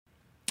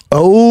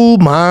Oh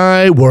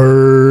my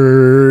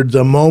word.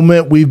 The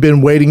moment we've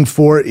been waiting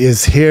for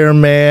is here,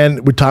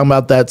 man. We're talking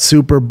about that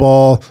Super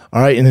Bowl.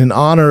 All right. And in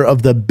honor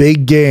of the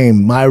big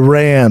game, my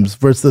Rams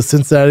versus the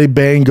Cincinnati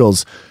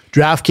Bengals,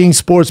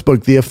 DraftKings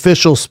Sportsbook, the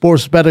official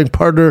sports betting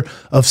partner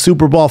of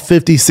Super Bowl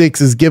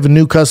 56, is giving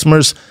new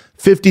customers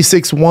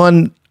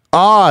 56-1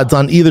 odds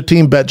on either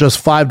team. Bet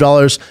just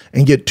 $5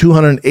 and get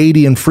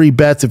 $280 in free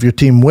bets if your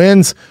team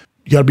wins.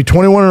 You got to be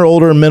 21 or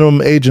older.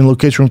 Minimum age and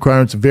location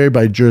requirements vary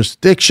by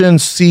jurisdiction.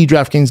 See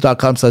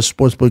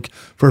DraftKings.com/sportsbook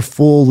for a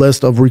full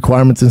list of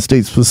requirements and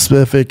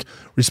state-specific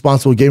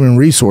responsible gaming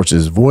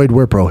resources. Void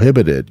where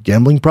prohibited.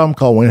 Gambling problem?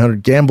 Call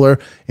 1-800-GAMBLER.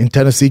 In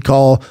Tennessee,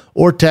 call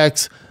or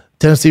text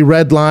Tennessee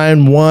Red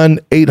Line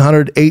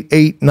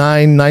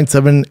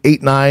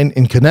 1-800-889-9789.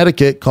 In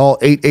Connecticut, call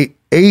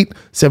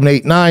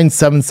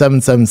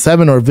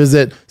 888-789-7777 or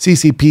visit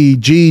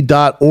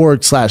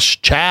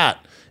ccpg.org/chat.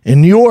 In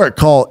New York,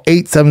 call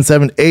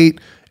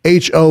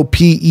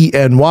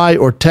 877-8-HOPENY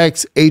or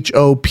text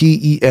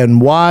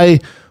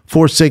HOPENY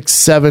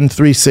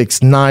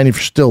 467-369 if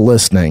you're still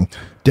listening.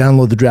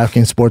 Download the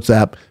DraftKings Sports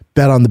app,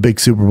 bet on the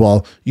big Super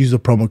Bowl, use the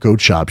promo code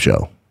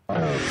SHOPSHOW.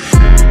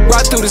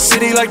 Ride through the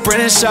city like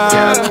Brennan Shaw.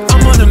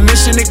 I'm on a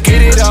mission to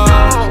get it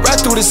all. Ride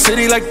through the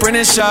city like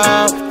Brennan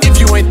Shaw. If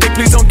you ain't thick,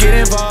 please don't get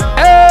involved.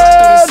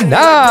 And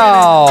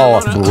now,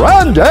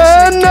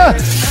 Brandon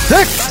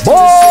Thick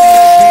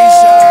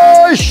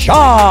Boy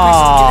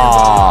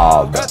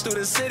Shaw.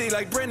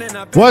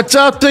 What's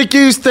up,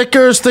 thickies,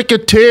 thickers,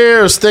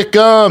 thicketeers,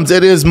 thickums?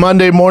 It is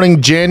Monday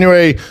morning,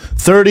 January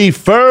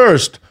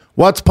 31st.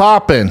 What's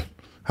poppin'?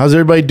 How's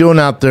everybody doing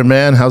out there,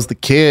 man? How's the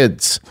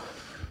kids?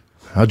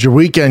 How'd your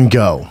weekend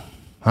go?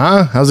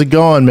 Huh? How's it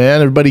going, man?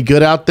 Everybody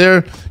good out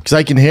there? Because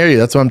I can hear you.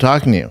 That's why I'm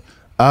talking to you.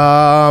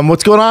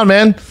 What's going on,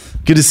 man?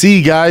 Good to see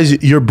you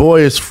guys. Your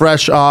boy is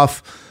fresh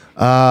off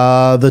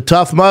the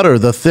Tough Mudder,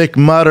 the Thick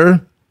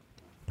Mudder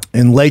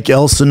in Lake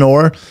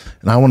Elsinore.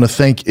 And I want to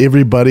thank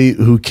everybody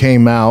who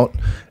came out.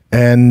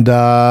 And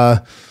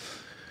your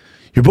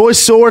boy's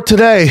sore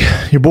today.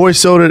 Your boy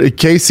sore.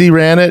 Casey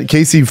ran it.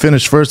 Casey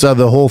finished first out of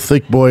the whole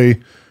Thick Boy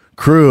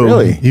crew.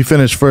 Really? He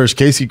finished first.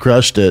 Casey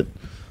crushed it.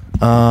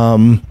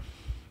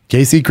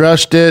 Casey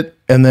crushed it,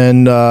 and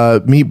then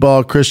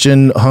Meatball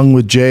Christian hung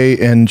with Jay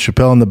and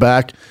Chappelle in the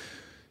back.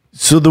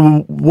 So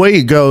the way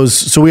it goes,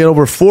 so we had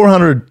over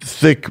 400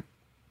 thick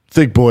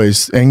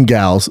boys and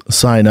gals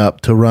sign up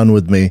to run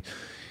with me.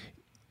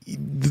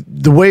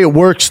 The way it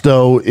works,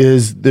 though,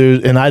 is there,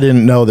 and I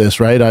didn't know this,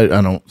 right? I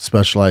don't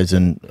specialize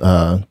in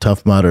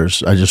Tough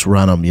Mudders. I just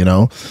run them, you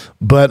know.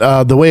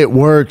 But the way it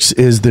works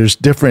is there's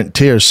different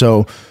tiers.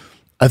 So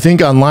I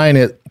think online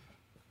it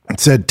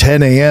said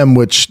 10 a.m.,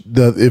 which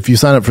if you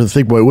sign up for the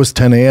Thick Boy, it was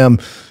 10 a.m.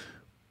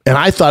 And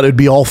I thought it'd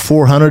be all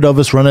 400 of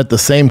us run at the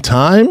same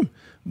time.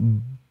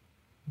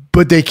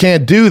 But they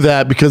can't do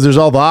that because there's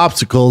all the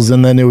obstacles,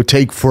 and then it would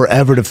take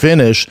forever to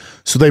finish.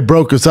 So they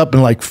broke us up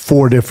in like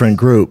 4 different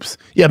groups.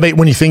 Yeah, mate,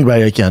 when you think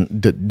about it, I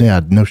can't. Yeah,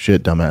 no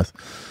shit, dumbass.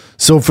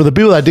 So for the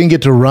people that didn't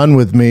get to run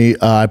with me,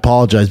 I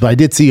apologize, but I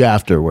did see you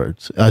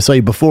afterwards. I saw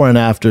you before and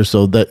after,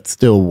 so that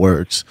still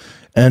works.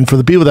 And for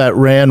the people that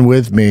ran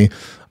with me,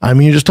 I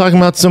mean, you're just talking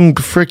about some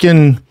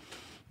freaking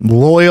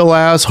loyal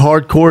ass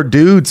hardcore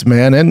dudes,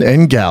 man,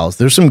 and gals.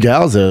 There's some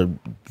gals that are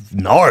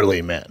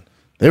gnarly, man.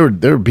 They were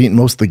beating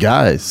most of the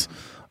guys.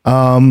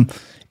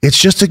 It's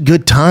just a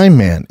good time,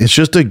 man. It's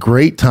just a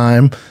great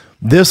time.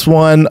 This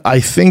one, I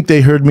think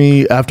they heard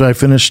me after I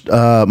finished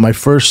my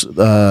first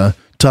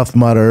Tough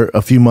Mudder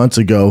a few months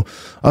ago.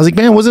 I was like,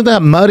 man, wasn't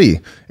that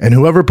muddy? And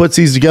whoever puts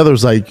these together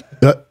was like,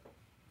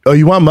 oh,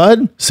 you want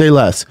mud? Say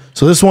less.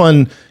 So this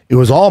one, it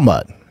was all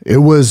mud. It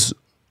was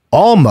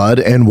all mud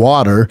and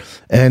water.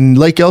 And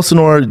Lake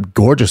Elsinore,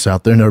 gorgeous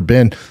out there. Never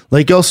been.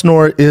 Lake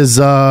Elsinore is,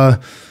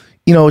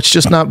 it's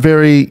just not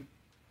very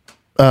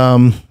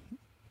warm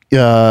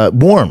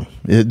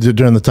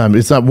during the time.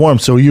 It's not warm.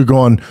 So you're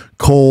going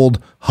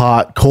cold,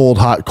 hot, cold,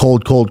 hot,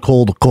 cold, cold,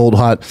 cold, cold,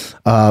 hot.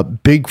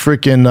 Big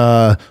freaking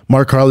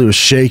Mark Harley was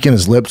shaking.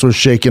 His lips were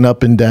shaking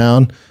up and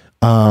down.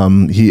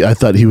 I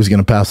thought he was going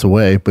to pass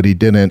away, but he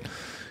didn't.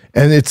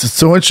 And it's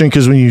so interesting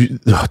because when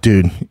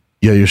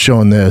you're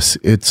showing this.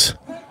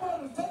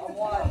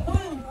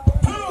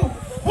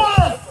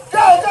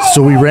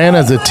 So we ran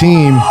as a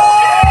team.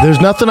 There's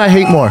nothing I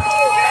hate more.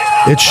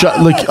 It's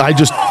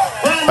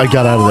I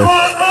got out of there.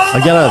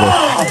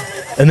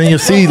 And then you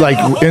see, like,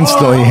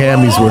 instantly,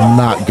 hammies were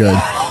not good.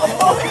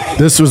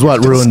 This was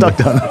what ruined me.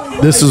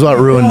 This is what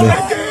ruined me.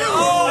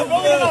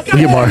 Look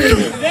at Mark.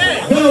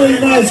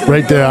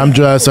 Right there, I'm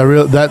just,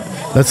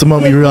 that's the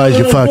moment you realize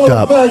you fucked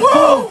up.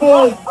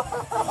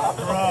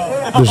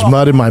 There's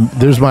mud in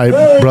there's my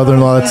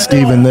brother-in-law, that's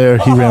Steven there.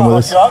 He ran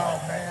with us.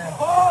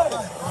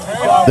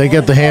 They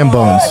get the ham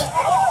bones.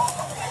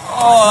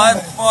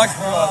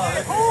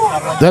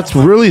 That's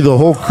really the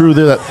whole crew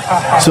there.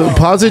 So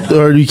pause it,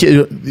 or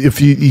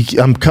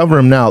I'm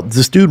covering him now.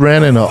 This dude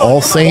ran in an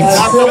All Saints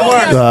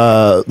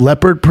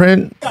leopard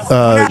print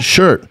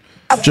shirt.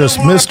 Just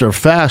Mr.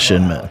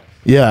 Fashion, man.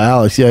 Yeah,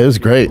 Alex. Yeah, it was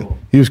great.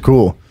 He was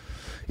cool.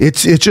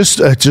 it's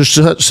just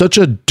such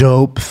a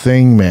dope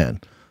thing,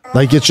 man.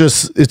 Like it's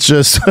just it's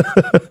just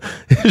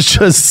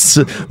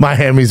my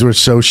hammies were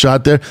so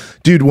shot there,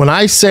 dude. When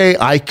I say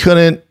I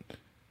couldn't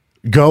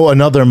go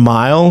another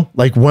mile,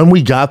 like when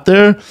we got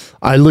there,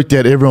 I looked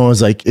at everyone and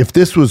was like, if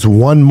this was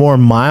one more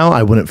mile,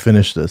 I wouldn't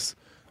finish this.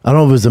 I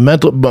don't know if it was a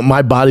mental, but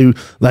my body,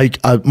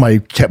 like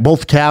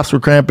both calves were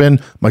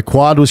cramping, my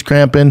quad was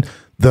cramping.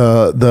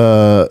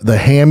 The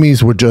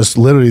hammies were just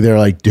literally, they're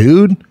like,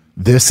 dude,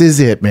 this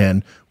is it,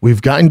 man.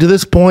 We've gotten to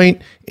this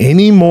point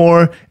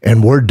anymore,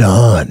 and we're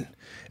done.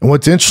 And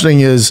what's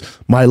interesting is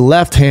my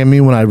left hammy,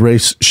 when I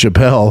raced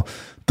Chappelle,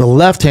 the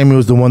left hammy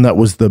was the one that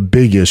was the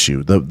big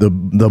issue,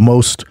 the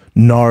most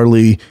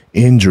gnarly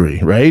injury,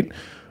 right?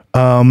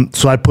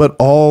 So I put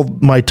all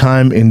my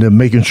time into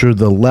making sure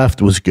the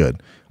left was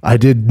good. I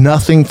did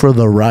nothing for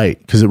the right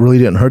because it really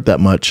didn't hurt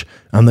that much.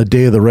 On the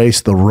day of the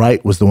race, the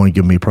right was the one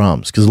giving me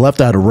problems because the left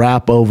I had a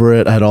wrap over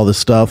it. I had all this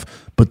stuff,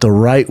 but the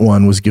right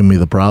one was giving me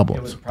the problems.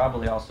 It was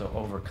probably also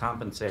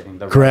overcompensating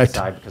the Correct.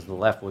 right side because the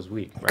left was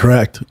weak. Right?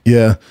 Correct.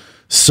 Yeah.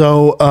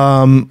 So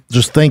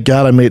just thank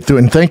God I made it through,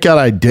 and thank God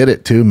I did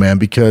it too, man,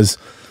 because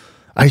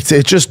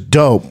it's just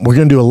dope. We're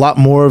gonna do a lot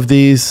more of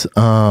these.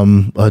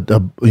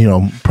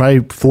 Probably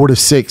 4 to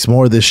 6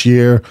 more this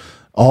year.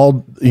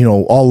 All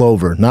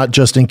over, not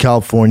just in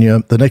California.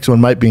 The next one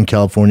might be in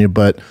California,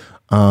 but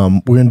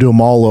we're gonna do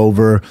them all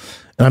over.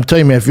 And I'm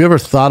telling you, man, if you ever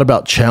thought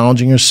about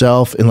challenging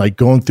yourself and like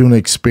going through an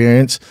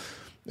experience,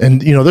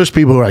 and there's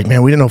people who are like,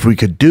 man, we didn't know if we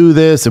could do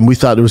this, and we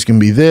thought it was gonna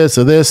be this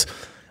or this.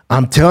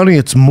 I'm telling you,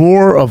 it's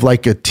more of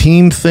like a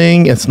team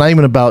thing. It's not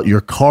even about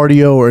your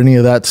cardio or any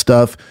of that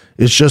stuff.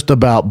 It's just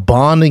about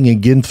bonding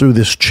and getting through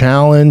this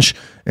challenge.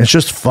 And it's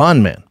just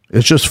fun, man.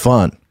 It's just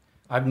fun.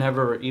 I've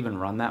never even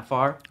run that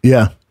far.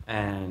 Yeah.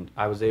 And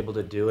I was able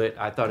to do it.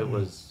 I thought it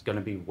was going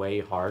to be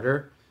way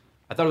harder.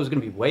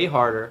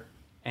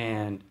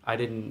 And I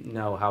didn't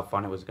know how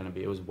fun it was going to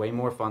be. It was way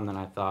more fun than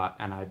I thought,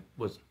 and I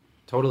was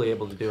totally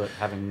able to do it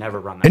having never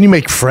run that. And you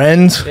make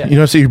friends,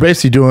 Yeah. so you're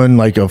basically doing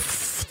like a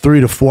 3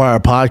 to 4 hour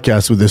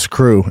podcast with this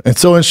crew. It's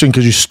so interesting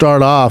because you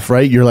start off,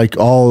 right? You're like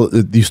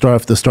you start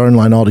off the starting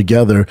line all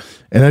together.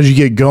 And as you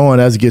get going,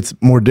 as it gets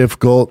more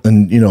difficult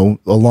and,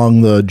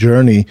 along the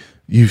journey,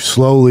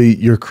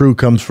 your crew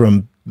comes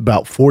from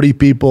about 40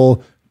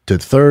 people to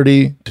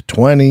 30 to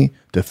 20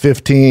 to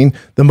 15.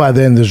 Then by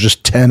then there's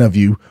just 10 of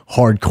you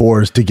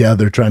hardcores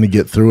together trying to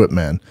get through it,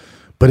 man.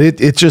 But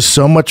it's just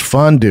so much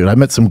fun, dude. I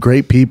met some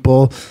great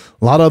people,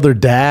 a lot of other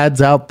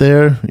dads out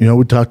there.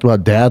 We talked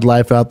about dad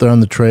life out there on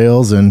the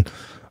trails, and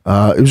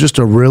it was just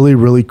a really,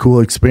 really cool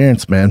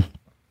experience, man.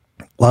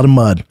 A lot of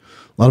mud.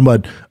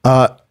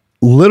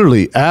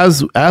 Literally, I'm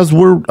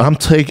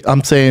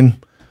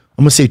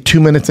gonna say 2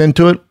 minutes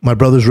into it, my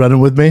brother's running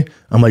with me.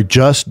 I'm like,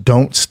 just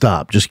don't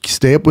stop. Just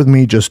stay up with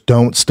me. Just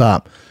don't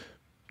stop.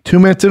 2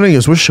 minutes in, he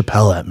goes, where's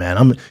Chappelle at,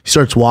 man? He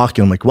starts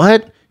walking. I'm like,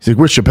 what? He's like,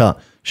 where's Chappelle?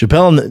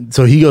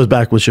 So he goes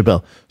back with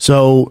Chappelle.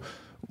 So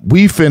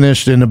we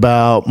finished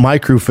my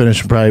crew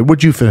finished probably,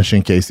 what'd you finish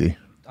in, Casey?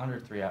 Under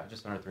 3 hours,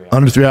 just under 3 hours.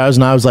 Under 3 hours,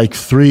 and I was like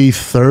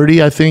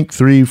 3:30, I think,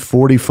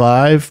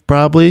 3:45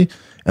 probably.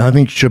 And I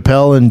think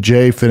Chappelle and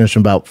Jay finished in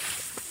about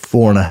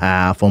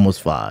 4.5,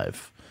 almost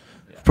 5.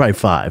 Probably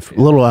 5,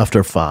 a little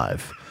after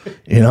 5.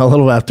 A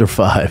little after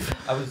 5.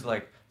 I was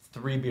like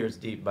 3 beers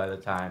deep by the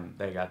time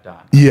they got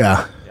done.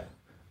 Yeah.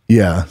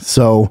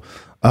 So,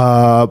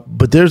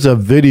 but there's a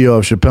video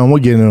of Chappelle, and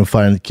we'll get into a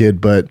fight with the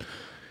kid, but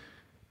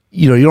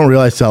you don't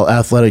realize how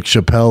athletic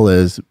Chappelle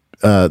is.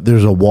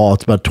 There's a wall,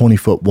 it's about a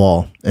 20-foot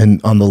wall. And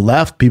on the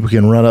left, people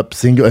can run up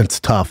single, it's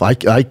tough. I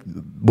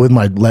with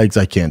my legs,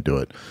 I can't do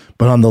it.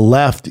 But on the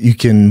left, you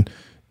can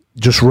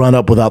just run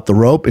up without the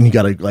rope, and you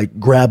got to like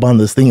grab on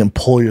this thing and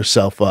pull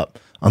yourself up.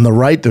 On the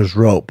right, there's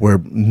rope where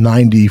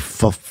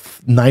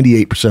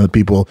 98% of the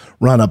people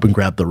run up and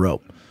grab the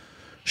rope.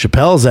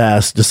 Chappelle's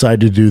ass decided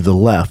to do the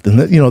left. And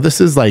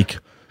this is like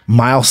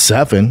mile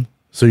 7.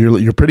 So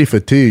you're pretty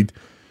fatigued.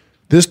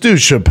 This dude,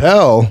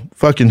 Chappelle,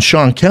 fucking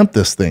Sean Kemp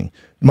this thing.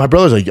 My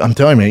brother's like, I'm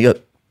telling you, man, you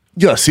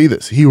gotta see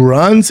this. He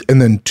runs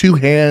and then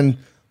 2-hand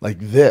like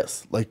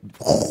this, like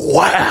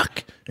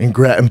whack,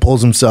 and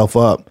pulls himself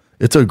up.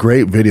 It's a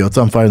great video. It's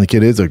on Fire and the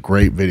Kid. It's a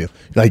great video.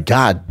 Like,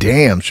 God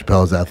damn,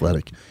 Chappelle's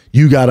athletic.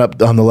 You got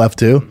up on the left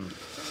too?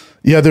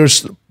 Yeah,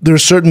 there's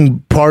certain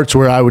parts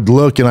where I would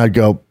look and I'd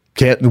go,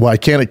 I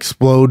can't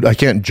explode. I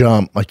can't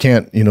jump. I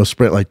can't,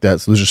 sprint like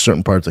that. So there's just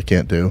certain parts I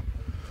can't do.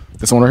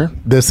 This one right here?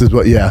 This is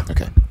what, yeah.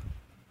 Okay.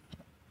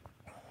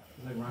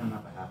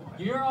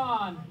 You're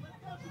on.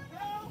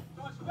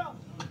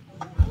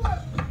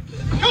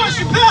 Come on,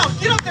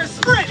 Chappelle, get up there,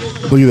 sprint.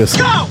 Look at this.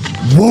 Go.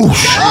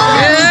 Whoosh.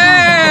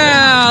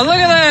 Yeah, look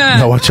at that.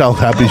 Now watch how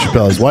happy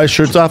Chappelle is. Why his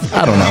shirt's off?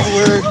 I don't know.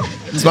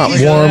 It's not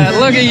warm.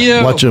 Look at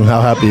you. Watch him,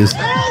 how happy he is.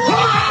 Look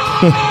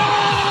at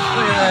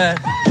that.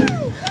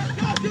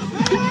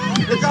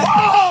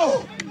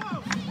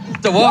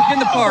 Just a walk in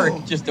the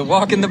park. Just a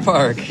walk in the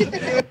park.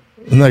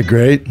 Isn't that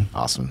great?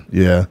 Awesome.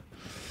 Yeah.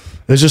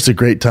 It's just a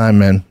great time,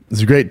 man.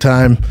 It's a great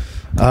time.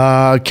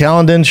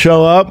 Callan didn't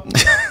show up.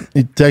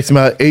 He texted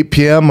me at 8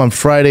 p.m. on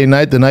Friday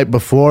night, the night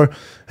before.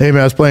 Hey,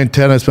 man, I was playing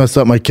tennis, messed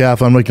up my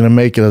calf. I'm not going to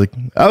make it. I was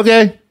like,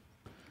 okay.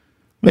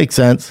 Makes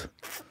sense.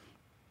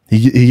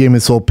 He gave me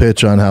this whole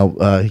pitch on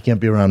how he can't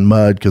be around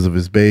mud because of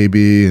his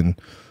baby, and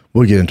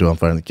we'll get into it on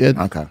Finding the Kid.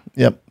 Okay.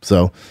 Yep.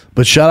 So,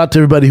 but shout out to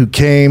everybody who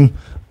came.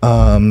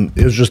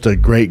 It was just a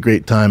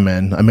great time,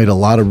 man. I made a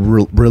lot of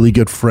really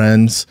good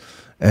friends.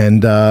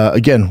 And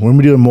again, when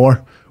we're doing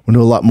more, we're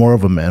doing a lot more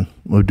of them, man.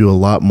 We'll do a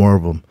lot more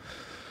of them.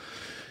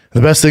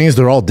 The best thing is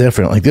they're all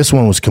different. Like this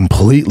one was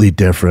completely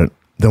different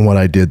than what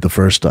I did the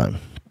first time.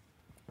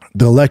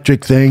 The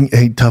electric thing,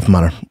 hey, Tough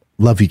Mudder,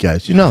 love you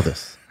guys. You know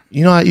this.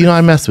 You know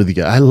I mess with you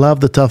guys. I love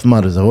the Tough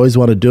Mudders. I always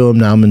want to do them.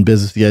 Now I'm in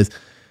business with you guys.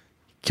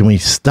 Can we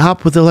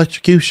stop with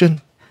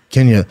electrocution?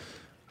 Can you?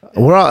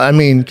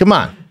 Come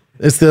on.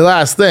 It's the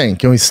last thing.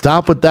 Can we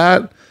stop with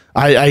that?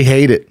 I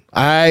hate it.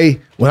 I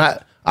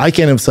can't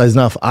emphasize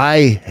enough.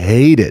 I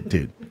hate it,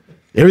 dude.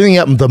 Everything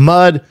up in the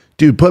mud,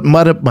 dude. Put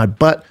mud up my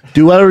butt.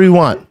 Do whatever you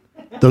want.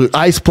 The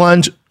ice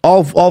plunge,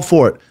 all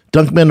for it.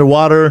 Dunk me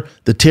underwater.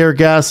 The tear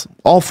gas,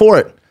 all for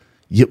it.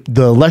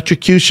 The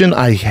electrocution,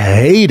 I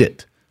hate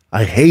it.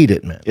 I hate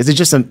it, man. Is it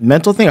just a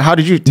mental thing, or how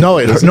did you? No,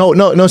 it's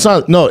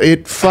not. No,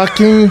 it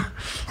fucking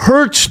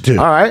hurts, dude.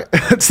 All right,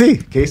 let's see,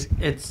 Casey.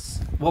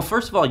 Well,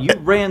 first of all, you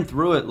ran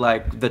through it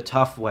like the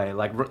tough way,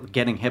 like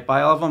getting hit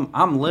by all of them.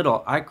 I'm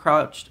little. I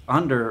crouched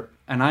under,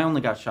 and I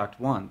only got shocked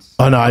once.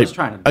 Oh no, I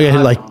got hit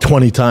like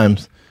 20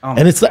 times,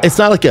 and it's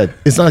not like a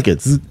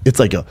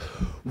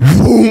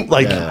boom,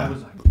 like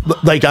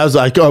I was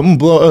like,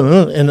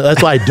 and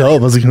that's why I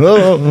dove. I was like,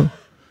 oh.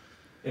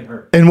 It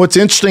hurt. And what's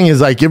interesting is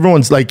like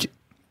everyone's like,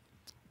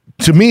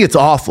 to me, it's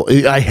awful.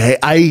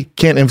 I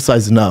can't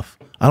emphasize enough.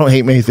 I don't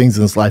hate many things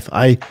in this life.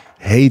 I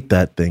hate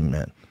that thing,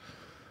 man.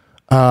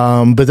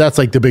 But that's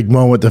like the big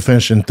moment, the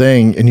finishing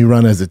thing, and you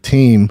run as a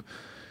team.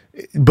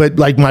 But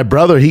like my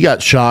brother, he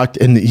got shocked,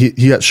 and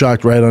he got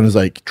shocked right on his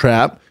like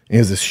trap. And he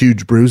has this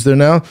huge bruise there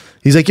now.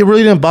 He's like, it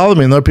really didn't bother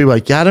me. And other people are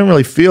like, yeah, I didn't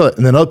really feel it.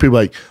 And then other people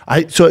are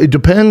like, so it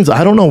depends.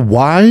 I don't know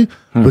why,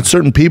 but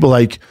certain people,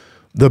 like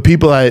the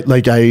people I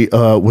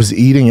was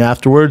eating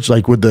afterwards,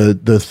 like with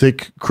the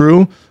thick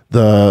crew,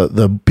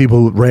 the people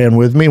who ran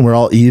with me, and we're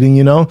all eating,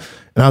 you know.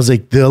 And I was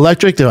like, the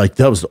electric, they're like,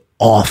 that was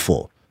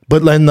awful.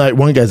 But then like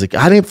one guy's like,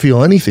 I didn't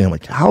feel anything. I'm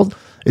like, how?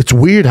 It's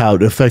weird how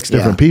it affects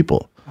different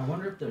people. I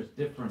wonder if there's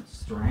different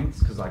strengths,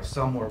 because like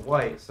some were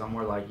white, some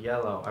were like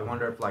yellow. I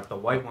wonder if like the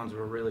white ones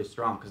were really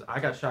strong, because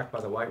I got shocked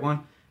by the white one,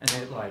 and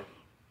it like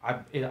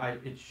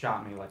it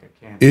shot me like a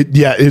cannon.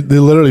 It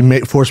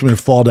literally forced me to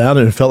fall down,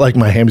 and it felt like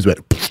my hands went,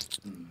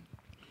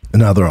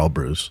 and now they're all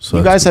bruised. So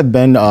you guys have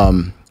been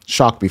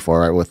shocked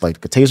before, right? With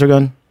like a taser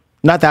gun,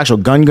 not the actual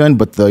gun,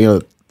 but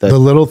the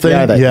little thing.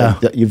 Yeah,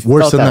 you've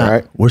worse felt than that,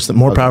 right? Worse than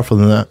more powerful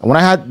than that. When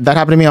I had that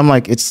happen to me, I'm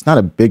like, it's not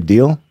a big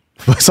deal.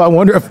 So I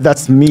wonder if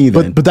that's me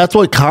then. But that's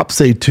what cops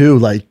say too.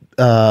 Like,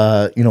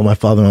 my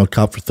father-in-law,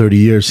 cop for 30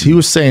 years. He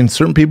was saying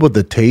certain people with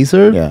the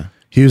taser. Yeah.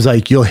 He was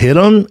like, you'll hit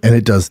them and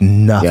it does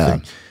nothing. Yeah.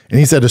 And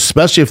he said,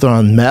 especially if they're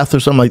on meth or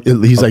something like.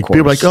 He's like,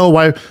 people are like, oh,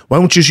 why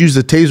don't you just use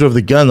the taser of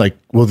the gun? Like,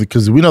 well,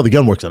 because we know the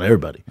gun works on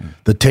everybody.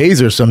 The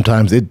taser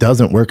sometimes it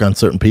doesn't work on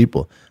certain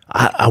people.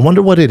 I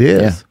wonder what it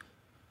is. Yeah.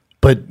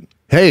 But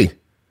hey.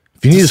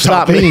 If you need to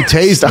stop me,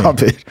 tase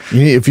it.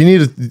 If you need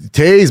to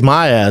tase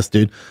my ass,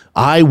 dude,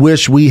 I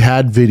wish we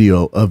had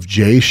video of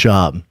Jay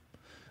Schaub.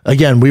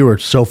 Again, we were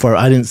so far.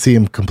 I didn't see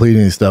him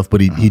completing his stuff, but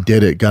he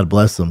did it. God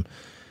bless him.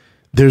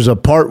 There's a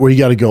part where you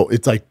got to go.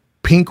 It's like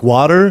pink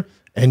water,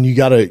 and you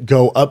got to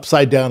go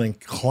upside down and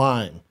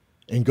climb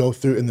and go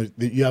through. And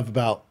you have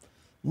about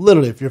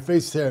literally, if your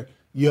face is there,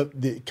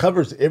 it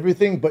covers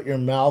everything but your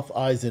mouth,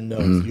 eyes, and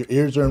nose. Your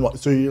ears are in water,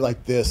 so you're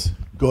like this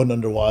going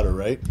underwater,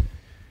 right?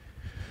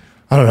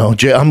 I don't know.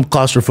 I'm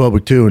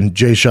claustrophobic too, and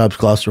Jay Schaub's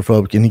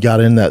claustrophobic, and he got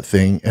in that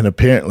thing. And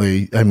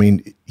apparently, I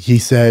mean, he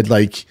said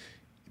like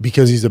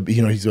because he's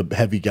a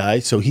heavy guy,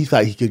 so he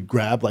thought he could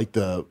grab like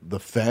the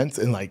fence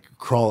and like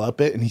crawl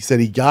up it. And he said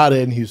he got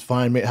it, and he was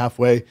fine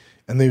halfway,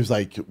 and then he was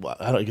like,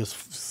 I guess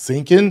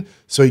sinking.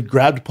 So he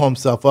grabbed to pull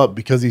himself up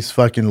because he's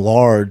fucking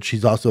large.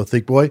 He's also a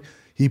thick boy.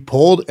 He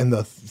pulled and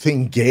the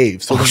thing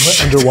gave, so they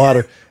went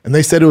underwater. And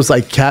they said it was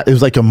like it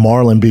was like a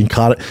marlin being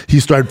caught. He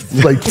started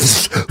like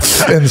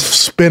and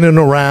spinning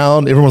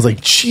around. Everyone's like,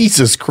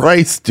 Jesus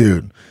Christ,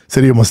 dude!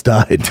 Said he almost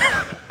died.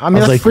 I mean,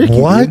 that's like, freaky,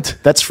 what? Dude.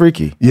 That's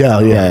freaky.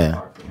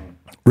 Yeah.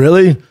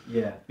 Really?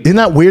 Yeah. Isn't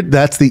that weird?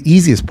 That's the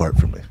easiest part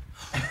for me.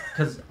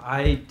 Because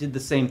I did the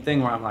same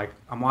thing where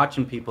I'm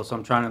watching people, so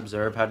I'm trying to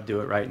observe how to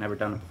do it right. Never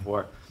done it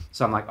before,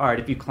 so I'm like, all right,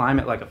 if you climb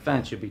it like a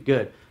fence, you'll be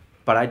good.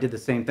 But I did the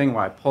same thing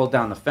where I pulled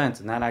down the fence,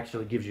 and that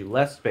actually gives you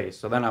less space.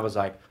 So then I was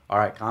like, all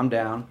right, calm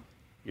down.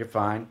 You're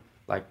fine.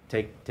 Like,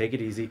 take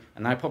it easy.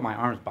 And then I put my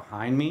arms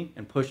behind me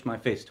and pushed my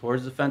face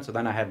towards the fence, so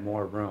then I had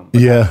more room.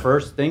 But that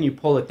first thing, you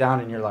pull it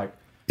down, and you're like...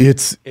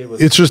 It's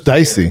just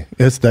dicey.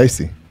 It's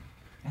dicey.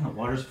 And the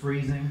water's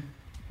freezing.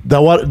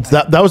 That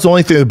was the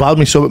only thing that bothered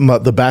me. So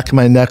the back of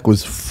my neck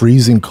was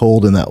freezing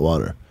cold in that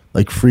water.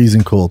 Like,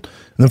 freezing cold.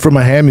 And then for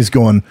my hammies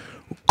going...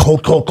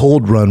 cold, run,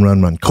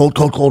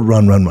 cold,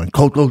 run,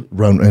 cold,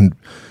 run. And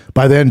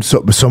by then,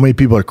 so many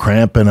people are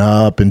cramping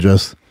up and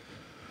just.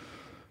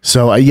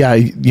 So,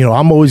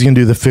 I'm always going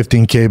to do the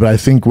 15K, but I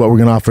think what we're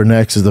going to offer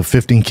next is the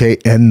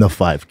 15K and the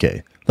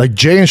 5K. Like,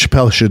 Jay and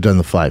Chappelle should have done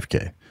the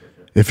 5K.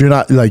 If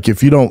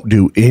you don't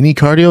do any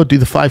cardio, do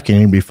the 5K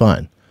and you'll be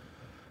fine.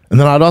 And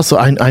then I'd also,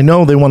 I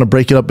know they want to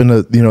break it up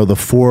into, the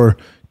 4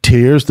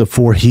 tiers, the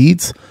 4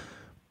 heats,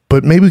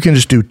 but maybe we can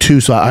just do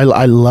 2. So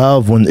I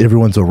love when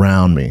everyone's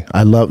around me.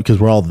 I love because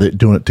we're all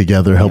doing it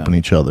together, helping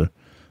each other.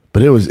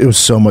 But it was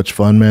so much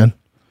fun, man.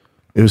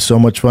 It was so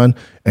much fun.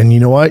 And you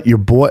know what? Your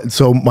boy,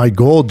 so my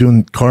goal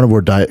doing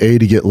carnivore diet, A,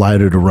 to get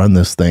lighter to run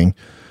this thing.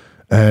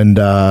 And,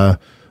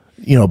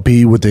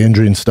 B, with the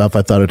injury and stuff,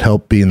 I thought it'd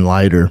help being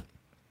lighter.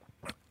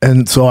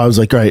 And so I was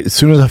like, all right, as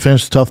soon as I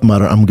finish the Tough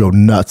Mudder, I'm going to go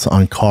nuts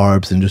on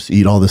carbs and just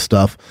eat all this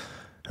stuff.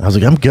 And I was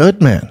like, I'm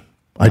good, man.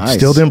 I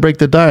still didn't break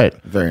the diet.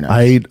 Very nice.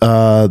 I ate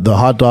the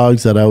hot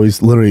dogs that I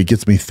always literally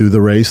gets me through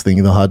the race,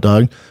 thinking the hot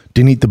dog.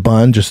 Didn't eat the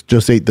bun,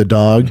 just ate the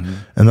dog. Mm-hmm.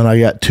 And then I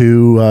got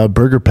 2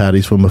 burger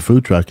patties from a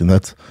food truck. And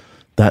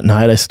that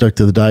night I stuck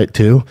to the diet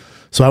too.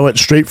 So I went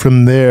straight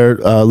from there,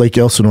 Lake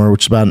Elsinore,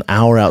 which is about an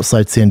hour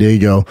outside San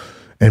Diego.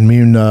 And me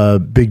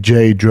and Big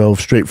J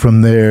drove straight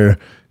from there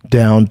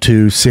down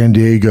to San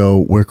Diego,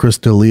 where Chris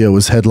D'Elia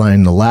was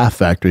headlining the Laugh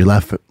Factory,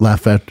 Laugh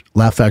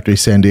Factory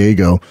San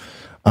Diego.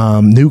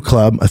 New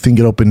club. I think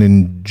it opened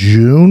in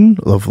June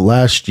of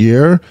last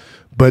year,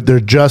 but they're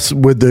just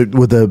with the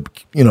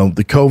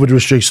the COVID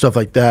restrictions, stuff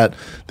like that.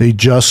 They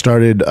just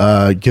started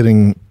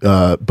getting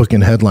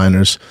booking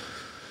headliners.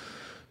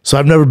 So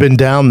I've never been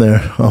down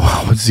there.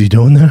 Oh, what's he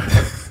doing there?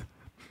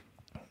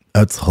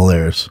 That's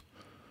hilarious.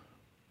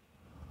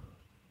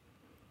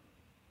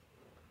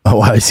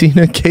 Oh, I seen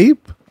a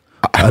cape.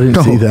 I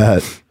didn't see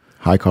that.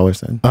 High collar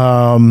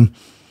then.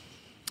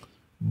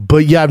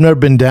 But yeah, I've never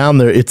been down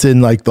there. It's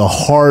in like the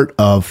heart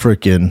of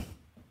San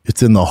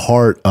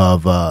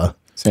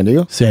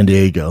Diego? San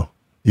Diego.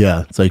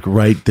 Yeah, it's like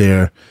right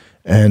there.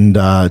 And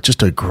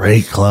just a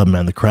great club,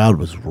 man. The crowd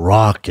was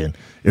rocking.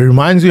 It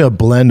reminds me of a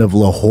blend of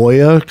La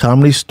Jolla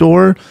Comedy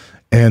Store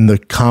and the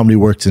Comedy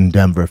Works in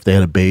Denver if they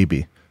had a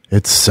baby.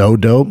 It's so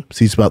dope.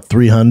 Seats about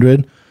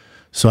 300.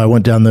 So I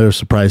went down there to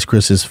surprise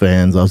Chris's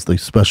fans. I was the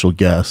special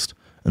guest.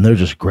 And they're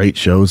just great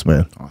shows,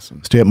 man.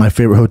 Awesome. Stay at my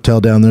favorite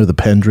hotel down there, the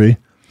Pendry.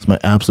 It's my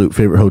absolute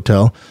favorite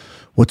hotel.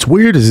 What's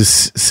weird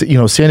is, San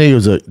Diego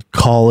is a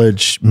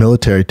college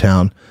military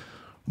town.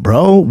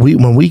 Bro,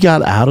 when we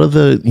got out of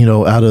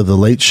the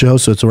late show,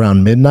 so it's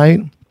around midnight,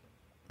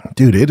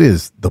 dude, it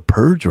is the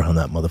purge around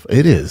that motherfucker.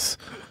 It is.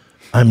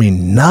 I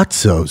mean,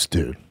 nutsos,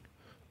 dude.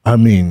 I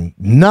mean,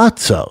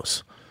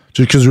 nutsos.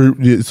 Just because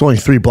it's only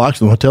 3 blocks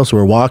from the hotel, so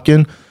we're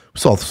walking. We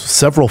saw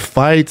several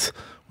fights.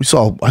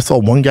 I saw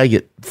one guy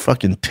get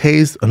fucking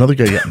tased, another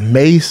guy get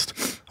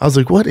maced. I was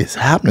like, what is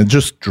happening?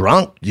 Just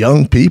drunk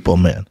young people,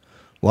 man.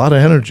 A lot of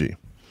energy.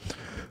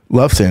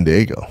 Love San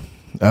Diego.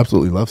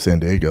 Absolutely love San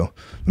Diego.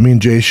 Me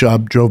and Jay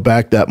Schaub drove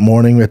back that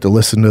morning. We had to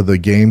listen to the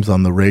games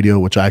on the radio,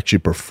 which I actually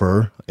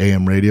prefer,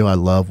 AM radio. I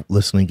love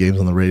listening to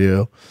games on the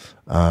radio.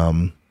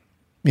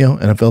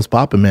 NFL's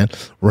popping, man.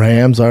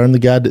 Rams are in the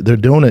goddamn, they're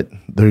doing it.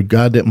 They're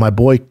goddamn, my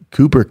boy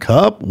Cooper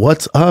Kupp.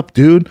 What's up,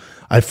 dude?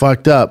 I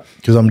fucked up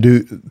because I'm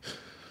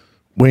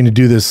waiting to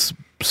do this.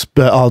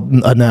 I'll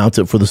announce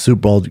it for the Super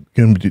Bowl.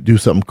 Going to do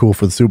something cool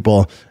for the Super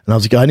Bowl. And I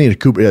was like, I need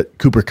a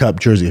Cooper Kupp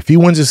jersey. If he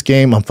wins this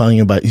game, I'm finally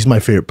going to buy it. He's my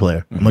favorite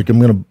player. I'm like, I'm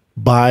going to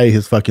buy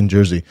his fucking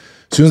jersey.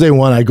 As soon as they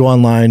won, I go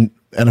online,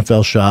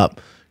 NFL shop,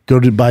 go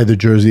to buy the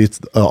jersey. It's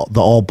the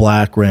all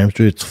black Rams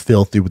jersey. It's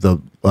filthy with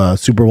the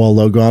Super Bowl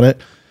logo on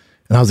it.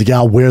 And I was like, yeah,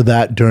 I'll wear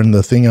that during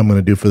the thing I'm going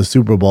to do for the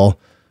Super Bowl.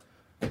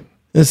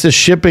 It's a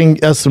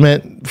shipping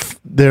estimate.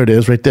 There it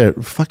is, right there.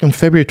 Fucking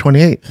February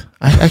 28th.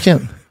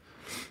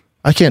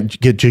 I can't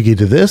get jiggy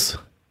to this.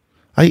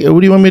 What do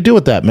you want me to do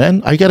with that,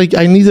 man? I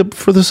need it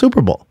for the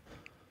Super Bowl.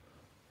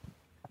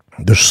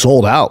 They're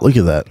sold out. Look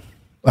at that.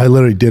 I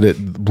literally did it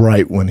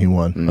right when he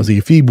won. I was like,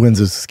 if he wins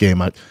this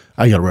game, I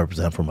got to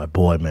represent for my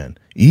boy, man.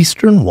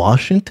 Eastern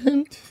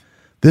Washington?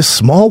 This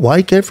small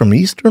white guy from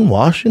Eastern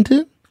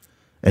Washington?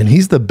 And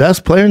he's the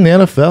best player in the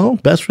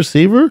NFL? Best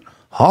receiver?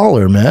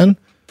 Holler, man.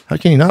 How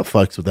can you not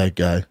fucks with that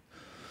guy?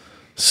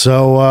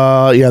 So,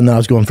 and then I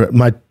was going for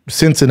my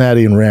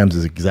Cincinnati and Rams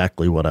is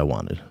exactly what I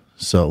wanted.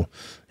 So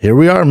here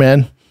we are,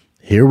 man.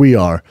 Here we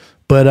are.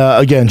 But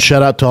again,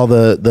 shout out to all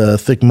the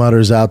Thick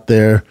Mudders out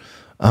there.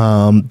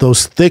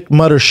 Those Thick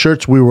Mudder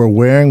shirts we were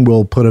wearing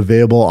we'll put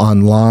available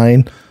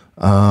online.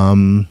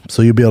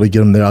 So you'll be able to get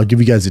them there. I'll give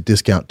you guys a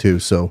discount too.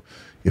 So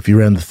if you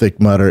ran the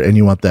Thick Mudder and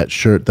you want that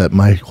shirt that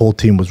my whole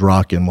team was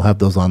rocking, we'll have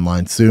those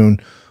online soon.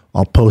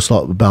 I'll post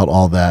about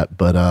all that.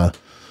 But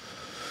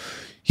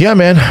yeah,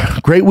 man,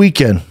 great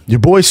weekend. Your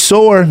boy's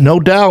sore, no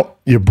doubt.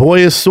 Your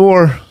boy is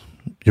sore.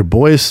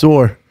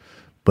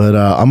 But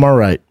I'm all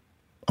right.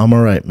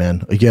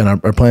 Man. Again,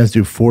 our plan is to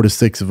do 4 to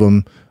 6 of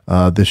them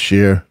this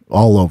year,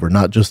 all over,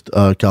 not just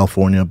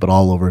California, but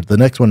all over. The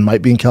next one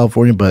might be in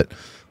California, but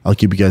I'll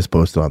keep you guys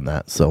posted on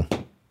that. So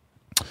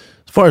as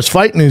far as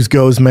fight news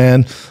goes,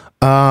 man,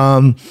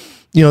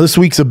 This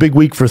week's a big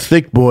week for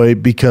Thick Boy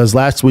because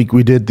last week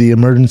we did the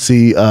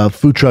emergency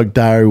food truck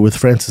diary with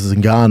Francis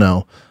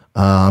Ngannou.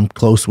 I'm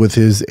close with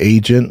his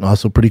agent,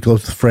 also pretty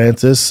close with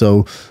Francis.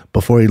 So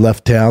before he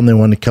left town, they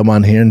wanted to come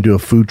on here and do a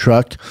food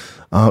truck.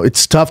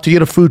 It's tough to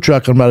get a food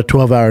truck on about a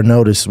 12-hour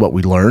notice is what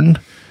we learned.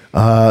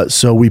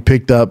 So we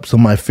picked up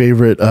some of my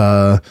favorite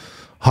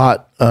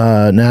hot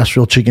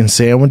Nashville chicken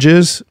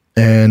sandwiches,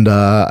 and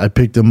I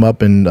picked them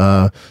up and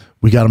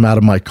we got them out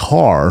of my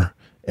car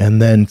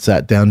and then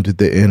sat down and did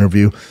the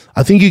interview.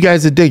 I think you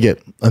guys would dig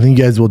it. I think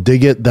you guys will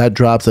dig it. That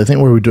drops, I think,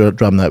 where we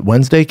dropping that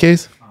Wednesday,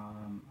 Case?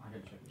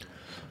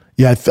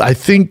 Yeah, I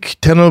think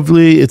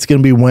tentatively it's going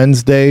to be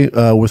Wednesday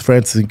with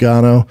Francis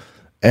Ngannou.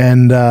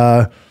 And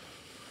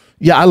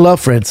I love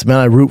Francis, man.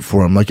 I root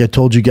for him. Like I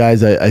told you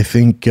guys, I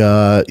think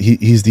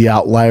he's the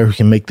outlier who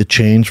can make the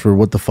change for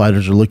what the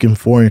fighters are looking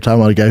for. And you're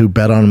talking about a guy who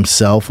bet on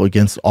himself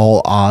against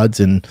all odds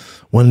and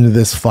went into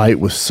this fight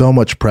with so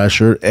much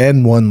pressure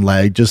and one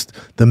leg. Just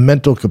the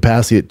mental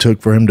capacity it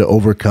took for him to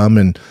overcome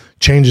and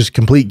change his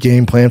complete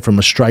game plan from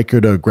a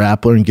striker to a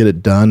grappler and get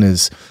it done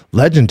is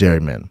legendary,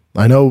 man.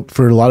 I know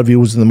for a lot of you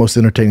it was the most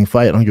entertaining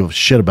fight. I don't give a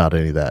shit about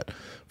any of that.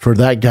 For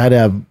that guy to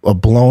have a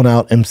blown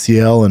out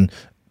MCL and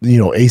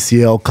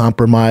ACL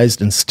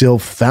compromised and still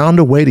found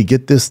a way to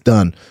get this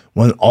done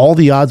when all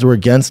the odds were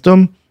against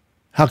him,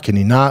 how can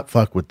he not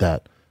fuck with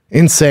that?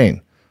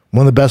 Insane.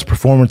 One of the best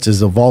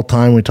performances of all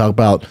time. We talk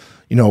about,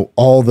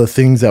 all the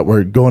things that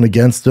were going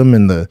against him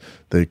and the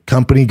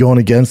company going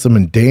against him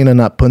and Dana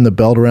not putting the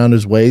belt around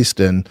his waist,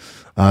 and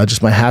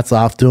just my hat's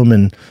off to him.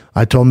 And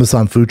I told him this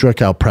on Food Truck,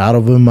 how proud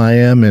of him I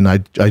am. And I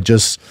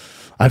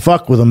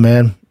fuck with him,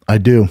 man. I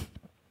do.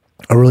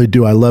 I really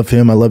do. I love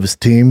him. I love his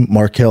team.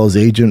 Markel, his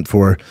agent,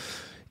 for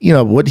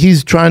what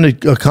he's trying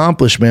to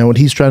accomplish, man. What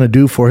he's trying to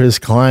do for his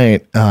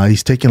client.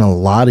 He's taking a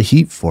lot of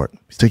heat for it.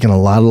 He's taking a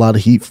lot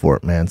of heat for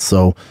it, man.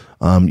 So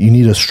you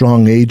need a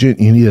strong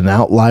agent. You need an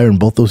outlier, and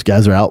both those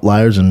guys are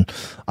outliers. And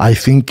I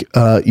think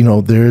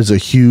there is a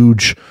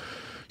huge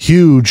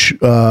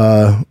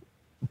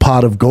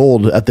pot of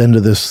gold at the end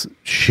of this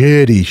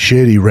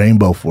shitty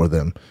rainbow for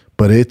them.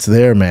 But it's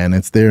there, man.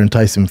 It's there in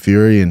Tyson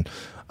Fury. And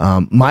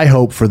my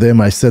hope for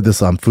them, I said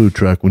this on Food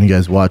Truck when you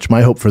guys watch,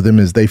 my hope for them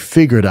is they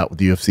figure it out with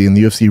the UFC, and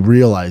the UFC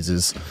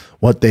realizes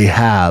what they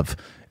have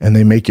and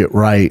they make it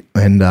right.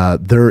 And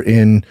they're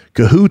in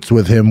cahoots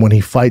with him when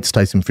he fights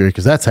Tyson Fury,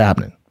 because that's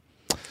happening.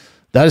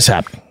 That is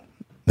happening.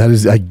 That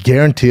is, I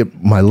guarantee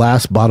it, my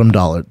last bottom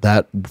dollar,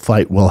 that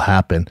fight will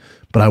happen.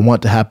 But I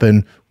want to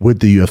happen with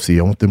the UFC.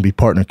 I want them to be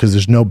partnered because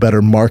there's no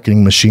better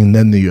marketing machine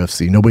than the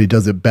UFC. Nobody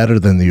does it better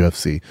than the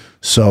UFC.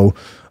 So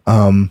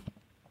I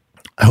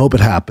hope it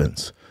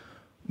happens.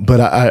 But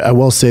I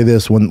will say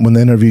this, when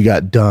the interview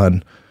got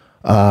done,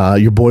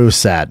 your boy was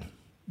sad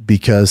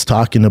because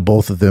talking to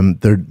both of them,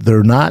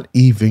 they're not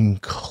even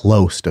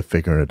close to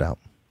figuring it out.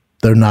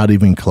 They're not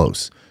even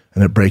close.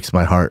 And it breaks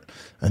my heart.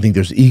 I think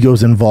there's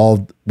egos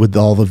involved with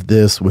all of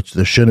this, which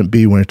there shouldn't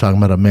be when you're talking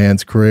about a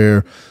man's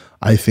career.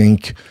 I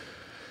think,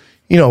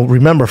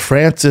 remember,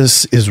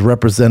 Francis is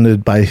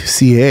represented by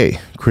CAA,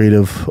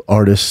 Creative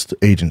Artist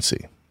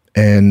Agency.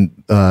 And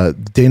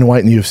Dana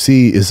White in the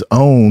UFC is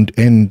owned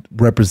and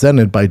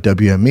represented by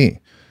WME.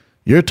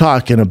 You're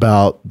talking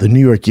about the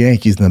New York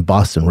Yankees and the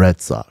Boston Red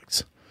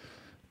Sox.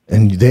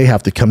 And they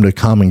have to come to a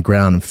common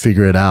ground and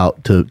figure it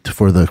out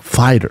for the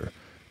fighter.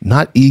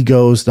 Not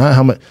egos, not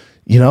how much,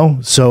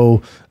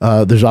 So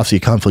there's obviously a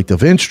conflict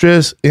of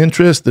interest.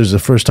 There's the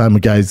first time a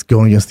guy's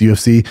going against the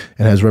UFC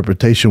and has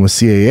reputation with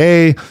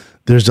CAA.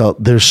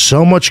 There's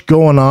so much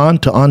going on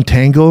to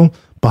untangle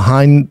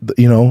behind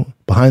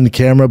the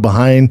camera,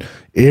 behind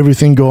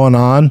everything going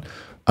on.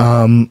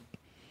 There's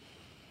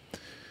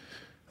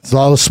a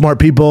lot of smart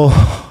people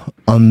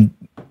on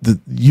the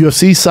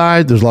UFC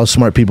side. There's a lot of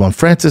smart people on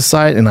Francis'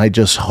 side, and I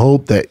just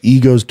hope that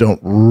egos don't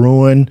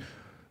ruin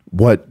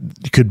what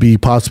could be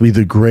possibly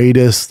the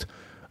greatest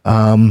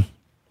outcome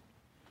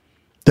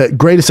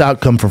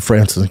for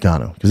Francis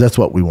Ngannou, because that's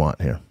what we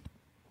want here.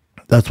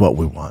 That's what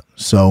we want.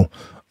 So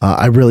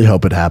I really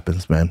hope it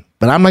happens, man.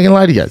 But I'm not gonna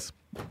lie to you guys.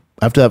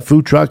 After that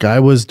food truck, I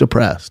was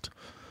depressed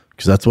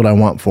because that's what I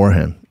want for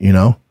him.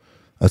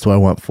 That's what I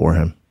want for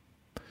him.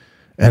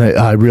 And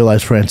I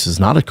realized Francis is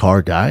not a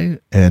car guy,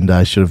 and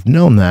I should have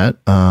known that.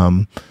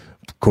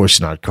 Of course,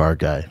 he's not a car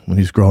guy. When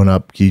he was growing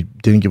up, he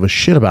didn't give a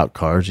shit about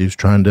cars. He was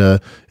trying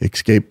to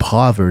escape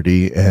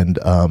poverty and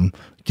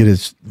get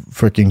his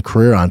freaking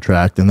career on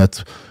track. And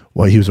that's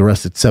why he was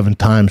arrested 7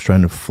 times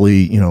trying to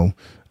flee,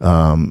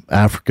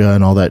 Africa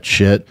and all that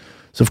shit.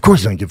 So of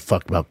course he doesn't give a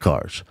fuck about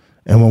cars.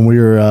 And when we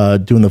were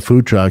doing the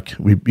food truck,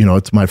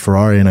 it's my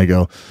Ferrari, and I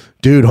go,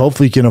 dude,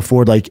 hopefully you can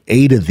afford like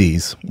 8 of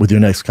these with your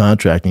next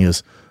contract. And he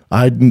goes,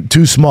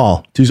 too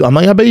small. I'm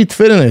like, I bet you'd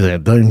fit in anything. I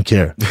don't even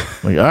care. I'm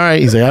like, all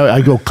right. He's like,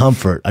 I go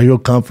comfort. I'm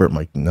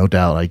like, no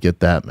doubt. I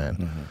get that, man.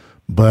 Mm-hmm.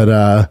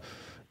 But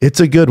it's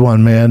a good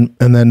one, man.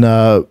 And then,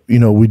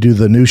 we do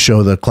the new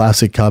show, the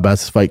Classic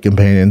Calabasas Fight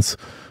Companions.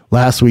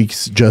 Last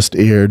week's just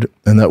aired,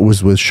 and that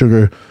was with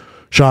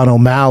Sean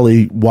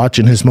O'Malley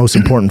watching his most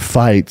important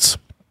fights.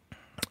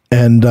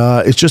 And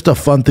it's just a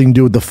fun thing to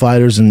do with the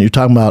fighters. And you're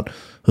talking about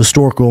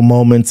historical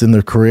moments in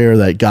their career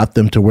that got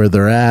them to where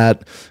they're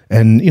at.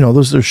 And,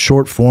 those are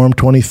short form,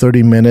 20,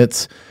 30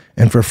 minutes.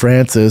 And for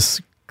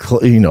Francis,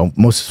 most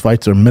of his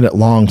fights are a minute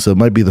long, so it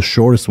might be the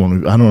shortest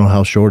one. I don't know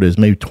how short it is,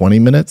 maybe 20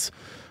 minutes.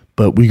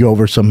 But we go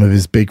over some of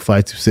his big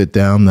fights. We sit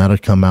down. That'll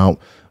come out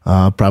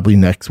probably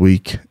next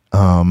week.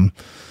 But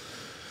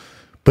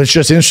it's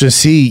just interesting to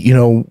see,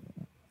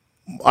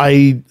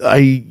 I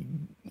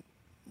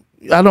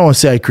don't want to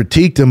say I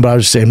critiqued him, but I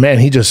was just saying, man,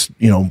 he just,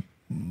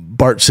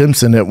 Bart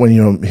Simpson, that when,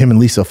 him and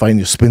Lisa fighting,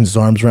 he spins his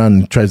arms around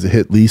and tries to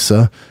hit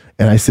Lisa.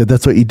 And I said,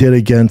 that's what you did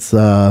against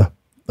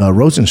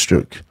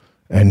Rosenstruck.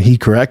 And he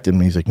corrected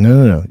me. He's like,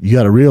 no. You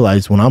got to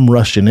realize when I'm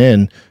rushing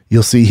in,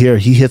 you'll see here,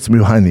 he hits me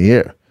behind the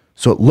ear.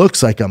 So it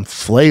looks like I'm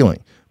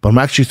flailing, but I'm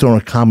actually throwing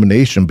a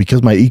combination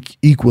because my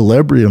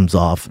equilibrium's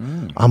off.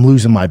 I'm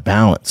losing my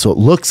balance. So it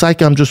looks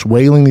like I'm just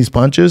wailing these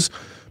punches,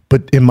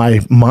 but in my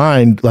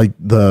mind, like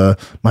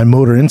my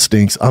motor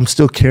instincts, I'm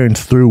still carrying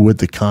through with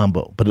the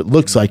combo. But it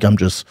looks like I'm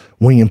just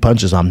winging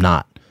punches. I'm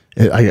not.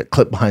 I get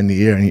clipped behind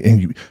the ear,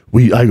 and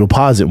I go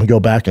pause it, and we go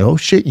back, and oh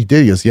shit, you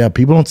did. He goes, yeah,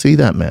 people don't see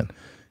that, man.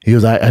 He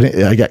goes,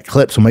 I got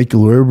clipped, so my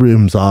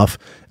equilibrium's off,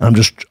 and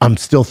I'm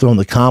still throwing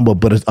the combo,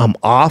 but I'm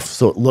off,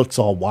 so it looks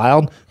all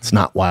wild. It's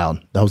not wild.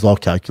 That was all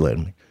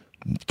calculated.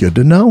 Good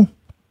to know.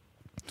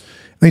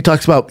 And he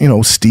talks about,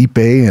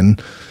 Stipe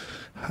and,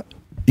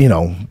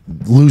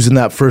 losing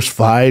that first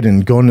fight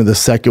and going to the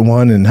second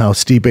one, and how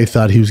Stipe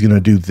thought he was going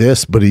to do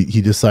this, but he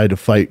decided to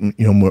fight,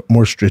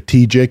 more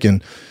strategic.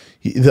 And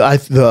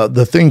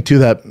the thing too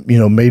that,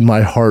 made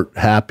my heart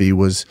happy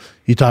was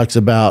he talks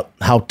about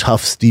how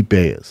tough Stipe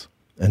is.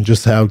 And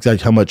just how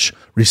much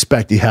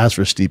respect he has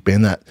for Stipe.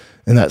 In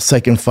that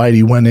second fight,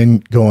 he went in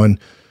going,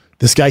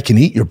 this guy can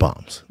eat your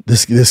bombs.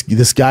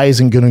 This guy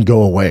isn't going to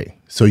go away.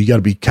 So you got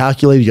to be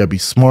calculated. You got to be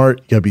smart.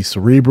 You got to be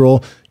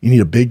cerebral. You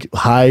need a big,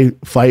 high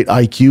fight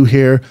IQ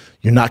here.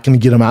 You're not going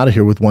to get him out of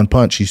here with one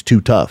punch. He's too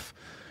tough.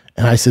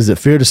 And I said, is it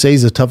fair to say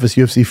he's the toughest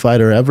UFC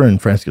fighter ever?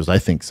 And Francis goes, I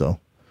think so.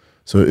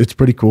 So it's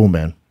pretty cool,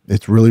 man.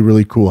 It's really,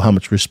 really cool how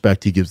much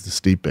respect he gives to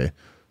Stipe.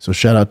 So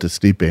shout out to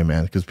Stipe,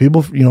 man, because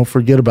people,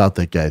 forget about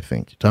that guy, I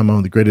think. You're talking about one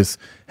of the greatest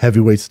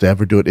heavyweights to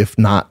ever do it, if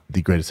not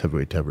the greatest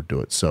heavyweight to ever do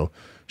it. So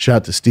shout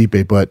out to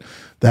Stipe. But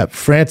that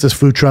Francis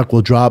food truck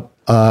will drop,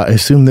 I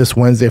assume this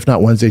Wednesday. If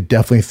not Wednesday,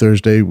 definitely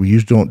Thursday. We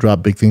usually don't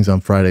drop big things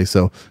on Friday.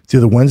 So it's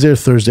either Wednesday or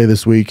Thursday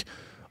this week.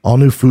 All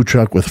new food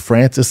truck with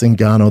Francis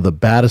Ngannou, the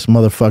baddest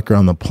motherfucker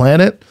on the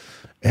planet.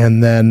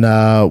 And then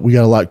we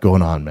got a lot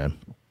going on, man.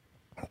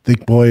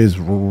 Thick Boy is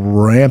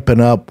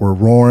ramping up. We're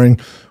roaring.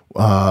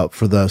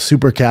 For the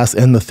Supercast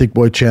and the Thick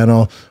Boy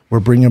channel,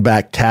 we're bringing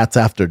back Cats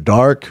After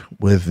Dark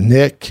with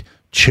Nick,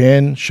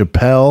 Chin,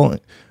 Chappelle,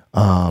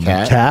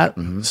 Cat.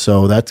 Mm-hmm.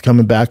 So that's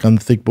coming back on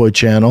the Thick Boy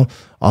channel.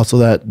 Also,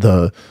 that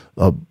the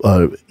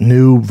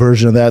new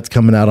version of that's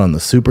coming out on the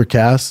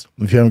Supercast.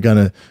 If you haven't gone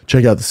to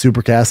check out the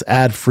Supercast,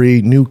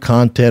 ad-free, new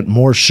content,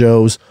 more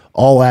shows,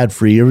 all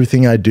ad-free.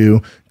 Everything I do,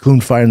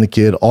 including Firing the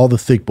Kid, all the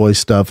Thick Boy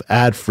stuff,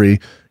 ad-free.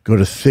 Go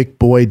to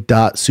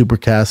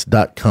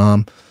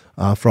thickboy.supercast.com.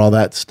 For all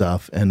that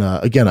stuff. And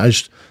again,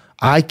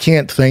 I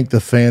can't thank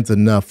the fans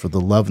enough for the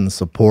love and the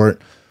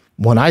support.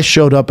 When I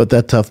showed up at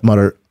that Tough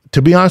Mudder,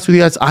 to be honest with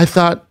you guys, I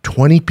thought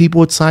 20 people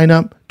would sign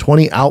up,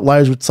 20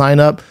 outliers would sign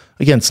up.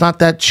 Again, it's not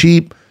that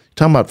cheap. You're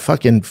talking about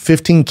fucking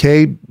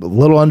 15K, a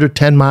little under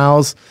 10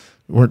 miles,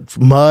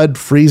 mud,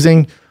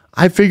 freezing.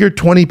 I figured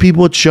 20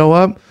 people would show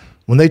up.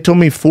 When they told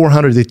me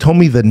 400, they told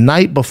me the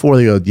night before,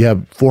 they go, yeah,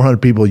 400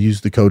 people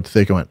used the code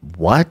THICK. I went,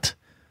 what?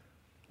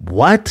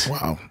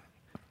 Wow.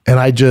 And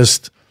I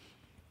just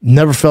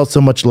never felt so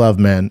much love,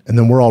 man. And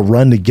then we're all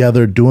run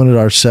together, doing it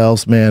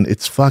ourselves, man.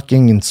 It's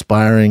fucking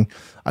inspiring.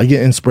 I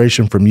get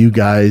inspiration from you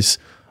guys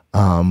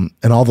and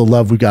all the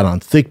love we got on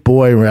Thick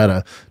Boy. We're at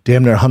a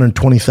damn near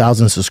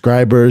 120,000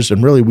 subscribers.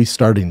 And really, we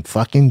started in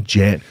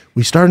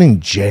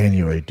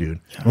January, dude.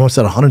 We're almost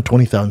at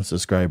 120,000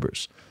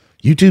 subscribers.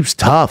 YouTube's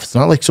tough. It's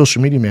not like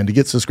social media, man. To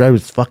get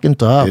subscribers, it's fucking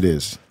tough. It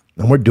is.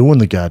 And we're doing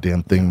the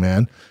goddamn thing,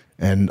 man.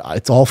 And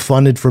it's all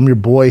funded from your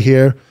boy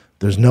here.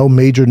 There's no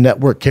major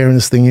network carrying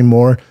this thing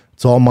anymore.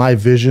 It's all my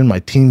vision, my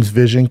team's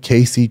vision.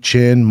 Casey,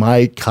 Chin,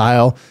 Mike,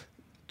 Kyle,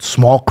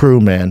 small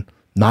crew, man,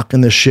 knocking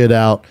this shit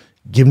out,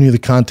 giving you the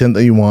content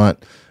that you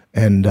want.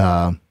 And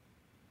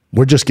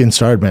we're just getting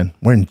started, man.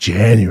 We're in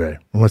January.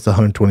 We're almost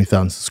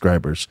 120,000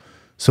 subscribers.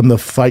 Some of the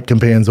fight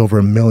campaigns over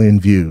 1 million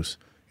views.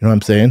 You know what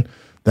I'm saying?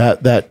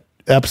 That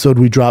episode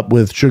we dropped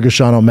with Sugar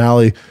Sean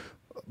O'Malley,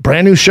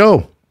 brand new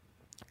show.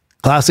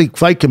 Classic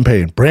fight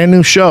campaign, brand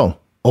new show.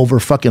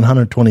 Over fucking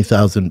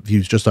 120,000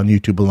 views just on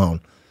YouTube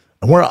alone.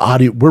 And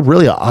we're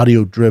really an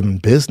audio-driven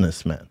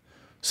business, man.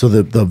 So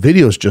the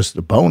video is just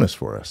a bonus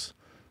for us.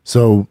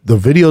 So the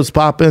video's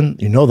popping.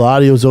 The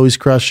audio's always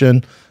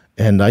crushing.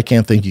 And I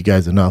can't thank you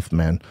guys enough,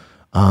 man.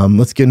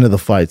 Let's get into the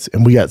fights.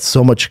 And we got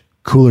so much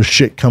cooler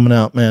shit coming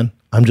out, man.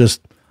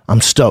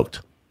 I'm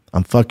stoked.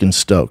 I'm fucking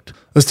stoked.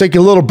 Let's take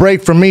a little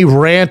break from me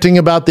ranting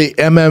about the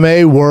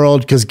MMA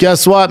world, because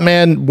guess what,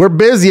 man? We're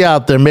busy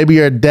out there. Maybe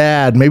you're a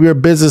dad. Maybe you're a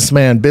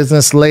businessman,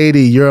 business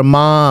lady. You're a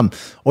mom.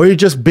 Or you're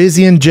just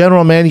busy in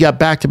general, man. You got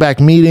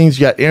back-to-back meetings.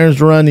 You got errands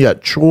to run. You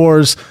got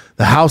chores.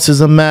 The house is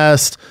a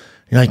mess.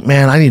 You're like,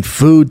 man, I need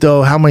food,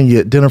 though. How am I going to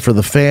get dinner for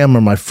the fam or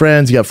my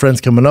friends? You got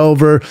friends coming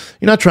over.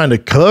 You're not trying to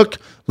cook.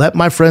 Let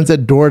my friends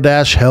at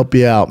DoorDash help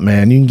you out,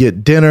 man. You can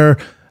get dinner,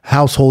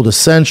 household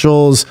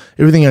essentials,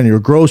 everything on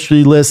your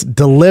grocery list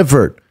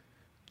delivered.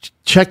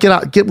 Check it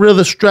out. Get rid of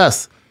the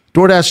stress.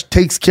 DoorDash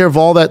takes care of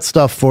all that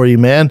stuff for you,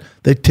 man.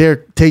 They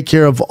take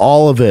care of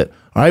all of it.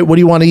 All right, what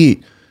do you want to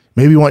eat?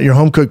 Maybe you want your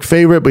home cooked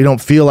favorite, but you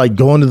don't feel like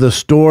going to the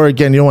store.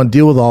 Again, you don't want to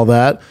deal with all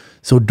that.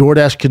 So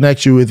DoorDash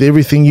connects you with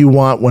everything you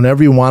want,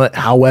 whenever you want it,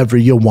 however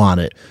you want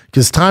it.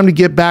 Because it's time to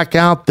get back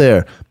out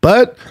there.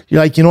 But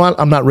you're like, you know what?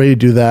 I'm not ready to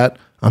do that.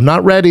 I'm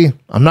not ready.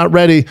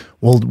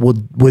 Well,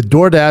 with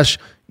DoorDash,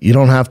 you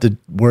don't have to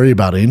worry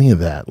about any of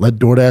that. Let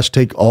DoorDash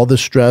take all the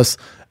stress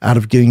out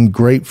of getting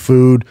great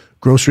food,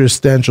 grocery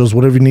essentials,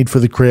 whatever you need for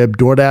the crib.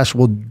 DoorDash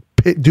will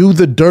do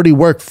the dirty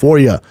work for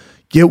you.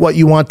 Get what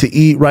you want to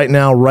eat right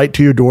now, right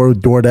to your door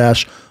with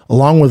DoorDash.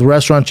 Along with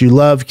restaurants you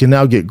love, you can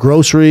now get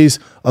groceries,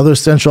 other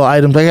essential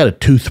items. I got a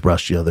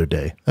toothbrush the other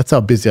day. That's how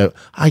busy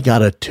I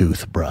got a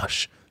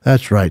toothbrush.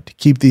 That's right, to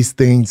keep these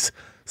things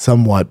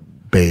somewhat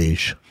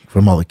beige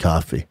from all the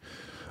coffee.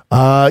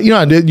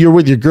 You're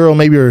with your girl.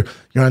 Maybe you're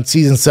on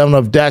season 7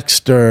 of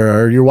Dexter,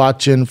 or you're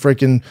watching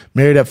freaking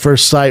Married at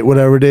First Sight,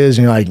 whatever it is.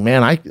 And you're like,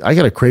 man, I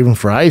got a craving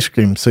for ice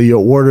cream. So you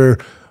order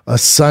a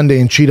sundae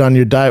and cheat on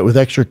your diet with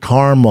extra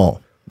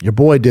caramel. Your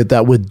boy did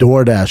that with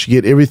DoorDash. You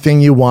get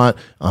everything you want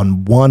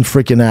on one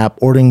freaking app.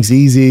 Ordering's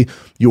easy.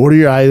 You order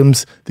your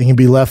items. They can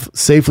be left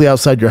safely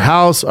outside your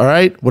house. All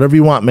right. Whatever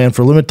you want, man.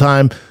 For a limited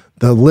time,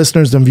 the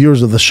listeners and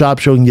viewers of the Shop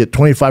Show can get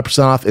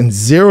 25% off and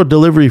 0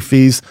 delivery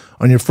fees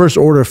on your first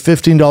order of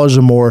 $15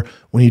 or more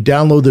when you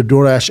download the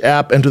DoorDash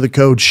app. Enter the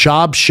code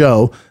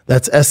SHAUB.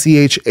 That's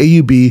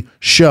SCHAUB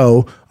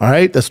show. All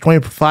right, that's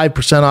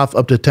 25% off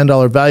up to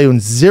 $10 value and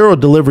 0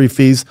 delivery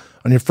fees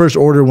on your first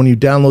order when you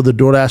download the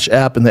DoorDash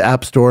app in the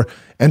App Store.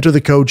 Enter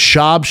the code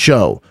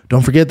SHAUB.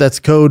 Don't forget, that's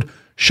code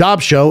SHAUB,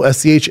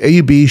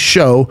 SCHAUB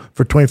show,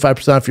 for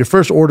 25% off your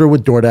first order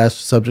with DoorDash.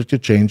 Subject to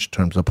change.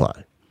 Terms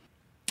apply.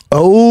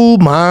 Oh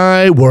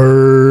my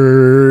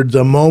word.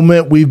 The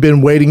moment we've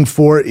been waiting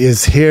for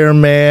is here,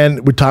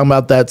 man. We're talking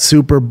about that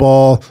Super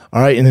Bowl.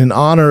 All right. And in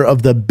honor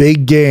of the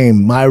big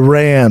game, my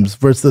Rams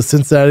versus the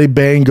Cincinnati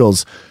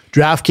Bengals,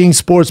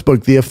 DraftKings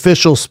Sportsbook, the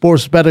official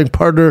sports betting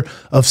partner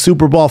of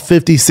Super Bowl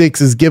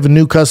 56, is giving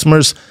new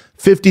customers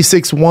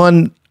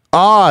 56-1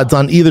 odds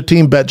on either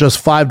team. Bet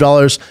just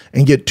 $5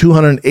 and get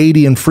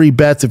 $280 in free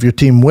bets if your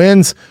team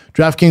wins.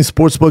 DraftKings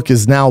Sportsbook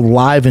is now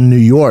live in New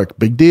York.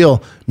 Big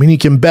deal. Meaning you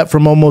can bet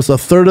from almost a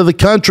third of the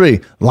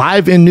country.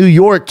 Live in New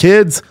York,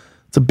 kids.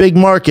 It's a big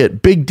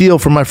market. Big deal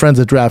for my friends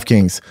at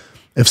DraftKings.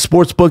 If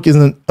Sportsbook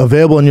isn't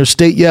available in your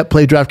state yet,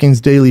 play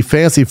DraftKings Daily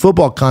Fantasy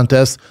Football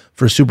Contest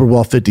for Super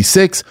Bowl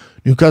 56.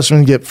 New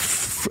customers get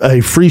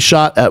a free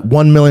shot at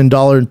 $1 million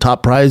in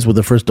top prize with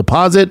their first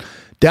deposit.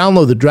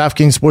 Download the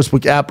DraftKings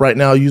Sportsbook app right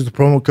now. Use the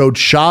promo code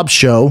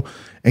SHAUBSHOW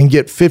and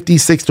get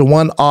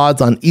 56-1 odds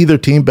on either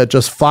team. Bet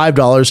just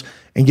 $5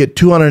 and get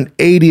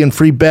 $280 in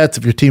free bets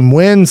if your team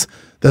wins.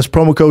 That's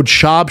promo code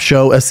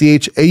SHAUBSHOW,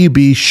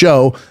 SCHAUB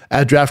show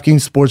at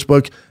DraftKings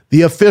Sportsbook,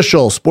 the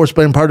official sports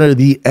betting partner of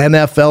the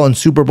NFL and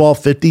Super Bowl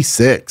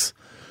 56.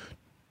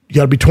 You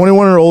got to be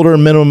 21 or older.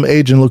 Minimum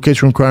age and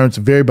location requirements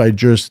vary by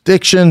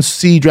jurisdiction.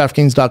 See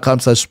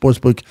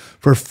DraftKings.com/sportsbook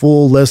for a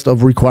full list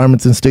of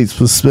requirements and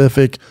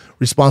state-specific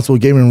responsible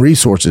gaming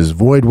resources.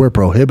 Void where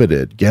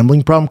prohibited.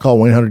 Gambling problem? Call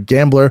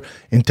 1-800-GAMBLER.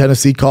 In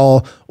Tennessee,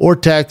 call or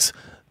text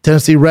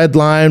Tennessee Red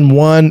Line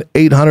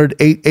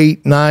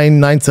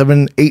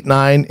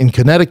 1-800-889-9789. In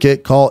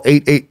Connecticut, call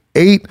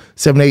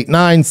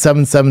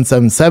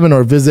 888-789-7777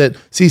 or visit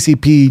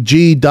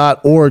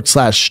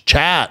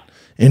ccpg.org/chat.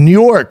 In New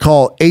York,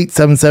 call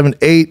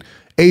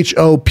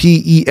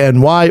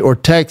 877-8-HOPENY or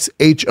text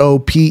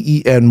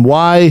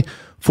HOPENY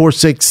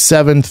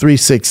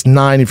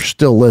 467-369 if you're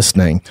still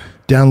listening.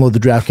 Download the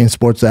DraftKings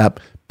Sports app,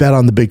 bet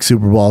on the big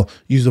Super Bowl,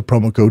 use the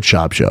promo code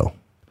SHOPSHOW.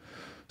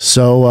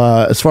 So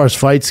as far as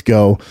fights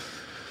go,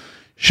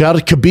 shout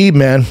out to Khabib,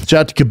 man.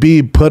 Shout out to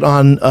Khabib, put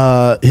on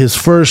his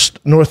first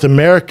North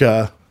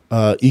America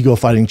Ego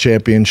Fighting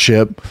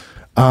Championship.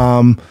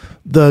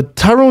 The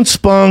Tyrone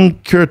Spong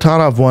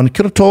Kiritanov one,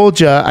 could have told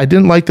you I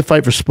didn't like the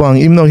fight for Spong,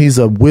 even though he's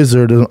a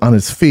wizard on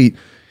his feet.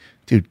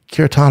 Dude,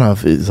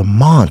 Kiritanov is a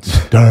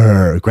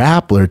monster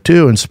grappler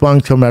too, and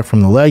Spong's coming back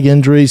from the leg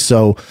injury.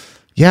 So,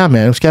 yeah,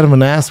 man, it was kind of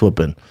an ass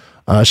whooping.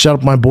 Shout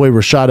out to my boy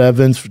Rashad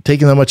Evans for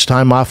taking that much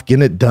time off,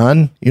 getting it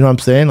done. You know what I'm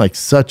saying? Like,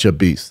 such a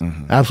beast.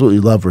 Mm-hmm. Absolutely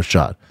love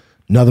Rashad.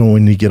 Another one we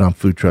need to get on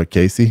Food Truck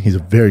Casey. He's a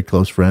very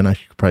close friend. I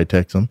should probably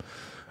text him.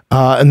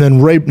 And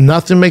then Ray,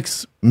 nothing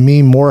makes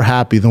me more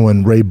happy than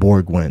when Ray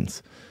Borg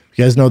wins.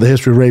 You guys know the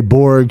history of Ray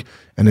Borg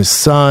and his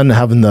son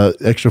having the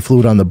extra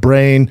fluid on the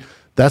brain.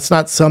 That's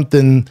not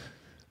something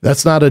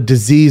That's not a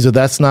disease or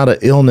that's not an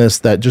illness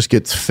that just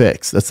gets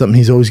fixed. That's something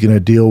he's always going to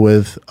deal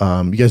with.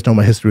 You guys know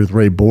my history with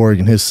Ray Borg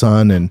and his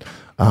son, and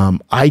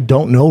I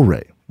don't know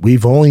Ray.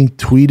 We've only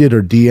tweeted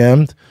or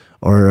DM'd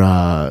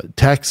or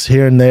text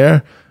here and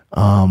there,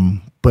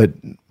 but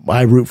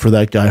I root for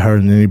that guy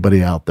harder than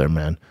anybody out there,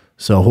 man.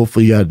 So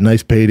hopefully you had a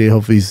nice payday.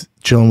 Hopefully he's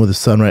chilling with his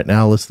son right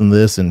now, listening to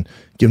this and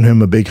giving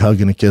him a big hug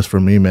and a kiss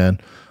from me, man.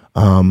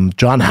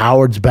 John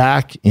Howard's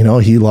back. You know,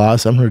 he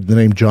lost. I've heard the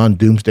name John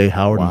Doomsday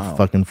Howard in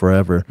fucking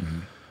forever.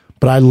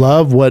 But I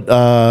love what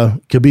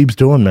Khabib's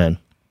doing, man.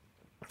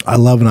 I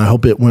love and I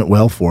hope it went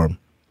well for him.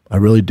 I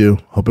really do.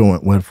 Hope it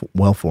went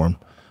well for him.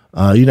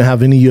 You didn't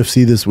have any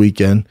UFC this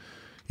weekend.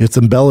 You had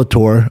some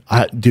Bellator.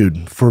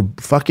 Dude, for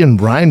fucking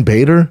Ryan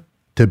Bader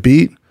to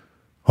beat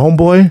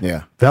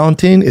homeboy,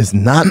 Valentin is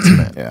nuts,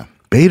 man. Yeah.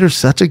 Bader's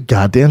such a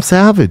goddamn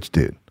savage,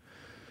 dude.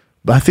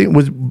 But I think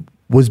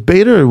was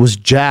Bader or was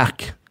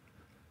Jack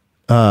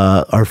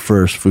our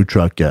first food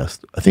truck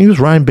guest? I think it was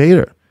Ryan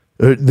Bader.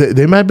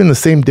 They might have been the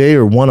same day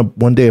or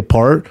one day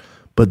apart,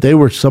 but they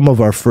were some of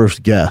our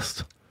first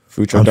guests.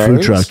 Food truck,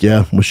 Food truck,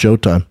 yeah, with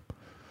Showtime.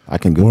 I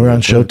can go. We're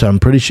on Showtime. I'm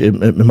pretty sure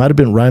it might have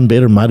been Ryan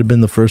Bader. Might have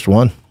been the first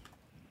one.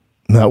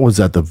 And that was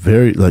at the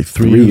very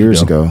 3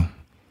 years ago.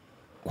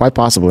 Quite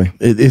possibly.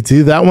 It's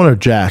either that one or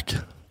Jack.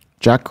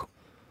 Jack.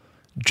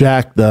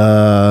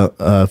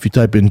 If you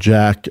type in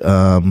Jack,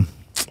 let's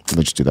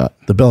just do that.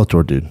 The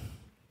Bellator dude.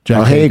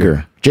 Jack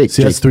Hager. Jake.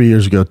 See, that's 3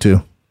 years ago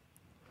too.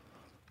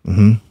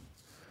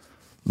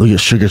 Look at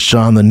Sugar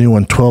Sean, the new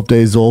one, 12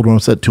 days old. When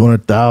it's at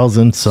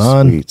 200,000,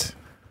 son. Sweet.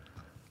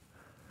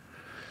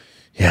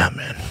 Yeah,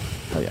 man.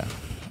 Oh yeah.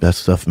 That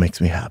stuff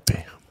makes me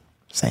happy.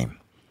 Same.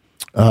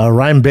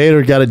 Ryan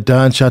Bader got it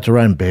done. Shout out to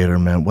Ryan Bader,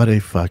 man. What a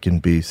fucking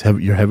beast.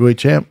 Your heavyweight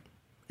champ.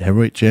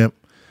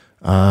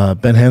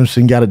 Ben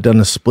Henderson got it done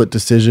a split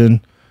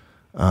decision.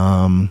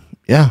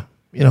 Yeah,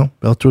 you know,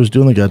 Bellator's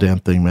doing the goddamn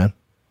thing, man.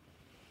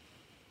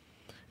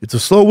 It's a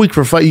slow week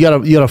for fight. You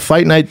got a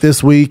fight night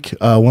this week.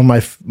 One of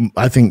my,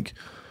 I think,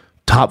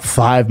 top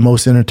 5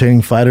 most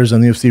entertaining fighters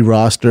on the UFC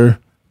roster.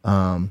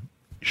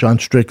 Sean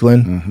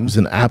Strickland, who's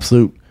an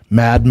absolute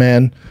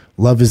madman.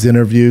 Love his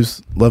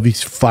interviews. Love he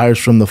fires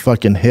from the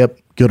fucking hip,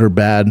 good or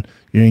bad.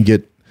 You're going to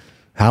get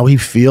how he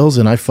feels,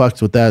 and I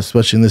fucked with that,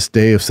 especially in this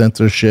day of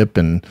censorship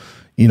and,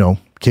 you know,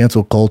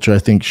 cancel culture. I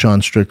think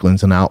Sean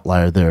Strickland's an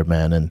outlier there,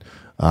 man, and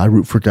I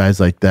root for guys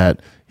like that.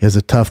 He has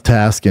a tough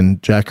task,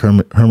 and Jack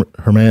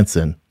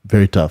Hermansson,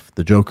 very tough.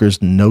 The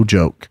Joker's no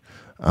joke.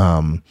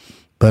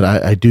 But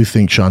I do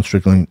think Sean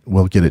Strickland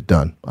will get it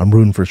done. I'm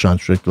rooting for Sean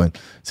Strickland.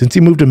 Since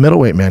he moved to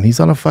middleweight, man, he's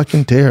on a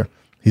fucking tear.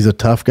 He's a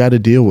tough guy to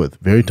deal with.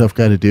 Very tough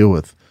guy to deal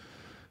with.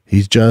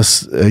 He's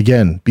just,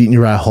 again, beating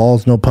Uriah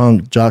Hall's no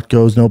punk.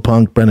 Jotko's no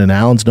punk. Brendan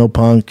Allen's no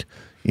punk.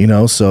 You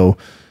know, so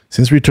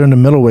since return to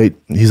middleweight,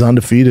 he's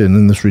undefeated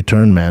in this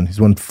return, man.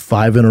 He's won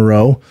 5 in a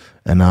row,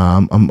 and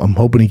I'm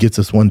hoping he gets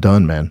this one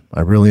done, man.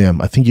 I really am.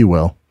 I think he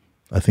will.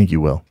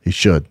 He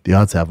should. The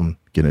odds have him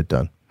getting it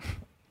done.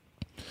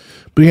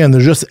 But again,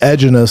 they're just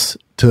edging us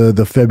to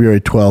the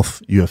February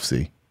 12th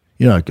UFC.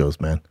 You know how it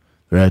goes, man.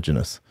 They're edging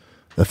us.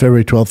 The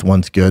February 12th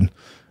one's good.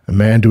 And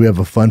man, do we have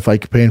a fun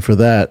fight campaign for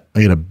that.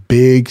 I get a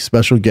big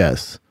special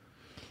guest.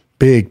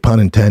 Big pun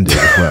intended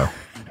as well.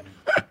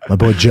 My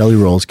boy Jelly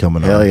Roll's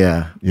coming on. Hell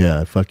yeah. Yeah,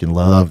 I fucking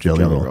love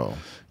Jelly Roll.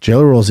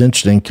 Jelly Roll's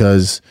interesting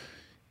because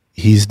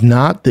he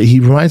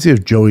reminds me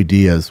of Joey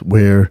Diaz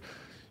where,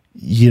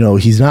 you know,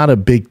 he's not a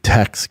big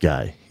text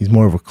guy. He's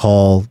more of a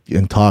call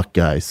and talk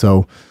guy.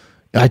 So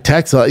I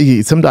text.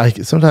 Sometimes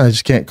I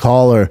just can't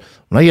call, or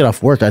when I get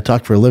off work, I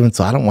talk for a living,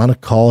 so I don't want to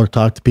call or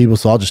talk to people,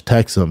 so I'll just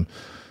text him.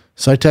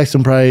 So I text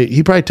him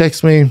he probably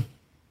texted me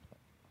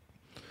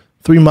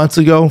 4 months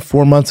ago,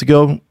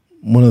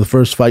 one of the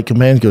first fight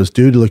commands, goes,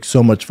 dude, it looks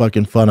so much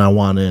fucking fun, I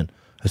want in.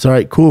 I said, all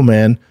right, cool,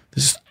 man.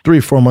 This is 3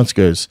 or 4 months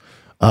ago.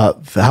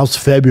 How's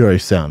February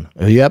sound?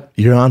 Yep,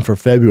 you're on for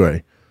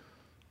February.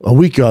 A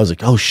week ago, I was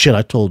like, oh shit,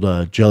 I told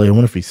Jelly, I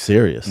wonder if he's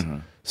serious.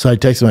 So I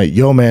texted him like,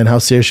 yo, man, how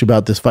serious you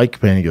about this fight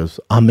campaign? He goes,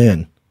 I'm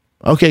in.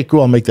 Okay,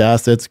 cool. I'll make the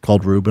assets.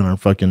 Called Ruben, our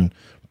fucking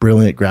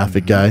brilliant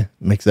graphic guy.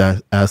 Makes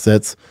the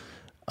assets.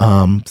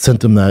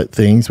 Sent him that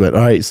things. But all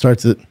right,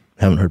 starts it.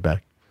 Haven't heard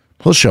back.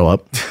 He'll show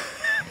up.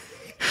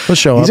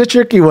 He's a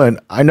tricky one.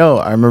 I know.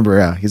 I remember.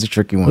 Yeah, he's a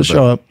tricky one. He'll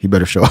show up. He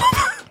better show up.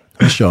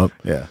 He'll show up.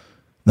 Yeah.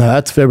 Now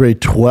that's February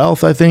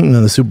 12th, I think. And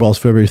then the Super Bowl's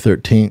February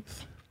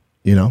 13th.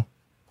 You know?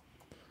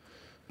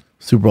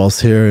 Super Bowl's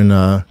here in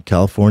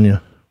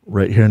California.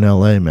 Right here in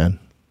LA, man.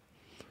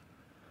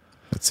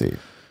 Let's see.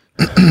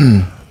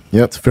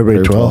 Yep. It's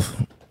February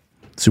 12th.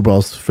 Super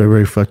Bowl's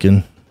February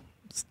fucking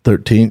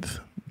 13th.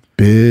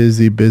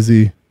 Busy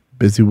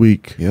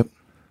week. Yep.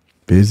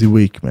 Busy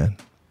week, man.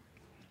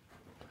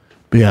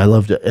 But yeah, I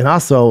loved it. And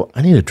also,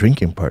 I need a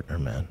drinking partner,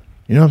 man.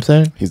 You know what I'm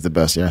saying? He's the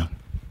best, yeah.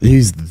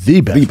 He's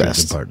the best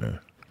drinking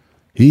partner.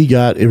 He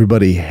got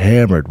everybody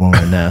hammered when we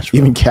were in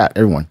Nashville. Even Cat,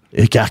 everyone.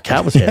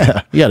 Cat was hammered.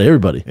 Yeah. He got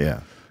everybody. Yeah.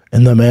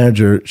 And the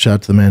manager, shout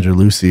out to the manager,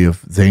 Lucy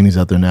of Zany's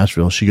out there in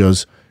Nashville. She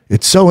goes,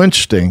 it's so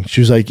interesting.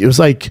 She was like, it was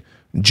like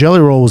Jelly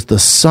Roll was the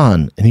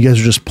sun, and you guys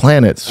are just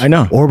planets. I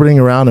know. Orbiting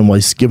around him while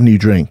he's giving you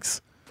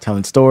drinks.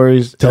 Telling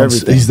stories.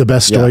 Everything. He's the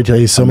best storyteller.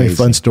 He's so many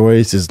Amazing. fun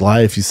stories. His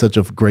life. He's such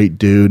a great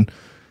dude.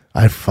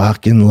 I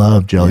fucking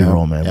love Jelly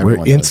Roll, man. We're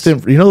everyone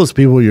instant. You know those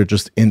people where you're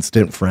just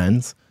instant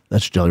friends?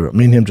 That's Jelly Roll.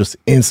 Me and him just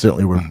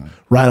instantly were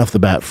right off the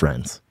bat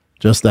friends.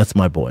 Just that's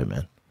my boy,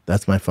 man.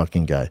 That's my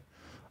fucking guy.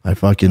 I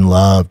fucking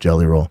love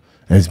Jelly Roll.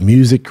 And his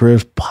music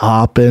career's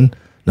popping.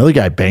 Another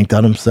guy banked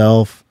on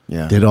himself.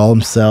 Yeah. Did it all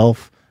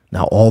himself.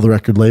 Now all the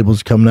record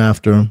labels coming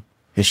after him.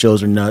 His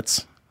shows are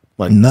nuts.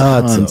 Like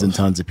Nuts. tons and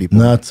tons of people.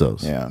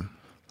 Nutsos. Yeah.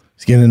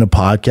 He's getting into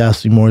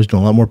podcasting more. He's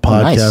doing a lot more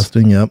nice.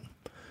 podcasting. Yep.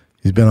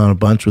 He's been on a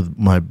bunch with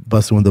my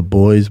Bustin' with the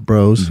Boys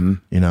bros, you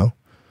know.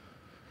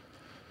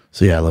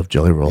 So yeah, I love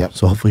Jelly Roll. Yep.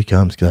 So hopefully he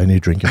comes because I need a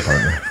drinking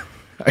partner.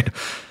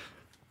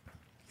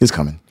 He's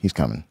coming. He's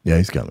coming. Yeah,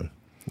 he's coming.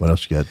 What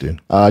else you got, dude?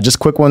 Just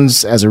quick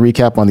ones as a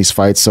recap on these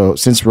fights. So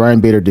since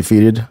Ryan Bader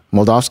defeated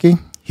Moldavsky,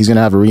 he's going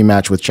to have a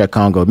rematch with Czech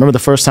Congo. Remember the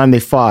first time they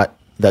fought,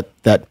 that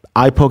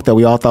eye poke that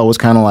we all thought was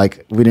kind of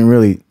like, we didn't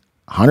really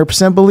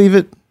 100% believe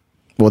it?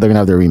 Well, they're going to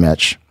have their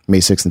rematch May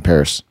 6th in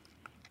Paris.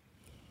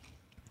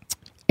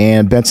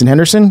 And Benson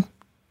Henderson,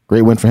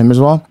 great win for him as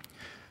well.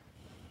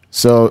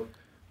 So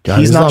God,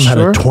 he's not Islam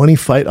sure. had a 20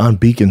 fight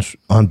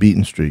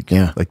unbeaten streak.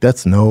 Yeah. Like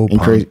that's no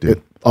And punk,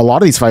 dude. a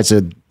lot of these fights,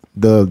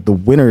 the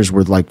winners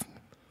were like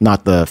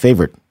not the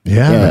favorite.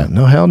 Yeah,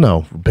 no, hell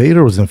no.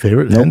 Bader was in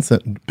favorite.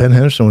 Nope. Ben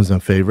Henderson was in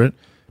favorite.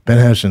 Ben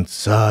Henderson's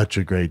such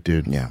a great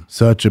dude. Yeah.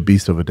 Such a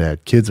beast of a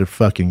dad. Kids are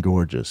fucking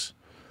gorgeous.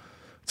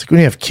 It's like when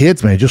you have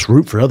kids, man, you just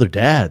root for other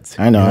dads.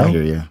 I know, you I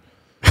hear you.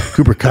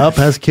 Cooper Kupp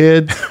has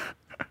kids.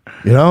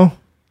 You know?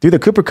 Dude, the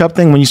Cooper Kupp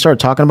thing, when you started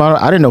talking about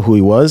it, I didn't know who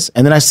he was.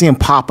 And then I see him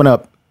popping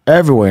up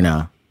everywhere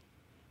now.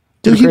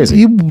 Dude, Pretty crazy.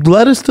 he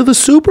led us to the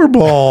Super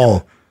Bowl.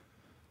 One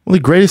of the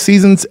greatest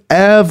seasons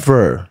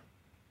ever.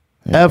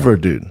 Ever,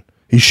 dude.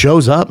 He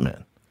shows up,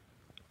 man.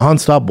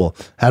 Unstoppable.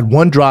 Had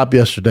one drop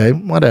yesterday.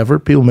 Whatever.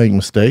 People make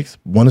mistakes.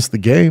 Won us the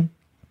game.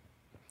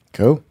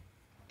 Cool.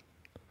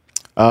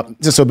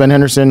 Just so Ben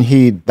Henderson,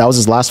 that was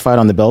his last fight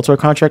on the Bellator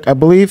contract, I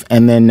believe.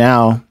 And then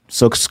now,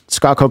 so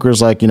Scott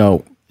Coker's like,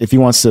 if he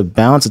wants to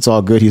bounce, it's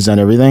all good. He's done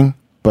everything.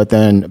 But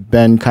then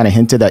Ben kind of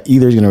hinted that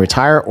either he's going to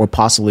retire or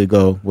possibly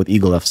go with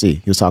Eagle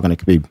FC. He was talking to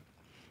Khabib.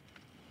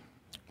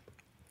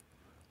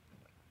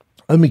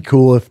 That'd be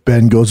cool if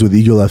Ben goes with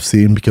Eagle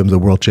FC and becomes a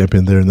world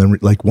champion there. And then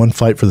like one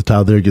fight for the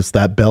title there, gets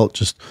that belt.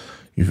 Just,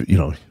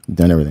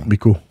 Done everything. be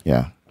cool.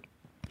 Yeah.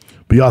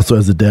 But you also,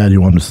 as a dad,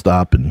 you want him to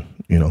stop and,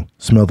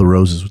 smell the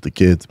roses with the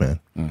kids, man.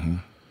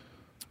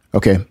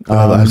 Okay.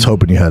 I was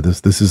hoping you had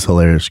this. This is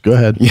hilarious. Go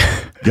ahead.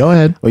 Go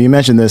ahead. Well, you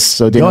mentioned this.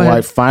 So Dana Go ahead.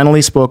 White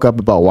finally spoke up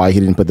about why he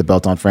didn't put the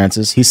belt on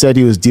Francis. He said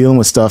he was dealing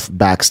with stuff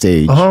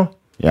backstage. Uh-huh.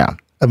 Yeah. I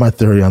have my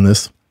theory on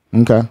this.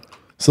 Okay.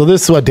 So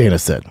this is what Dana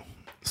said.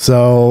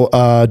 So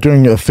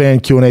during a fan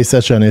Q&A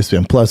session on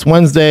ESPN Plus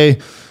Wednesday,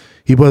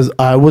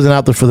 I wasn't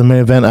out there for the main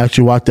event. I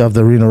actually walked out of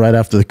the arena right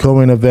after the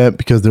co-main event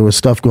because there was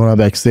stuff going on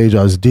backstage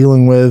I was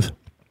dealing with.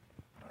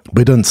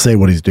 But he doesn't say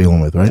what he's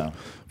dealing with, right? No.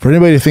 For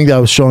anybody to think that I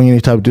was showing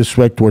any type of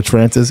disrespect towards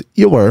Francis,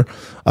 you were.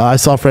 I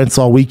saw Francis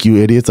all week, you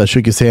idiots. I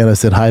shook his hand. I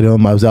said hi to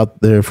him. I was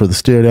out there for the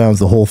stare downs,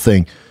 the whole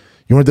thing.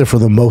 You weren't there for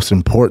the most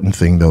important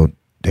thing, though,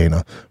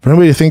 Dana. For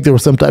anybody to think there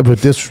was some type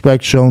of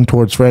disrespect shown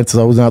towards Francis,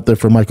 I wasn't out there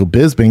for Michael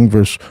Bisping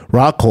versus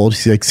Rockhold.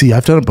 He's like, see,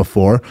 I've done it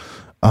before.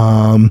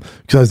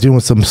 Because I was dealing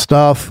with some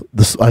stuff.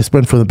 I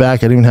sprint from the back.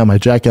 I didn't even have my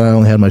jacket. I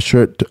only had my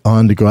shirt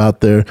on to go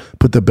out there,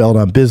 put the belt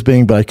on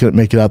Bisping, but I couldn't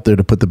make it out there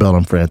to put the belt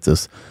on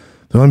Francis.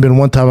 There's only been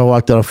one time I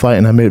walked out of a fight,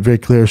 and I made it very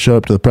clear, showed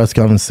up to the press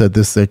conference, said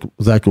this is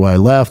exactly why I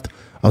left.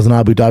 I was in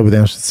Abu Dhabi with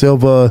Anderson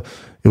Silva.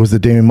 It was the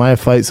Damian Maia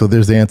fight, so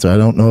there's the answer. I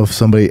don't know if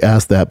somebody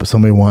asked that, but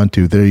somebody wanted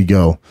to. There you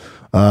go.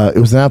 It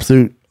was an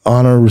absolute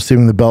honor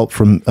receiving the belt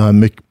from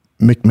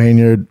Mick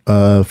Maynard.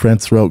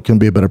 Francis wrote, couldn't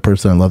be a better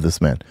person. I love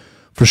this man.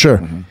 For sure.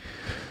 Mm-hmm.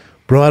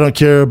 Bro, I don't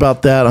care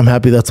about that. I'm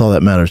happy that's all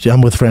that matters. Yeah,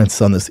 I'm with Francis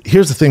on this.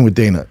 Here's the thing with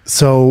Dana.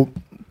 So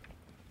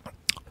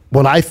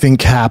what I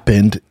think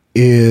happened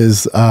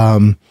is...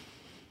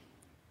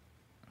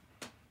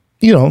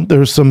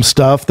 there's some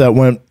stuff that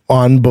went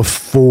on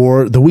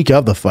before the week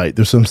of the fight.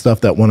 There's some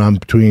stuff that went on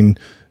between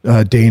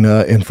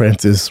Dana and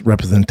Francis'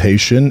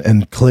 representation.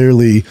 And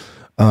clearly,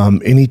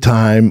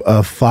 anytime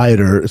a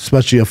fighter,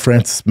 especially of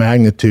Francis'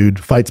 magnitude,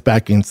 fights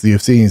back against the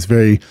UFC, he's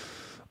very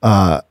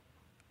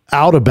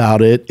out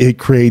about it. It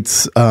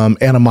creates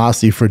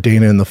animosity for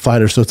Dana and the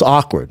fighter. So it's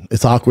awkward.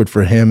 It's awkward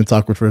for him. It's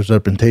awkward for his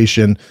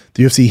reputation.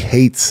 The UFC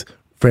hates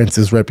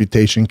Francis'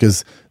 reputation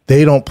because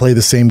they don't play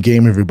the same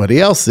game everybody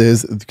else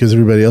is, because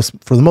everybody else,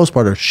 for the most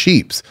part, are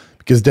sheeps.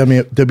 Because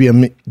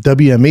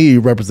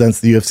WME represents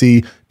the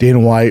UFC, Dana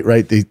White,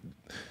 right?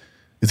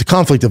 It's a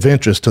conflict of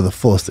interest to the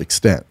fullest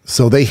extent.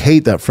 So they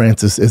hate that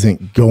Francis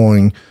isn't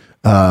going,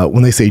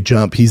 when they say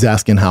jump, he's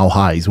asking how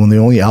high. He's one of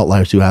the only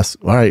outliers who asks,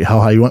 all right, how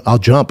high you want? I'll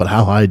jump, but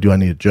how high do I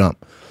need to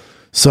jump?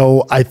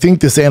 So I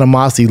think this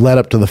animosity led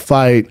up to the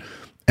fight,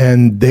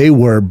 and they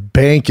were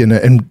banking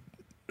it. And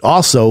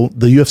also,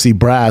 the UFC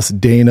brass,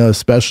 Dana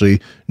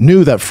especially,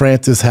 knew that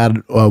Francis had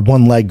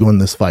one leg going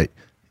this fight.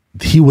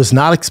 He was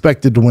not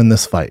expected to win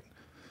this fight.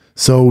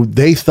 So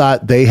they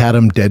thought they had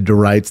him dead to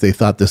rights. They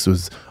thought this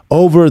was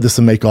over. This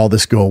will make all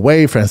this go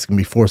away. Francis can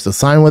be forced to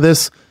sign with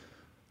this.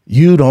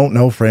 You don't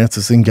know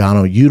Francis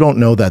Ngannou. You don't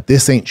know that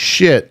this ain't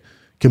shit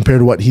compared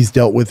to what he's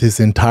dealt with his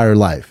entire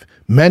life.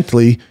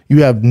 Mentally,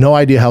 you have no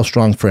idea how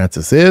strong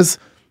Francis is.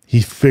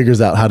 He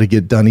figures out how to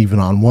get done even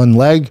on one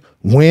leg,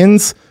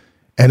 wins,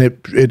 and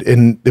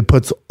it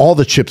puts all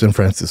the chips in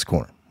Francis'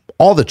 corner.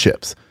 All the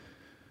chips.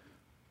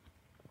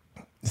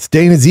 It's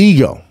Dana's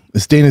ego.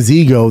 It's Dana's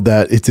ego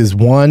that it's his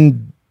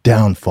one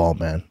downfall,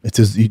 man. It's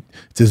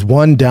his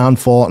one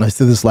downfall. And I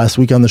said this last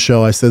week on the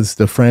show. I said this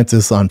to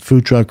Francis on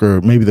Food Truck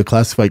or maybe the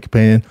Classified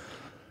Companion.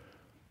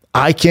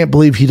 I can't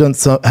believe he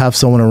doesn't have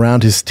someone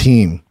around his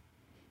team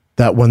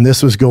that when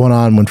this was going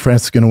on, when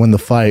Francis was going to win the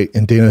fight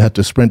and Dana had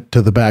to sprint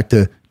to the back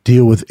to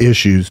deal with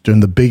issues during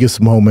the biggest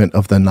moment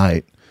of the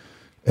night.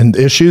 And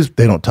the issues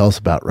they don't tell us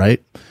about,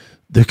 right?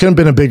 There couldn't have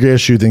been a bigger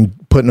issue than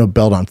putting a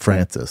belt on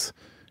Francis.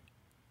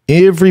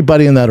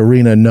 Everybody in that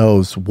arena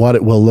knows what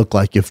it will look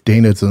like if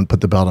Dana doesn't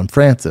put the belt on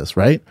Francis,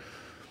 right?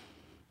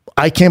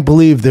 I can't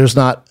believe there's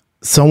not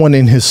someone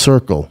in his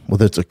circle,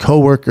 whether it's a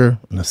coworker,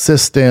 an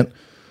assistant,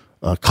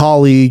 a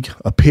colleague,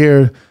 a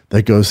peer,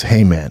 that goes,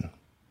 hey, man,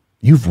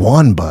 you've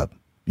won, bub.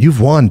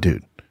 You've won,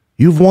 dude.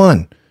 You've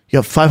won.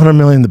 You got $500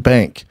 million in the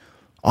bank.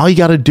 All you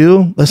got to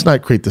do, let's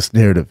not create this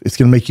narrative. It's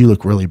going to make you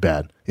look really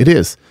bad. It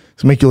is.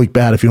 It's going to make you look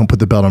bad if you don't put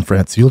the belt on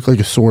Francis. You look like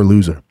a sore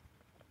loser.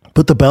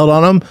 Put the belt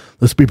on him.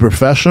 Let's be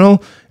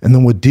professional. And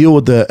then we'll deal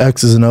with the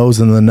X's and O's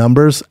and the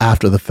numbers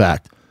after the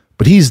fact.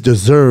 But he's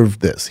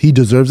deserved this. He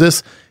deserves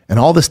this. And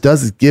all this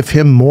does is give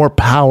him more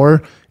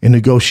power in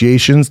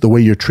negotiations the way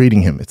you're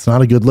treating him. It's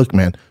not a good look,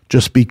 man.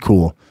 Just be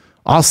cool.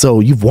 Also,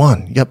 you've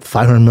won. You got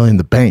 $500 million in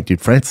the bank,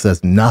 dude. Francis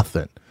has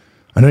nothing.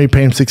 I know you're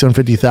paying him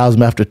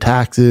 $650,000 after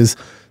taxes,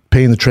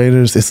 paying the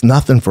trainers. It's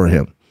nothing for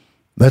him.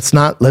 Let's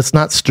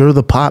not stir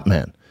the pot,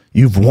 man.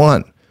 You've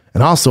won.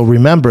 And also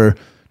remember,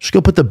 just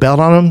go put the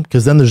belt on him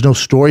because then there's no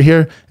story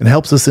here and it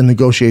helps us in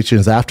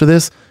negotiations after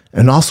this.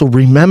 And also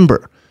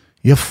remember,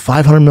 you have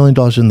 $500 million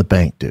in the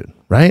bank, dude,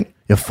 right?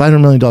 You have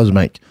 $500 million in the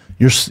bank.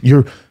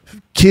 Your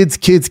kids,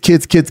 you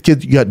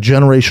got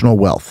generational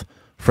wealth.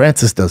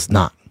 Francis does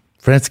not.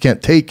 Francis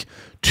can't take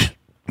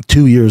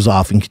 2 years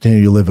off and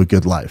continue to live a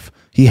good life.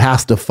 He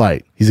has to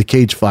fight. He's a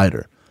cage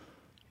fighter.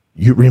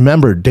 You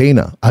remember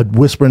Dana. I'd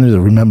whisper into the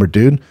remember,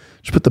 dude.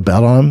 Just put the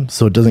belt on him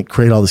so it doesn't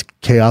create all this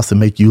chaos and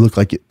make you look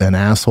like an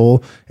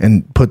asshole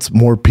and puts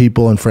more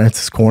people in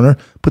Francis' corner.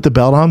 Put the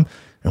belt on him.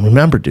 And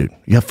remember, dude,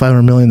 you have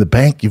 $500 million in the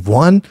bank. You've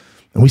won.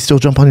 And we still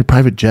jump on your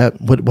private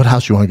jet. What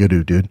house you want to go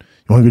to, dude?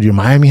 You want to go to your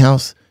Miami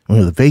house? You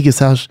want to go to the Vegas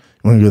house?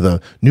 You want to go to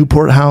the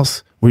Newport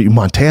house? Where you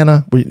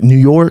Montana? Where, New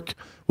York?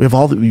 We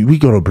have we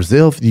go to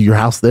Brazil. Your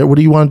house there. What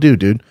do you want to do,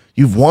 dude?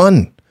 You've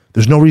won.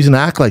 There's no reason to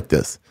act like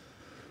this.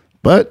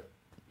 But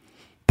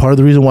part of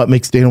the reason what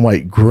makes Dana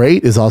White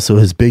great is also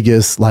his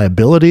biggest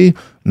liability,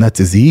 and that's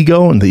his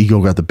ego, and the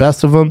ego got the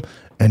best of him,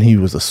 and he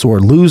was a sore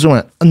loser,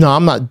 went, no,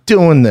 I'm not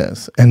doing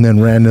this, and then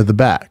ran to the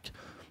back.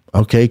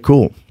 Okay,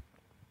 cool.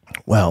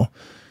 Well,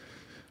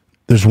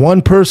 there's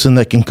one person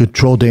that can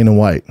control Dana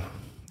White.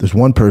 There's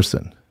one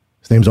person.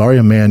 His name's Ari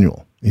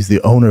Emanuel. He's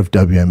the owner of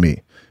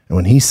WME. And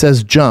when he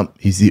says jump,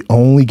 he's the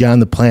only guy on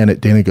the planet.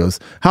 Dana goes,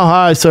 how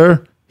high,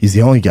 sir? He's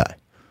the only guy.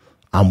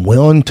 I'm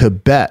willing to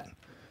bet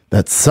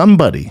that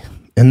somebody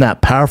in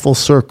that powerful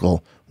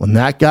circle, when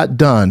that got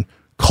done,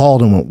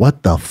 called and went,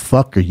 what the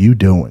fuck are you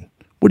doing?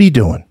 What are you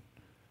doing?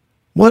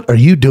 What are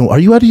you doing? Are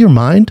you out of your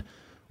mind?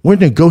 We're in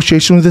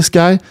negotiation with this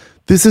guy.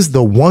 This is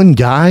the one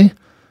guy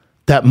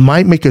that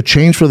might make a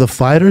change for the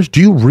fighters.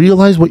 Do you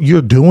realize what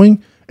you're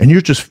doing? And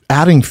you're just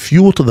adding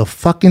fuel to the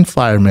fucking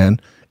fire, man.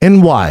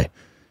 And why?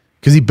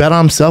 Because he bet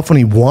on himself when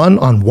he won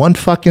on one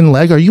fucking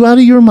leg. Are you out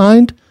of your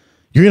mind?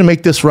 You're going to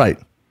make this right.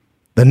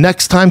 The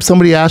next time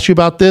somebody asks you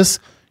about this,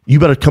 you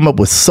better come up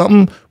with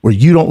something where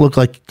you don't look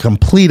like a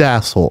complete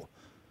asshole.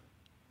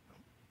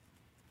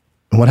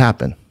 And what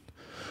happened?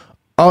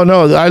 Oh,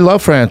 no, I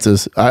love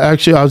Francis. I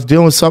was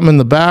dealing with something in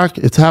the back.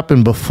 It's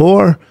happened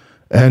before.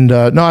 And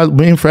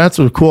me and Francis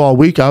were cool all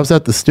week. I was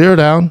at the stare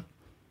down.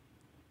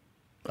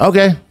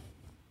 Okay.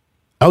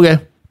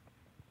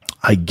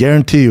 I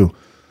guarantee you,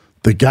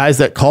 the guys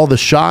that call the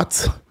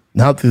shots,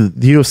 now that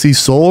the UFC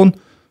sold,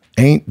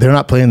 they're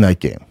not playing that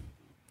game.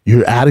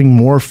 You're adding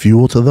more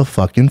fuel to the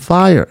fucking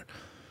fire.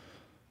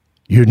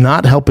 You're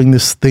not helping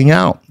this thing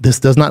out.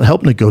 This does not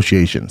help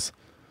negotiations.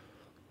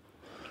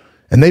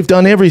 And they've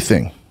done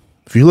everything.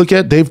 If you look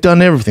at it, they've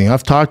done everything.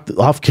 I've talked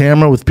off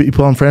camera with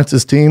people on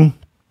Francis' team.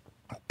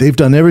 They've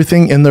done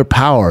everything in their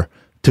power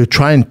to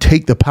try and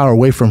take the power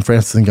away from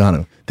Francis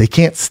Ngannou. They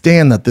can't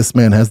stand that this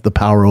man has the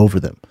power over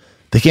them.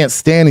 They can't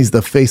stand he's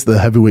the face of the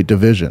heavyweight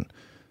division.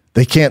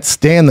 They can't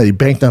stand that he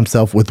banked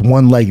himself with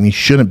one leg and he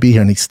shouldn't be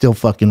here and he still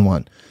fucking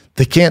won.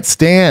 They can't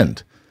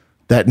stand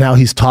that now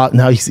he's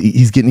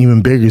getting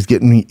even bigger, he's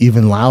getting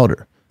even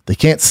louder. They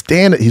can't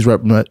stand it he's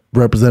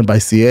represented by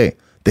CA.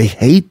 They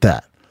hate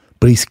that.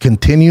 But he's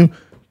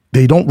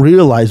they don't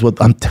realize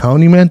what I'm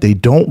telling you, man, they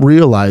don't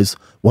realize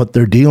what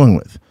they're dealing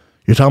with.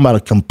 You're talking about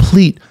a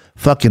complete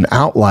fucking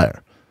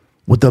outlier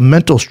with the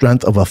mental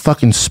strength of a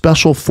fucking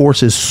special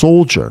forces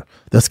soldier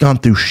that's gone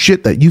through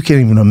shit that you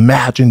can't even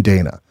imagine,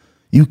 Dana.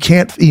 You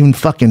can't even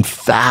fucking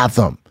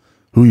fathom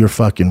who you're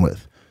fucking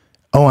with.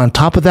 Oh, on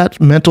top of that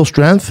mental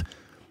strength,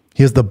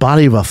 he has the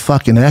body of a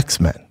fucking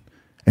X-Men.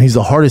 And he's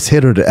the hardest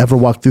hitter to ever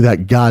walk through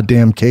that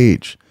goddamn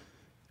cage.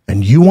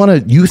 And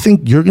you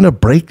think you're going to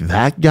break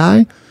that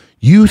guy?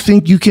 You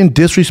think you can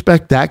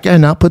disrespect that guy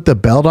and not put the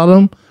belt on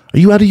him? Are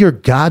you out of your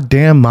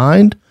goddamn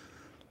mind?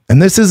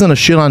 And this isn't a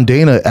shit on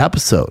Dana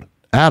episode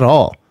at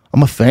all.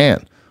 I'm a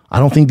fan. I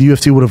don't think the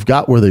UFC would have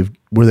got where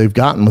they've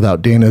gotten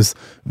without Dana's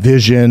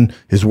vision,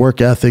 his work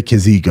ethic,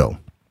 his ego.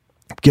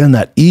 Again,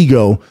 that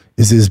ego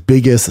is his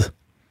biggest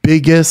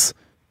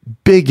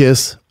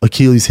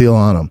Achilles heel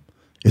on him.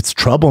 It's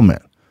trouble,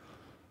 man.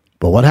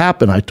 But what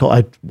happened?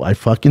 I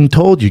fucking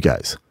told you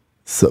guys.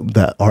 So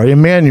that Ari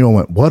Emanuel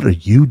went, what are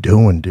you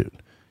doing, dude?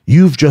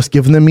 You've just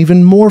given them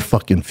even more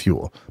fucking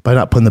fuel by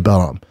not putting the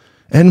belt on.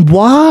 And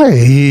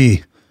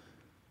why?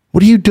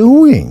 What are you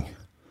doing?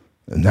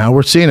 And now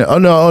we're seeing it. Oh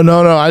no,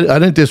 I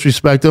didn't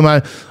disrespect them.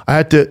 I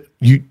had to.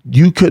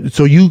 You could.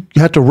 So you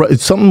had to.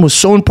 Something was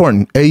so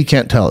important. You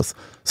can't tell us.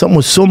 Something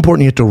was so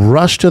important. You had to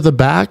rush to the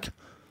back.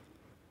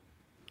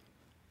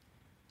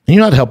 And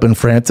you're not helping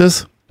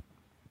Francis.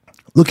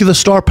 Look at the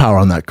star power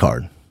on that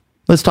card.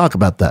 Let's talk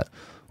about that.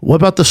 What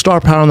about the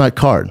star power on that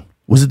card?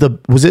 Was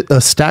it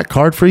a stacked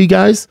card for you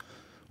guys?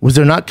 Was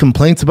there not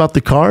complaints about the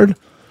card?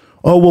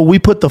 Oh, well, we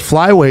put the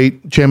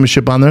flyweight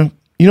championship on there.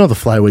 You know the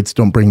flyweights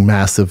don't bring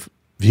massive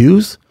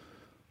views.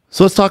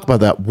 So let's talk about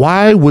that.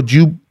 Why would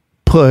you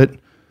put,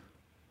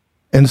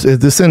 and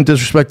this isn't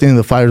disrespecting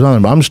the fighters on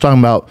there, but I'm just talking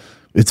about,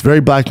 it's very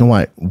black and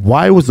white.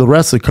 Why was the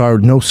rest of the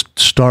card no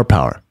star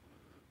power?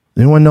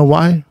 Anyone know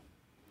why?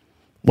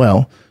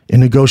 Well, in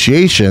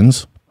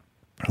negotiations,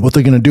 what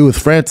they're going to do with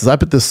Francis, I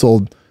bet this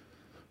sold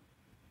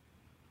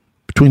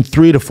between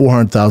 300,000 to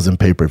 400,000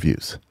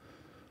 pay-per-views,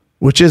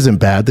 which isn't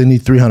bad. They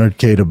need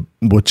 300K to,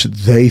 which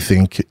they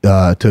think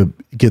to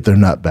get their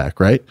nut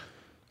back, right?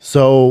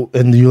 So,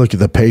 and you look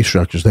at the pay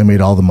structures, they made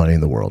all the money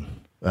in the world.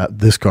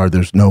 This card,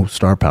 there's no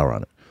star power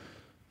on it.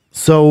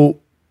 So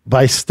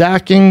by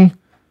stacking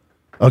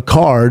a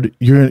card,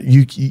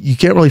 you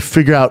can't really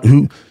figure out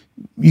who.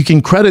 You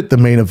can credit the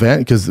main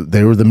event because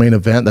they were the main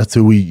event. That's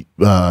who we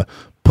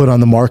put on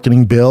the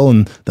marketing bill,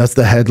 and that's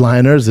the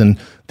headliners, and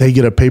they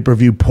get a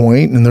pay-per-view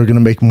point, and they're going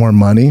to make more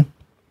money.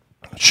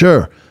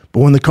 Sure, but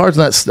when the card's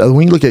not,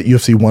 when you look at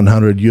UFC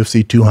 100,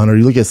 UFC 200,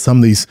 you look at some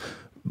of these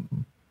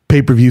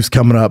pay-per-views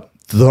coming up,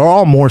 they're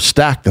all more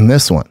stacked than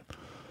this one.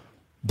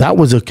 That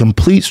was a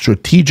complete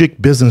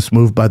strategic business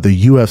move by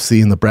the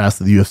UFC and the brass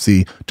of the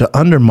UFC to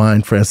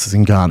undermine Francis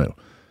Ngannou.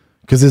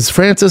 Because is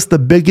Francis the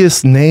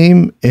biggest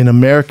name in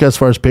America as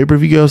far as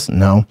pay-per-view goes?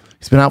 No.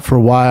 He's been out for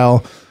a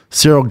while.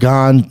 Cyril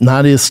Gane,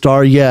 not a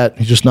star yet.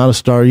 He's just not a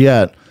star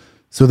yet.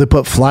 So they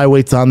put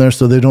flyweights on there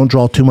so they don't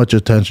draw too much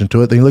attention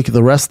to it. Then you look at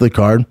the rest of the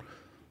card.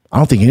 I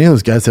don't think any of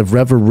those guys have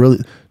ever really,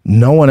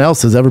 no one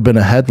else has ever been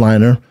a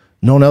headliner.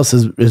 No one else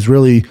is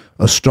really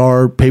a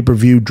star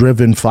pay-per-view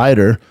driven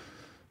fighter.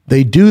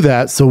 They do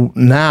that. So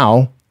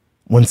now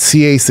when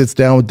CA sits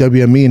down with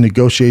WME and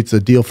negotiates a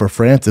deal for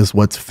Francis,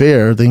 what's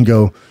fair, they can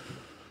go,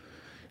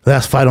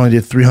 last fight only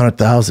did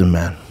 300,000,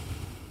 man.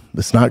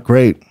 It's not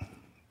great.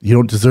 You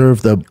don't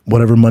deserve the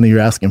whatever money you're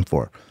asking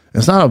for.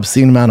 It's not an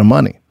obscene amount of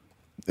money.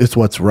 It's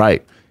what's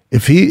right.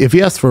 If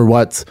he asks for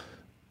what's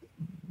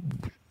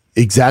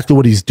exactly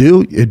what he's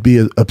due, it'd be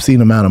an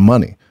obscene amount of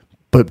money.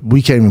 But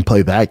we can't even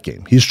play that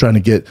game. He's trying to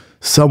get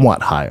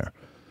somewhat higher.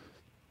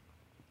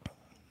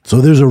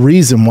 So there's a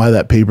reason why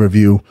that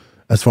pay-per-view,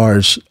 as far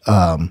as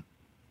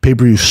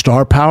pay-per-view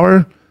star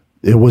power,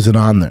 it wasn't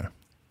on there.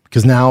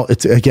 Because now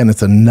it's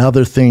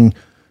another thing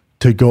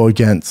to go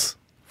against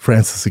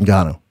Francis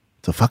Ngannou.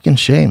 It's a fucking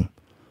shame.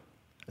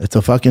 It's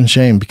a fucking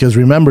shame because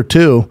remember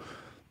too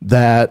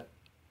that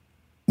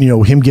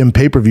him getting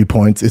pay-per-view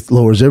points, it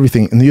lowers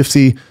everything. In the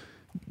UFC,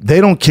 they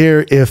don't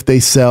care if they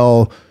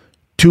sell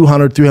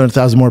 200,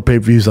 300,000 more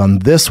pay-per-views on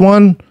this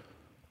one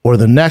or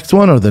the next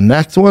one or the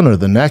next one or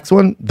the next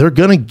one. They're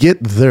gonna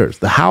get theirs.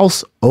 The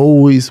house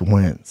always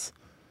wins,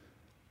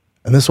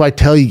 and that's why I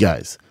tell you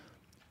guys.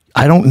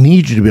 I don't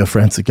need you to be a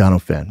Francis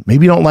Ngannou fan.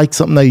 Maybe you don't like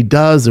something that he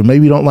does, or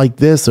maybe you don't like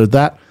this or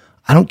that.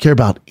 I don't care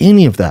about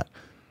any of that.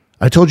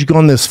 I told you go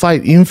in this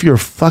fight, even if you're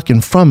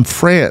fucking from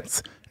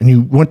France and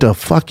you went to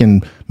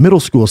fucking middle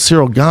school,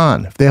 Cyril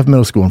Gane, if they have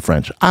middle school in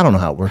French. I don't know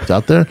how it works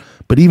out there.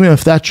 But even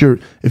if that's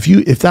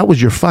if that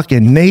was your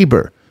fucking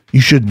neighbor,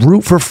 you should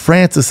root for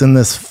Francis in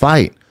this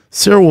fight.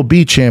 Cyril will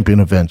be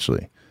champion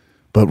eventually.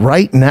 But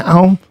right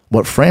now,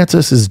 what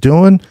Francis is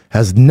doing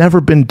has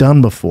never been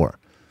done before.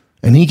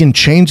 And he can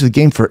change the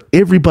game for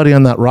everybody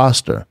on that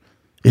roster.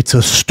 It's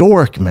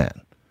historic,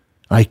 man.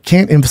 I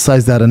can't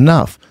emphasize that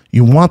enough.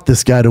 You want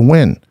this guy to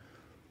win.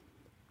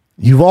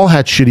 You've all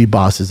had shitty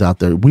bosses out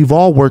there. We've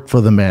all worked for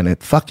the man.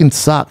 It fucking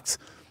sucks.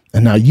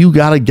 And now you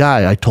got a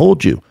guy, I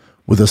told you,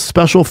 with a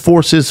special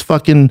forces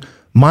fucking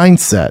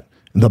mindset,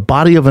 in the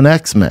body of an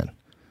X-Men.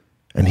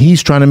 And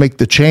he's trying to make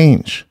the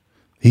change.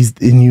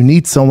 And you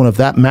need someone of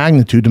that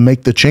magnitude to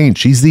make the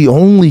change. He's the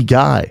only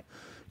guy.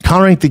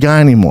 Conor ain't the guy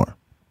anymore.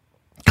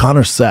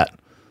 Conor's set.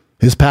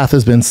 His path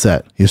has been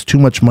set. He has too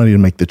much money to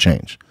make the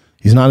change.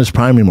 He's not his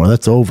prime anymore.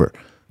 That's over.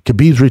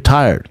 Khabib's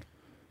retired.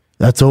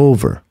 That's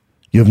over.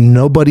 You have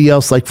nobody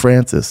else like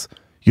Francis.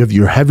 You have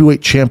your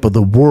heavyweight champ of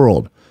the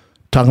world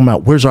talking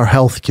about where's our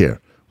health care?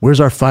 Where's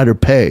our fighter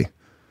pay?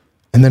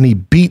 And then he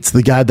beats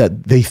the guy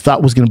that they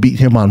thought was going to beat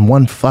him on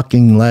one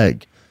fucking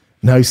leg.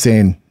 Now he's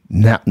saying,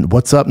 now,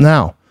 what's up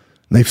now?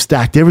 And they've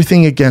stacked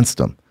everything against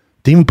him.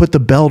 Didn't even put the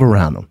belt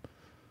around him.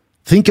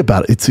 Think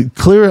about it. It's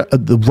clear.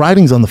 The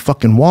writing's on the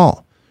fucking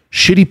wall.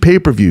 Shitty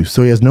pay-per-view,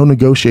 so he has no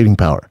negotiating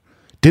power.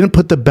 Didn't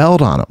put the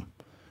belt on him.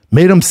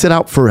 Made him sit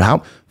out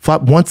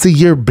fought once a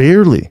year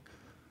barely.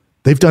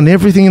 They've done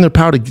everything in their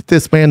power to get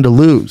this man to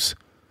lose.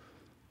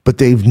 But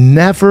they've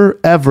never,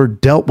 ever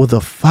dealt with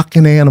a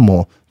fucking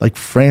animal like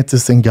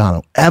Francis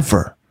Ngannou.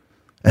 Ever.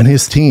 And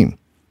his team.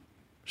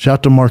 Shout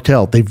out to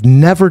Markel. They've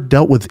never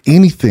dealt with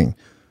anything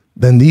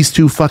than these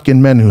two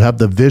fucking men who have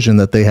the vision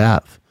that they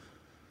have.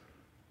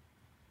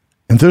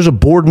 And if there's a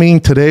board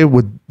meeting today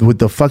with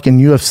the fucking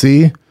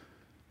UFC,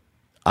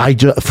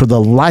 for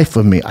the life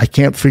of me, I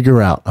can't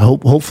figure out.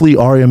 Hopefully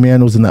Ari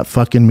Emanuel's in that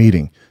fucking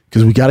meeting,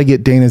 because we got to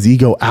get Dana's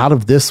ego out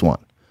of this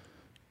one.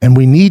 And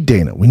we need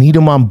Dana. We need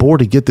him on board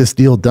to get this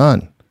deal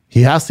done.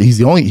 He has to.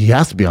 He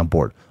has to be on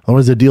board.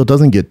 Otherwise the deal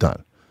doesn't get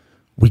done.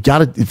 We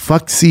got to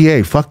fuck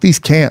CA. Fuck these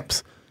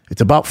camps. It's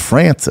about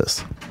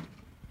Francis.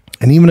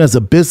 And even as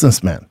a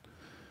businessman,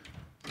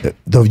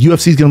 the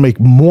UFC is going to make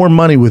more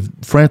money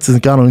with Francis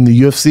Ngannou in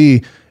the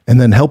UFC and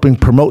then helping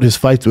promote his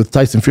fights with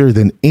Tyson Fury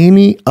than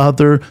any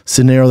other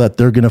scenario that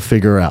they're going to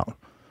figure out.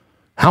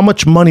 How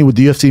much money would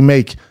the UFC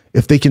make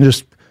if they can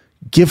just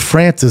give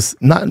Francis,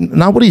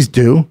 not what he's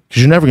due,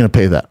 because you're never going to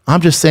pay that.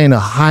 I'm just saying a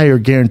higher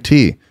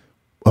guarantee,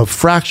 a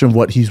fraction of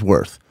what he's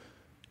worth,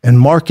 and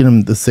market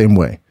him the same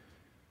way.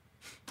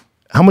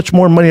 How much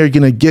more money are you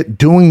going to get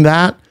doing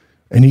that?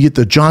 And you get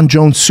the John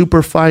Jones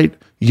super fight.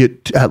 You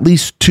get at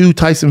least 2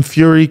 Tyson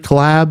Fury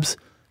collabs.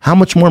 How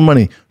much more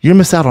money? You're going to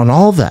miss out on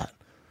all that.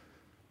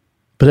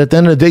 But at the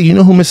end of the day, you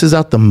know who misses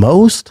out the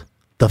most?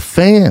 The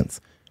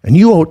fans. And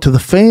you owe it to the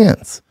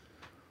fans.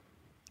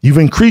 You've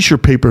increased your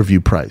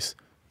pay-per-view price.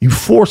 You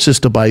force us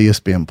to buy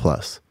ESPN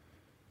Plus.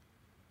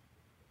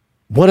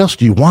 What else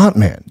do you want,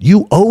 man?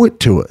 You owe it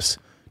to us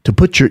to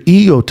put your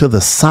ego to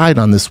the side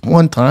on this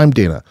one time,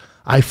 Dana.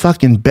 I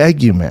fucking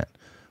beg you, man.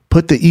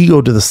 Put the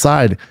ego to the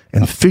side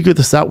and figure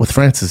this out with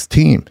Francis'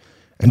 team.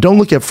 And don't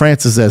look at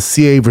Francis as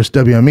CA versus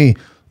WME.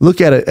 Look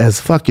at it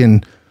as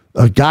fucking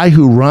a guy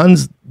who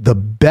runs the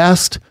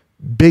best,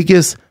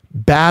 biggest,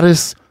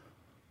 baddest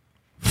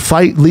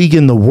fight league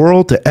in the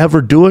world to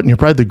ever do it. And you're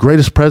probably the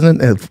greatest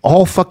president of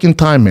all fucking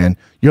time, man.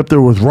 You're up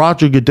there with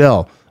Roger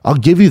Goodell. I'll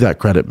give you that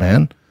credit,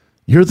 man.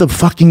 You're the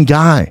fucking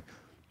guy.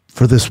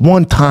 For this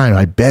one time,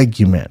 I beg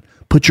you, man.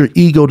 Put your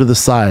ego to the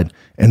side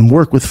and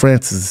work with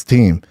Francis'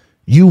 team.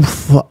 You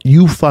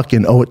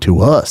fucking owe it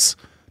to us,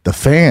 the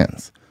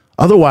fans.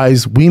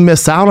 Otherwise, we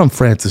miss out on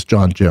Francis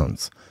John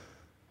Jones.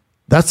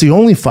 That's the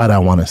only fight I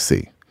want to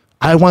see.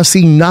 I want to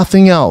see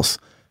nothing else.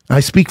 And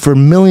I speak for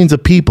millions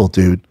of people,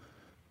 dude.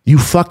 You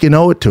fucking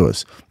owe it to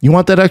us. You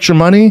want that extra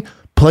money?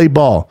 Play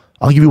ball.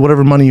 I'll give you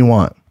whatever money you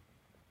want.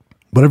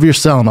 Whatever you're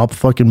selling, I'll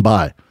fucking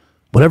buy.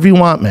 Whatever you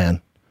want,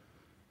 man.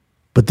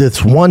 But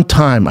this one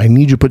time, I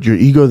need you to put your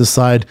ego to the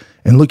side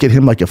and look at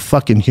him like a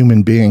fucking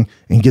human being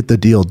and get the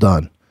deal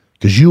done.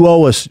 Because you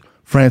owe us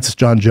Francis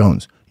John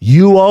Jones.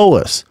 You owe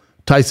us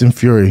Tyson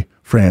Fury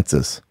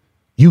Francis.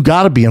 You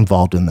got to be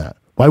involved in that.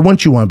 Why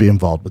wouldn't you want to be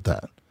involved with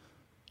that?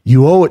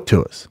 You owe it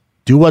to us.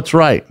 Do what's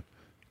right.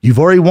 You've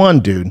already won,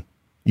 dude.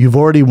 You've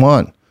already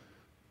won.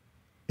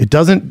 It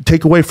doesn't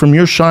take away from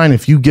your shine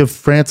if you give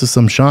Francis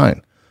some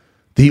shine.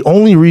 The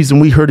only reason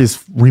we heard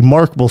his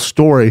remarkable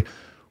story,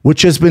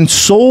 which has been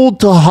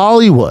sold to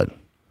Hollywood,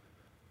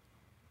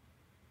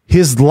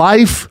 his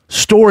life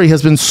story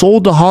has been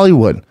sold to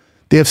Hollywood.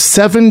 They have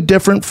 7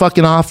 different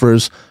fucking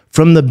offers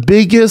from the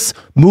biggest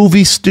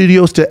movie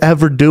studios to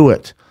ever do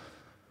it.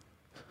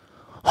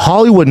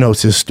 Hollywood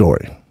knows his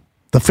story.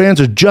 The fans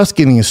are just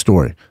getting his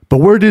story. But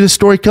where did his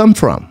story come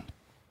from?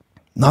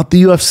 Not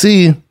the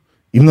UFC.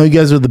 Even though you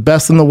guys are the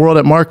best in the world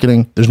at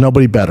marketing, there's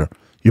nobody better.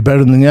 You're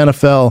better than the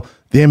NFL,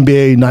 the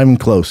NBA, not even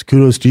close.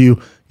 Kudos to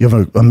you. You have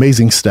an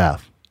amazing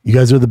staff. You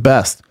guys are the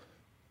best.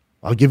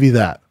 I'll give you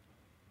that.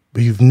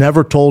 But you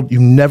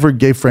never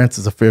gave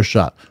Francis a fair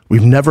shot.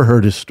 We've never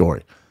heard his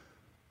story.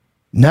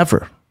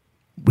 Never.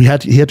 He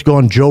had to go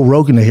on Joe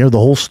Rogan to hear the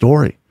whole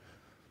story.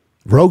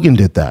 Rogan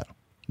did that.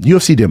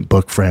 UFC didn't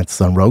book Francis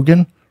on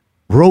Rogan.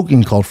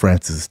 Rogan called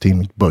Francis'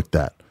 team and booked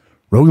that.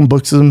 Rogan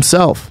books it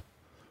himself.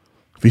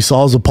 If he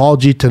saw his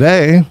apology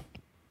today,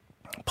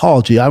 I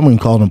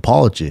wouldn't call it an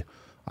apology.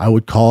 I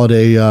would call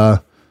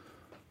it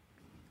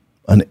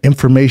an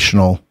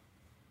informational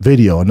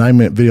video, a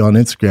 9-minute video on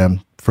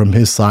Instagram from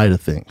his side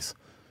of things.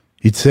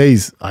 He'd say,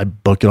 I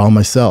book it all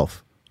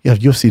myself. Yeah,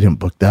 UFC didn't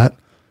book that.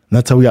 And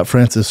that's how we got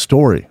Francis'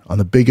 story on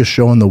the biggest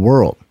show in the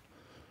world.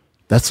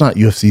 That's not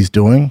UFC's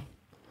doing.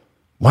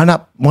 Why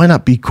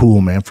not be cool,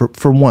 man?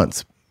 For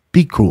once,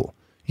 be cool.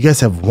 You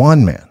guys have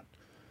won, man.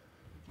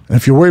 And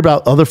if you're worried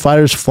about other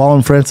fighters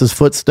following Francis'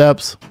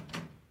 footsteps,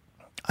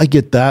 I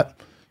get that.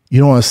 You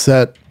don't want to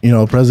set,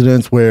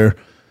 precedents where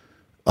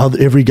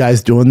every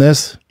guy's doing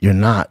this. You're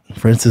not.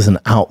 Francis is an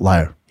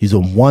outlier. He's a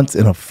once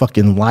in a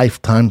fucking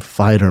lifetime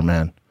fighter,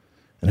 man.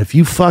 And if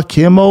you fuck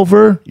him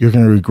over, you're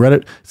going to regret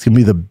it. It's going to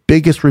be the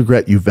biggest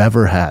regret you've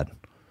ever had.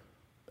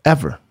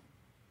 Ever.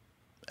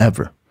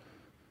 Ever.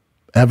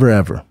 Ever,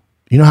 ever.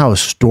 You know how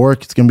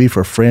historic it's going to be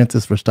for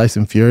Francis versus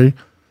Tyson Fury?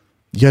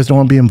 You guys don't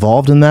want to be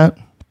involved in that?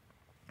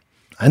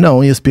 I know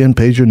ESPN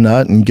pays your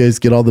nut and you guys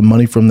get all the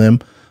money from them.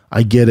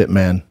 I get it,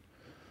 man.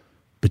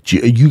 But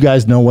you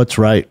guys know what's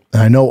right.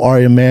 And I know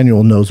Ari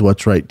Emanuel knows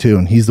what's right too.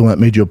 And he's the one that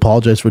made you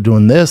apologize for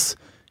doing this.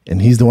 And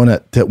he's the one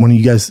that when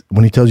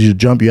he tells you to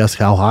jump, you ask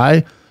how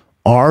high.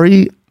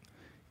 Ari,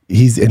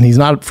 he's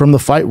not from the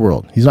fight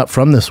world. He's not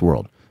from this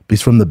world. But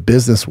he's from the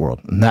business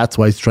world. And that's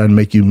why he's trying to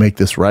make you make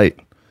this right.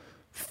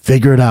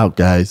 Figure it out,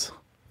 guys.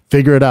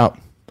 Figure it out.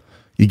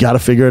 You got to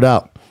figure it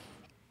out.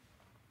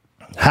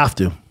 Have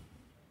to.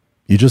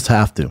 You just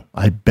have to.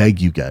 I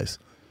beg you guys.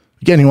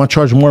 Again, you want to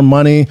charge more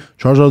money,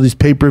 charge all these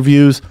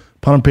pay-per-views,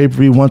 put on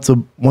pay-per-view once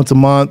a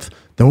month.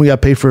 Then we got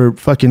to pay for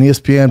fucking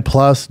ESPN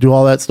Plus, do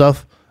all that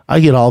stuff. I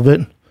get all of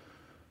it.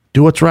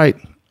 Do what's right.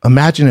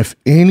 Imagine if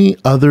any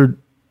other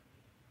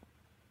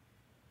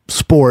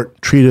sport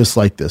treated us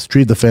like this,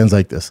 treated the fans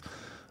like this.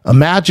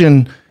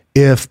 Imagine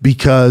if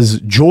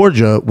because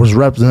Georgia was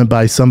represented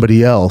by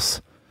somebody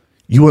else,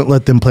 you wouldn't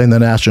let them play in the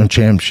national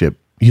championship.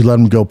 You let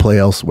them go play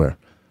elsewhere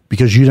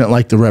because you didn't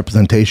like the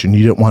representation.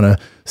 You didn't want to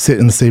sit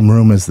in the same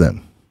room as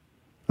them.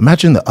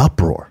 Imagine the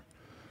uproar.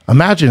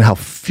 Imagine how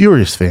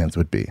furious fans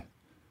would be.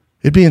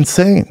 It'd be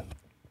insane.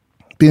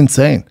 It'd be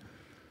insane.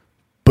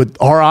 But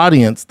our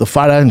audience, the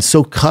fight audience, is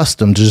so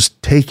accustomed to just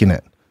taking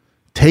it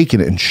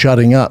and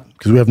shutting up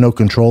because we have no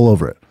control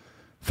over it.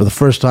 For the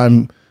first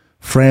time,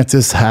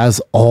 Francis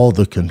has all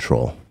the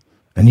control.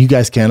 And you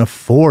guys can't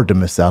afford to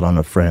miss out on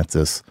a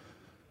Francis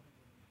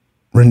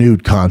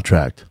renewed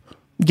contract.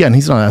 Again,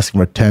 he's not asking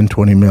for 10,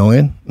 20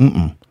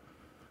 million.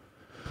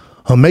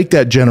 He'll make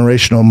that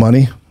generational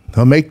money.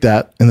 He'll make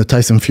that in the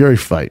Tyson Fury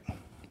fight.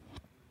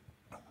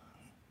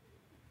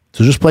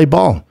 So just play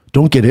ball.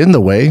 Don't get in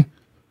the way.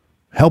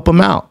 Help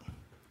him out.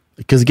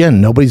 Because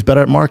again, nobody's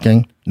better at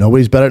marketing.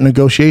 Nobody's better at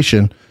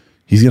negotiation.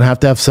 He's going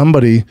to have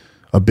somebody,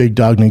 a big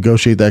dog,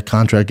 negotiate that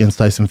contract against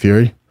Tyson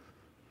Fury.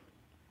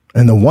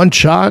 And the one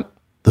shot,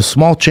 the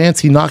small chance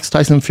he knocks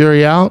Tyson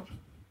Fury out,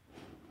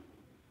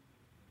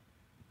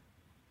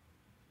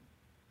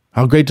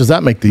 how great does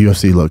that make the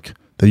UFC look?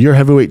 That your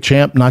heavyweight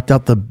champ knocked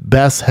out the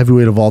best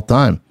heavyweight of all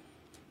time.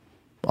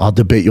 I'll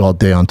debate you all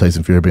day on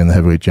Tyson Fury being the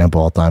heavyweight champ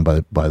of all time,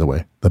 by the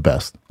way. The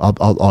best.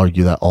 I'll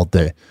argue that all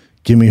day.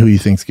 Give me who you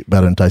think's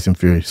better than Tyson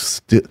Fury.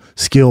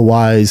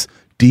 Skill-wise,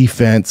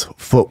 defense,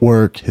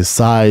 footwork, his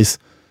size.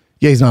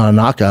 Yeah, he's not a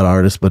knockout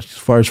artist, but as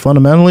far as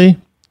fundamentally,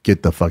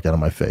 get the fuck out of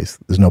my face.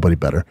 There's nobody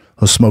better.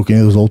 Who's smoking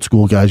those old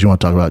school guys you want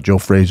to talk about? Joe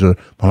Frazier,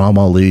 Muhammad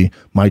Ali,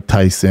 Mike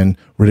Tyson,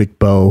 Riddick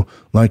Bowe,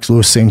 Lennox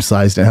Lewis, same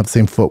size, didn't have the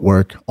same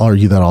footwork. I'll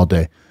argue that all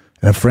day.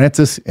 And if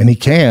Francis, and he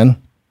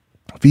can,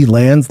 if he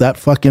lands that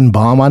fucking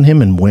bomb on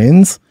him and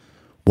wins,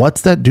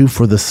 what's that do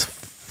for the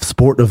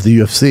sport of the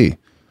UFC?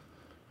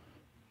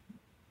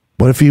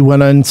 What if he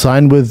went and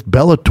signed with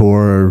Bellator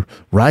or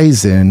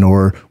Ryzen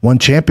or won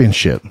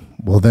championship?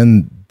 Well,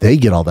 then they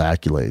get all the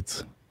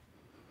accolades.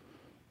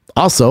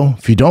 Also,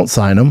 if you don't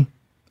sign him,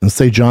 and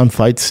say John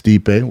fights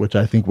Stipe, which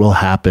I think will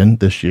happen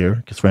this year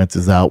because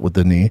Francis is out with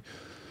the knee,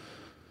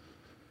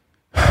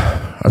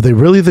 are they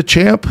really the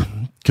champ?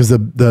 Because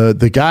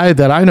the guy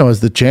that I know as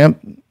the champ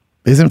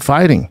isn't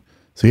fighting.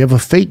 So you have a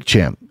fake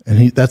champ,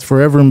 and that's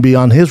forever and be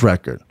on his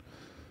record.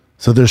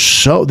 So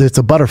it's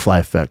a butterfly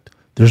effect.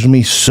 There's going to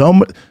be so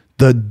much.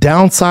 The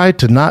downside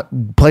to not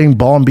playing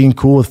ball and being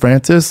cool with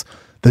Francis,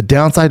 the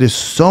downside is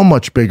so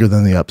much bigger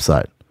than the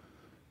upside.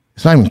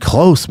 It's not even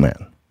close,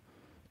 man.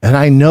 And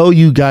I know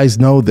you guys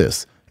know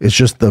this. It's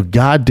just the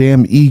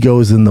goddamn ego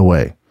is in the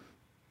way.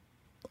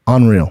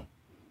 Unreal.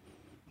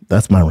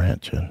 That's my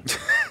rant, Jen.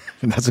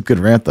 That's a good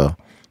rant, though.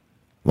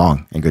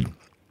 Long and good.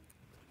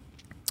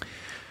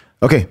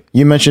 Okay,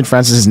 you mentioned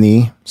Francis's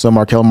knee. So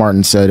Markel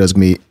Martin said it was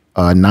going to be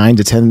a 9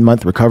 to 10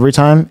 month recovery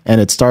time.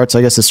 And it starts,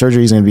 I guess the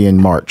surgery is going to be in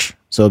March.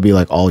 So it'll be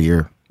like all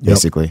year,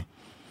 basically. Yep.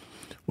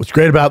 What's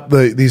great about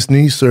these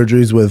knee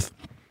surgeries with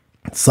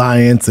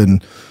science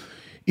and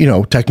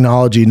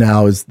technology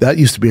now is that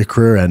used to be a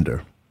career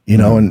ender,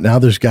 and now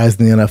there's guys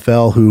in the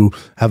NFL who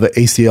have an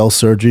ACL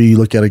surgery. You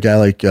look at a guy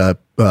like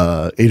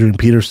Adrian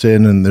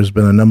Peterson, and there's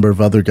been a number of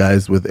other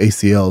guys with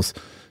ACLs.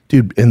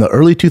 Dude, in the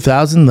early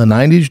 2000s, the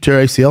 90s, you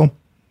tear ACL,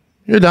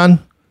 you're done.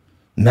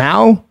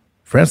 Now,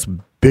 France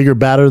bigger,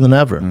 badder than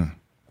ever.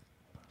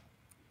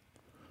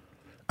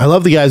 I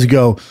love the guys who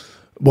go,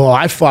 well,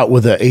 I fought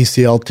with an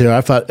ACL tear.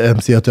 I fought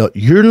MCL tear.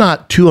 You're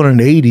not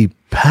 280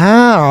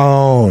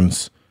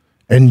 pounds.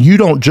 And you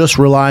don't just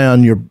rely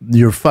on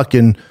your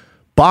fucking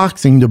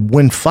boxing to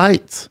win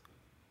fights.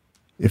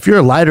 If you're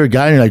a lighter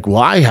guy and you're like, well,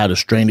 I had a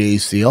strained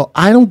ACL,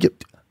 I don't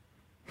get.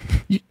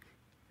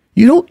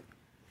 You know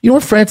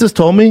what Francis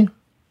told me?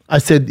 I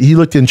said he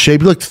looked in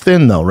shape. He looked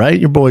thin though, right?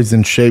 Your boy's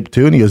in shape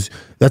too. And he goes,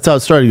 that's how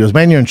it started. He goes,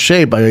 man, you're in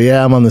shape. I go,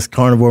 yeah, I'm on this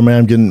carnivore, man.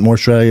 I'm getting more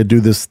shredded. I got to do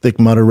this thick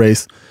mutter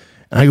race.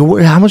 And I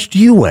go, how much do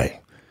you weigh?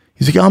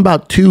 He's like, I'm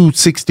about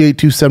 268,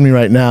 270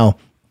 right now.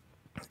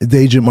 The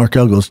agent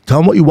Markel goes, tell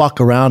him what you walk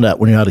around at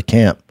when you're out of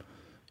camp.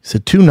 He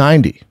said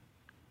 290.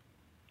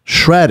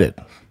 Shredded.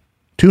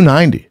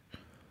 290.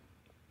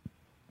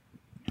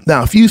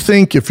 Now, if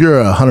you're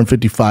a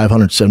 155,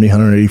 170,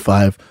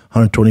 185,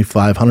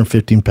 125,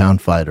 115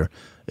 pound fighter,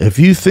 if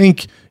you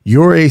think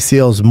your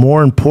ACL is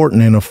more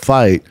important in a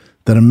fight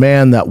than a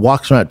man that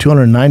walks around at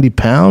 290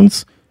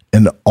 pounds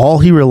and all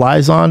he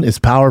relies on is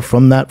power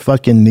from that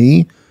fucking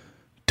knee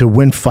to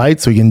win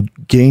fights so he can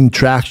gain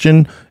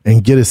traction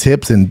and get his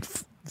hips and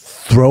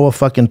throw a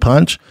fucking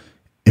punch,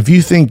 if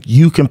you think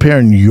you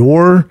comparing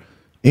your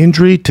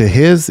injury to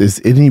his is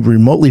any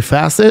remotely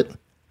facet,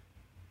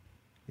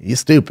 you're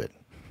stupid.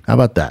 How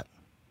about that?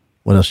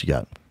 What else you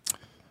got?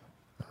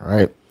 All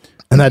right.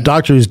 And that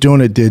doctor who's doing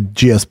it did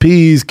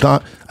GSPs.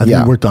 I think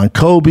he worked on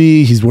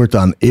Kobe. He's worked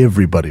on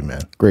everybody,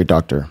 man. Great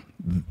doctor.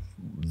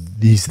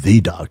 He's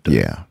the doctor.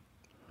 Yeah.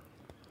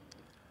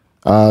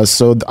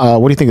 So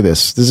what do you think of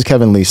this? This is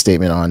Kevin Lee's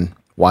statement on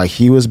why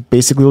he was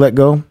basically let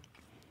go.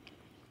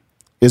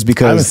 Is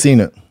because I haven't seen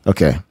it.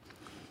 Okay.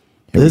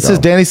 This is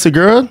Danny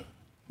Segura.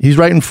 He's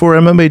writing for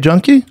MMA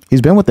Junkie.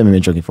 He's been with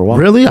MMA Junkie for a while.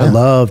 Really? Yeah. I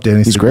love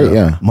Danny He's Segura. great,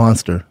 yeah.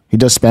 Monster. He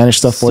does Spanish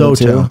stuff for them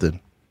So too. talented.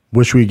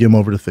 Wish we could get him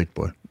over to Thick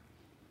Boy.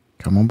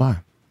 Come on by.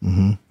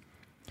 No,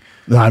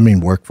 I mean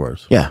work for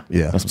us. Yeah.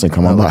 Yeah. That's what I'm saying.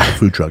 Come on like by. a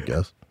food truck,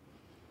 guys.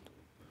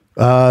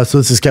 So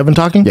this is Kevin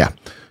talking? Yeah.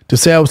 To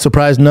say I was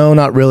surprised, no,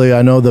 not really.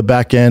 I know the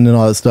back end and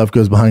all that stuff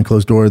goes behind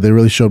closed doors. They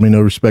really showed me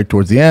no respect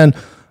towards the end.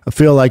 I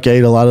feel like I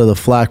ate a lot of the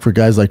flack for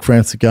guys like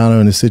Francis Ngannou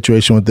and his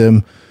situation with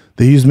them.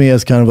 They used me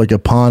as kind of like a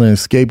pawn and a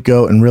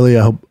scapegoat, and really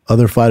I hope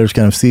other fighters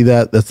kind of see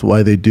that. That's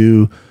why they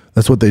do.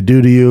 That's what they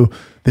do to you.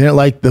 They didn't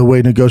like the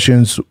way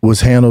negotiations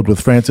was handled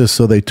with Francis,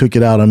 so they took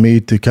it out on me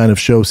to kind of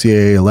show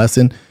CAA a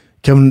lesson.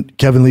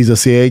 Kevin Lee's a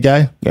CAA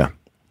guy. Yeah.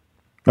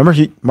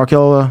 Remember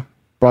Markel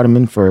brought him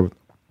in for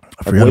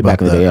forgot way about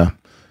back in the that. day. Yeah.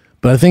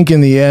 But I think in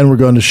the end, we're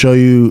going to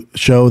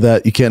show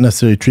that you can't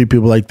necessarily treat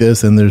people like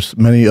this, and there's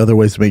many other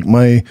ways to make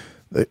money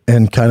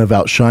and kind of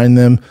outshine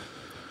them.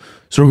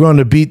 So we're going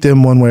to beat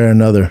them one way or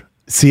another.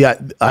 See, I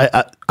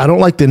don't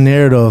like the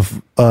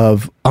narrative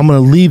of I'm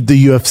going to leave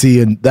the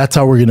UFC and that's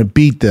how we're going to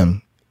beat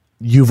them.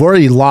 You've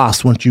already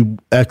lost once you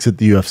exit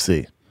the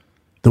UFC.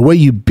 The way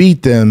you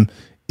beat them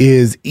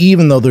is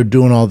even though they're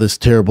doing all this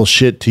terrible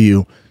shit to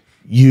you,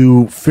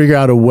 you figure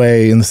out a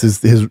way, and this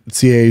is his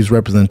CAA's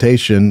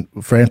representation,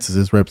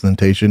 Francis's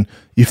representation,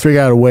 you figure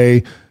out a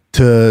way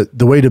the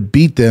way to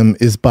beat them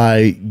is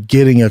by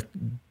getting a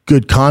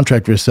good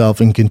contract for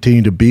yourself and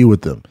continue to be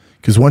with them.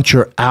 Because once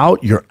you're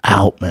out,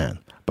 man.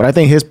 But I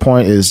think his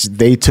point is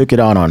they took it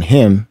out on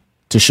him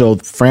to show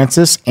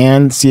Francis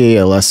and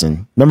CAA a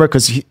lesson. Remember,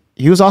 because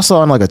he was also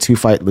on like a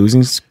 2-fight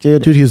losing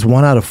skid. Dude, he was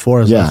 1 out of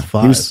 4 as last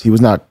 5. He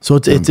was not. So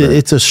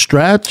it's a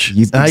stretch.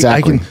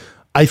 Exactly.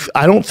 I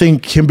don't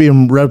think him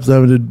being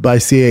represented by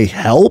CAA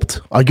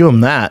helped. I'll give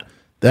him that.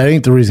 That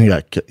ain't the reason he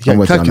got cut. He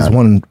got cut because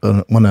one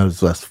out of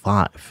his last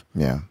 5.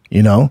 Yeah.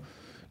 You know?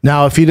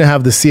 Now, if he didn't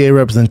have the CAA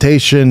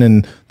representation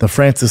and the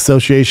France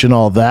Association,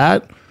 all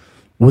that,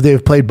 would they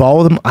have played ball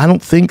with him? I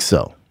don't think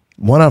so.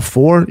 1 out of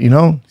 4,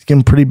 he's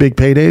getting pretty big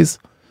paydays.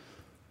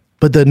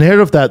 But the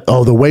narrative that,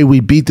 the way we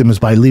beat them is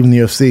by leaving the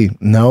UFC.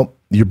 No,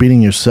 you're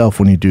beating yourself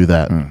when you do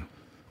that.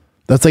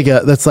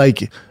 That's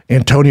like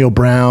Antonio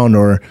Brown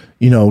or,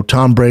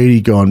 Tom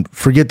Brady going,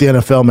 forget the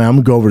NFL, man. I'm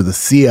going to go over to the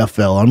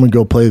CFL. I'm going to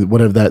go play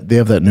whatever they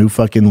have that new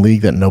fucking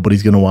league that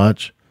nobody's going to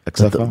watch.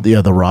 XFL?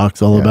 The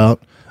Rock's all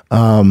about.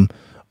 I'm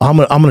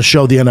going to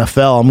show the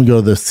NFL. I'm going to go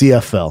to the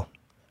CFL.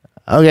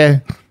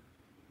 Okay.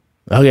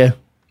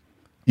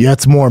 Yeah,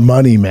 it's more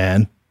money,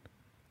 man.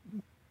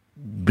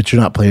 But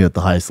you're not playing at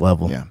the highest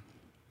level. Yeah.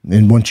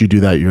 And once you do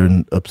that, you're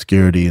in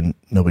obscurity and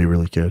nobody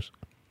really cares.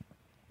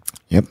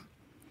 Yep.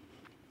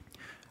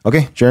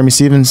 Okay, Jeremy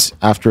Stevens,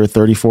 after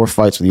 34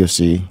 fights with the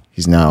UFC,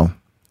 he's now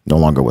no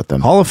longer with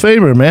them. Hall of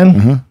Famer,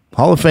 man.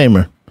 Hall of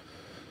Famer.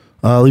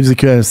 Leaves the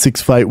kind of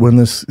 6-fight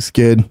winless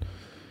skid.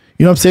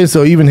 You know what I'm saying?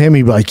 So even him,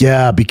 he'd be like,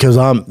 yeah, because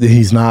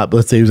he's not. But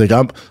let's say he was like,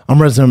 I'm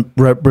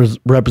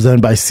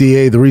represented by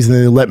CA. The reason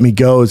they let me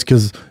go is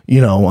because,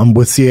 I'm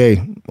with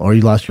CA. Or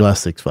you lost your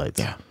last 6 fights.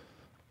 Yeah.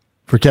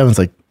 For Kevin's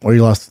like, or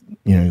you lost,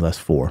 your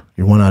last 4.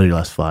 You're 1 out of your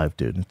last 5,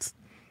 dude.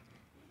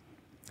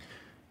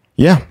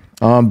 Yeah.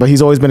 But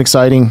he's always been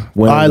exciting.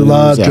 I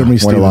love Jeremy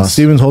Stevens.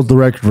 Stevens holds the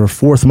record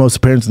for 4th most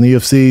appearances in the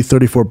UFC,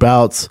 34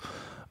 bouts,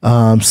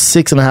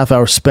 6.5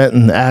 hours spent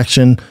in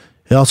action.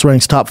 He also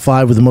ranks top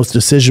 5 with the most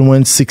decision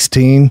wins,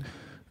 16,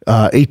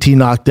 18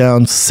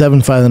 knockdowns,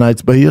 7 fight of the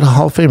nights, but he's a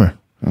Hall of Famer.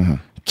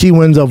 Key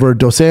wins over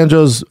Dos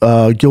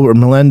Anjos, Gilbert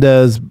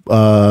Melendez,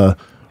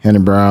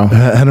 Henry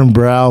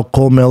Brow,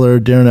 Cole Miller,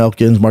 Darren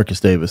Elkins, Marcus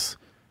Davis.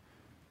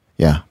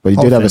 Yeah, but he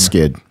Hall did of have a Famer.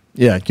 skid.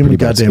 Yeah, give me a Pretty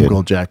bad goddamn skid.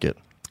 gold jacket.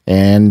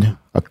 And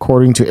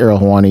according to Errol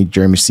Hawani,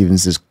 Jeremy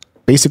Stevens is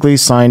basically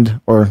signed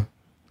or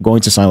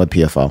going to sign with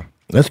PFL.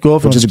 Let's go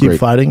if Which is keep great.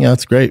 fighting. Yeah,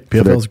 that's great.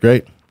 PFL's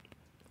great.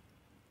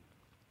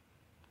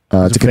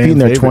 To a compete in fan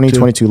their favorite,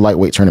 2022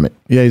 lightweight tournament,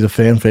 Yeah, he's a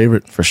fan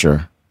favorite. for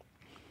sure.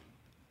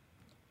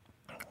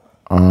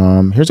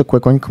 Here's a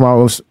quick one.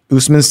 Kamaru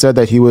Usman said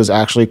that he was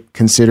actually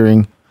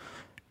considering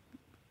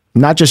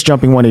not just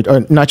jumping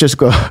 180, not just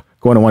going to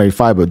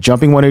 185, but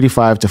jumping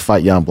 185 to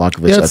fight Jan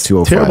Blachowicz Yeah, at it's a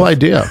 205. terrible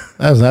idea.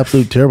 That was an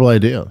absolute terrible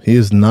idea. He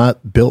is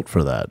not built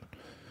for that.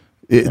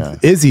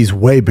 Izzy's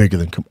way bigger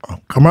than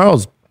Kamaru.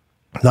 Kamaru's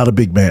not a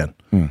big man.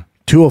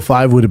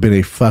 205 would have been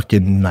a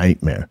fucking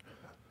nightmare.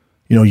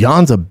 You know,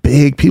 Jan's a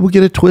big, people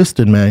get it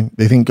twisted, man.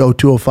 They think,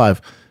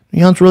 205.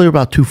 Jan's really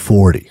about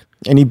 240.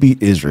 And he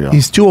beat Israel.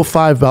 He's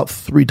 205 about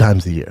 3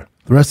 times a year.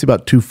 The rest is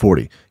about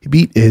 240. He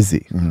beat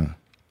Izzy.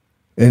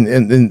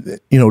 And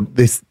you know,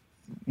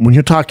 when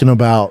you're talking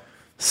about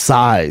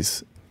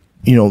size,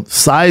 you know,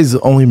 size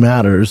only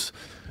matters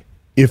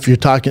if you're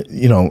talking,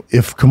 you know,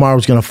 if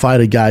Kamaru's going to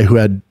fight a guy who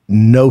had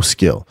no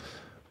skill.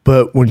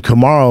 But when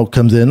Kamaru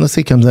comes in, let's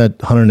say he comes in at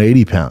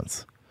 180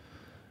 pounds,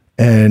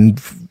 and,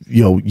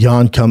 you know,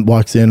 Jan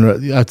walks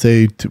in, I'd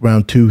say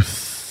around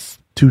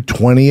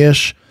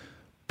 220-ish.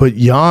 But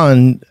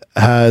Jan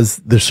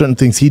there's certain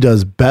things he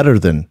does better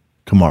than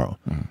Kamaru.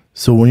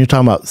 So when you're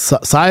talking about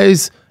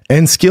size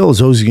and skill,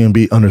 is always going to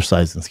be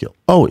undersized in skill.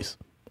 Always.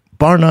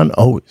 Bar none,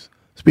 always.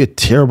 This would be a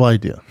terrible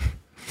idea.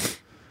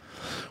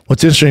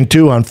 What's interesting,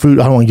 too, on food,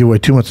 I don't want to give away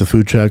too much of the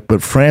food check,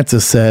 but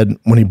Francis said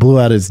when he blew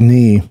out his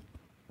knee, it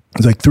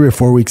was like 3 or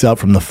 4 weeks out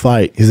from the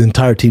fight, his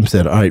entire team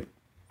said, all right,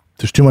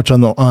 there's too much on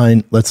the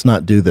line, let's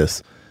not do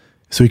this.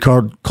 So he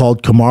called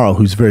Kamaru,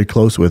 who's very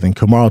close with, and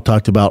Kamaru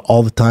talked about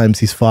all the times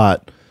he's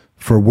fought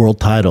for world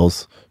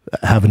titles,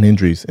 having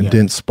injuries, and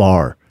didn't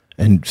spar,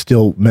 and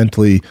still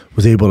mentally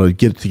was able to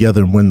get it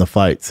together and win the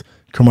fights.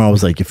 Kamaru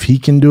was like, if he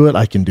can do it,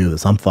 I can do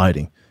this. I'm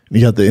fighting. And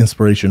he got the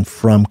inspiration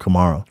from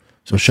Kamaru.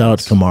 So shout out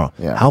to Kamaru.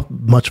 Yeah. How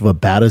much of a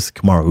badass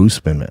Kamaru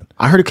Usman, man?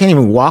 I heard he can't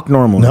even walk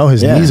normally. No,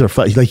 his knees are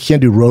like he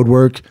can't do road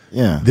work.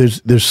 Yeah.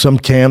 There's some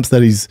camps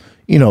that he's,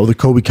 you know, the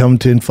Kobe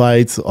Covington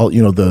fights, all,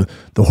 you know, the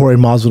Jorge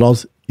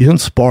Masvidal's. He doesn't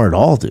spar at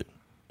all, dude.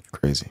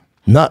 Crazy.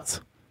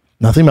 Nuts.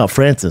 Nothing about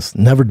Francis.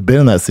 Never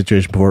been in that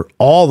situation before.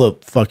 All the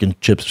fucking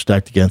chips are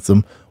stacked against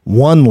him.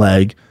 One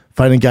leg,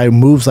 fighting a guy who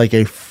moves like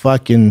a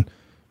fucking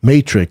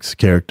Matrix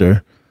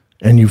character,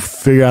 and you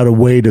figure out a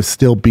way to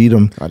still beat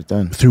him Got it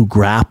done. through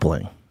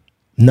grappling.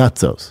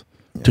 Nutsos.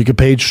 Yeah. Took a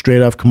page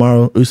straight off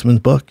Kamaru Usman's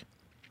book.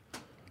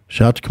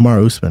 Shout out to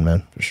Kamaru Usman,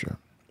 man. For sure.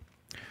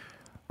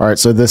 All right,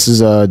 so this is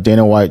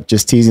Dana White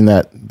just teasing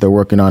that they're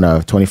working on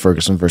a Tony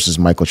Ferguson versus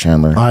Michael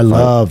Chandler. I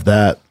love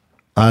that.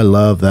 I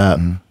love that.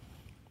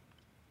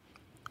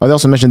 Oh, they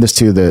also mentioned this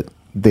too, that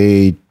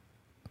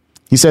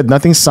he said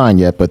nothing's signed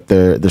yet, but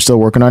they're still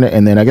working on it.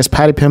 And then I guess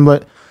Paddy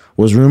Pimblett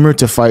was rumored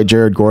to fight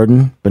Jared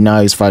Gordon, but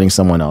now he's fighting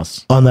someone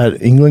else. On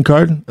that England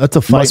card? That's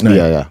a fight Must be, night.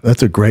 yeah.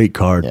 That's a great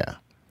card. Yeah.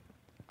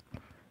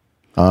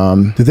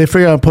 Did they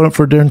figure out a opponent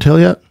for Darren Till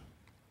yet?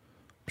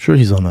 I'm sure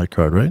he's on that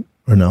card, right?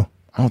 Or no?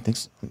 I don't think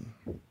so.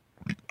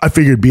 I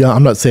figured beyond.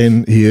 I'm not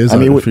saying he is. I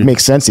mean, it would make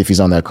sense if he's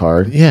on that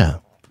card. Yeah.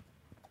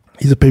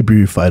 He's a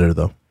pay-per-view fighter,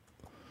 though.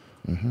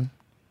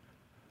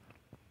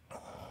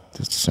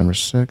 It's December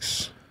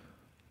 6th.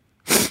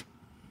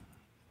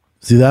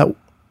 See, that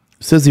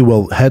says he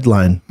will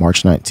headline,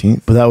 March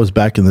 19th. but that was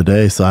back in the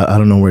day, so I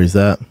don't know where he's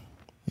at.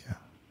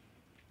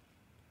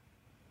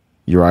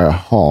 Uriah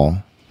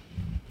Hall.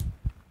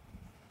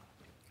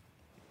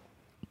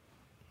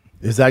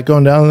 Is that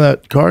going down on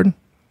that card?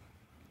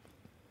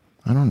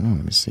 I don't know.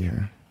 Let me see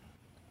here.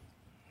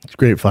 It's a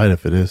great fight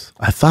if it is.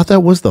 I thought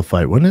that was the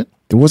fight, wasn't it?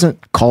 It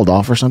wasn't called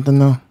off or something,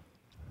 though?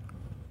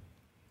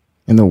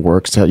 In the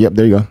works. Yep,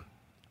 there you go.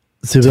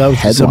 See, that was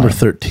Headline.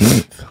 December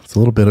 13th. It's a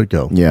little bit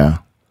ago. Yeah.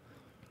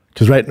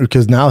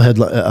 Because now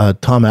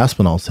Tom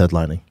Aspinall's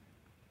headlining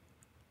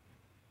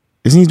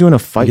Isn't he doing a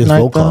fight against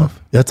night, Volkov.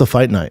 That's a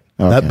fight night.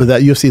 Okay. But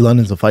that UFC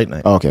London's a fight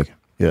night. though? Oh, okay.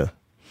 Yeah.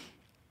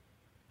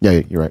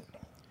 Yeah, you're right.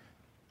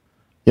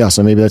 Yeah,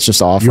 so maybe that's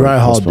just off. Uriah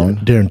Hall, postponed.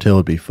 Darren Till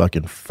would be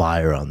fucking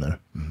fire on there.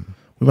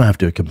 We might have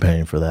to do a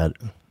companion for that.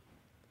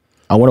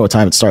 I wonder what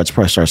time it starts. It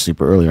probably starts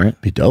super early, right?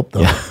 Be dope,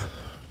 though.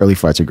 Early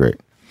fights are great.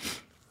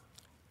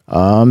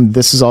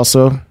 This is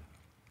also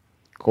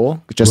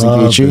cool. Justin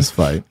Love Gaethje. this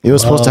fight. It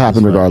was supposed to Love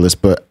happen this fight. regardless,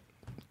 but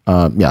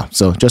yeah.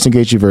 So Justin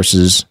Gaethje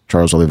versus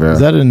Charles Oliveira. Is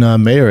that in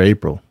May or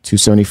April?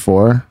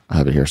 274. I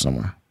have it here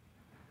somewhere.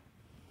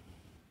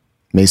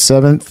 May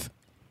 7th.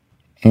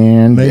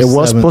 And May it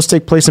was 7th. supposed to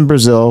take place in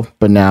Brazil,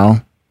 but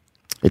now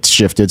it's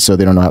shifted, so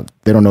they don't know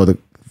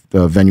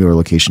the venue or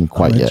location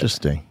quite yet.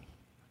 Interesting.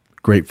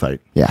 Great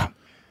fight. Yeah.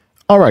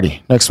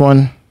 Alrighty. Next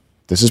one.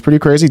 This is pretty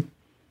crazy.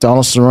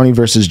 Donald Cerrone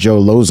versus Joe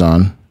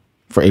Lozon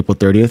for April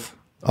 30th.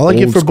 I like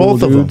it Old for school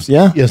both of them. dudes.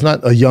 Yeah. It's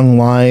not a young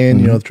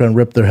lion, trying to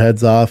rip their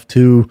heads off.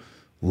 Two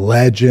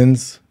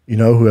legends,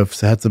 who have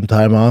had some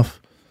time off.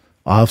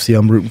 Obviously,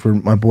 I'm rooting for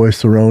my boy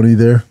Cerrone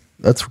there.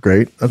 That's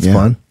great. That's Yeah.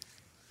 fun.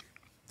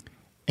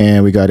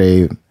 And we got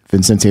a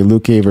Vincente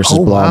Luque versus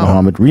Bilal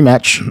Muhammad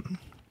rematch.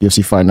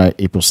 UFC Fight Night,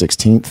 April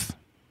 16th.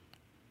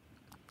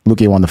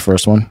 Luque won the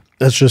first one.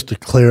 That's just to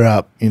clear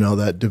up,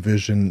 that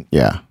division.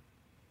 Yeah.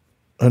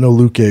 I know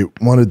Luque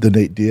wanted the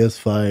Nate Diaz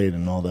fight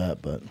and all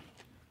that, but.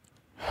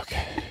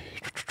 Okay.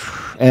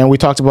 And we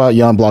talked about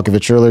Jan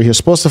Blachowicz earlier. He was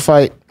supposed to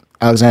fight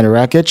Alexander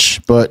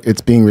Rakic, but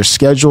it's being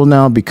rescheduled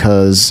now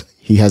because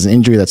he has an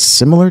injury that's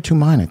similar to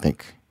mine, I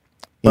think.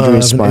 I have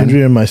an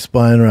injury in my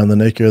spine around the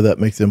neck area that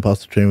makes it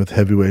impossible to train with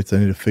heavyweights. I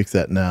need to fix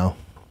that now.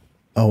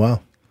 Oh,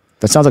 wow.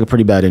 That sounds like a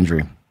pretty bad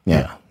injury.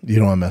 Yeah. You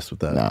don't want to mess with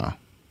that. No.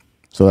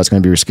 So that's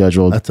going to be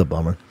rescheduled. That's a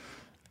bummer.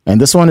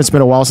 And this one, it's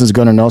been a while since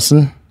Gunnar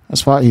Nelson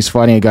has fought. He's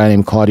fighting a guy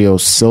named Claudio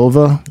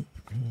Silva.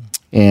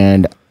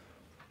 And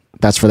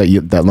that's for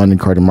that London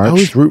card in March. I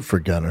always root for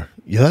Gunnar.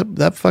 Yeah,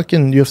 that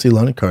fucking UFC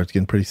London card's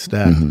getting pretty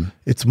stacked. Mm-hmm.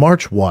 It's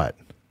March what?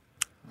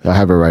 I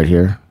have it right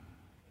here.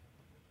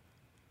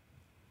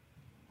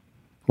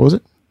 What was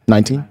it?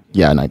 19?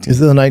 Yeah, 19. Is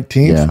it the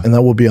 19th? Yeah. And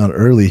that will be on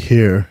early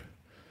here.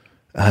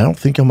 I don't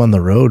think I'm on the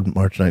road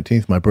March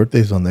 19th. My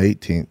birthday's on the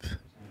 18th.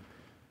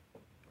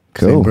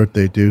 Cool. Same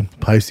birthday, dude.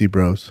 Pisces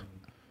Bros.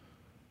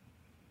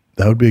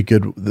 That would be a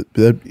good,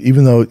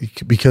 even though,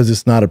 because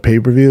it's not a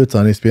pay-per-view, it's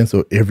on ESPN,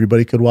 so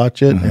everybody could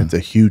watch it, and it's a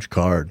huge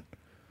card.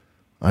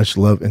 I just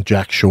love, and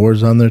Jack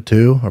Shore's on there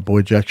too. Our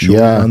boy Jack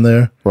Shore's on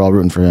there. We're all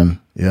rooting for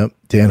him. Yep.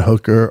 Dan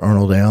Hooker,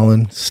 Arnold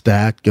Allen,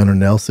 Stack, Gunnar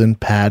Nelson,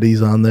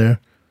 Patty's on there.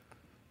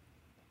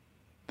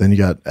 Then you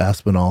got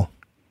Aspinall.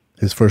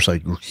 His first,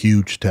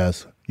 huge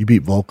test. You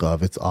beat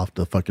Volkov, it's off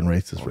the fucking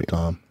races for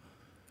Tom.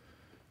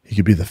 He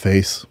could be the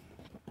face.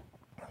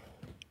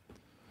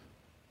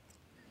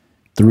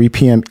 3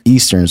 p.m.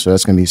 Eastern, so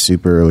that's going to be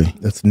super early.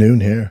 That's noon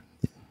here.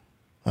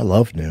 I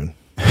love noon.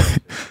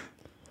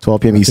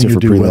 12 p.m. Eastern for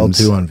do prelims. Well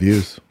too on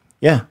views.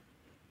 Yeah.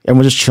 And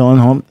we're just chilling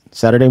home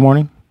Saturday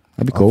morning.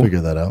 That'd be cool. I'll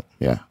figure that out.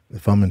 Yeah.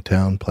 If I'm in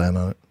town, plan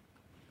on it.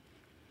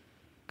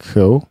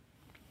 Cool.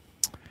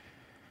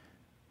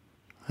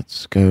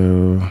 Let's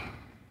go.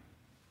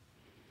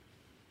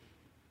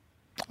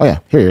 Oh, yeah.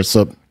 Here.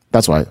 So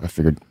that's why I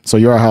figured. So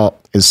Urahal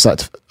is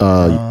set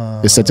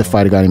to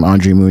fight a guy named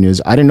Andre Muniz.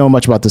 I didn't know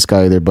much about this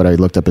guy either, but I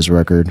looked up his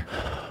record.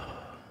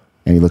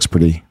 And he looks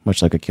pretty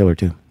much like a killer,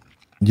 too.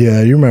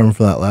 Yeah, you remember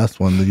from that last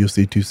one, the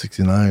UFC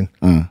 269.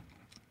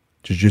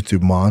 Jiu-Jitsu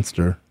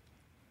monster.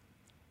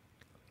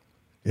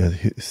 Yeah,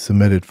 he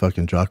submitted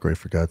fucking Jacare,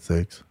 for God's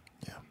sakes.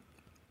 Yeah.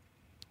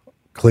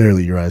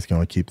 Clearly, Uriah's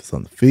going to keep this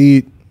on the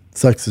feet.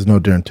 Sucks there's no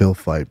Darren Till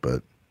fight,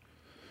 but...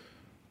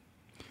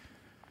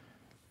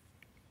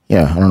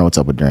 Yeah, I don't know what's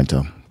up with Darren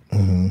Till.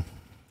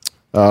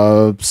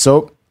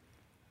 So,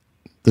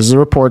 this is a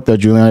report that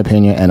Juliana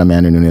Pena and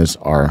Amanda Nunes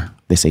are,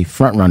 they say,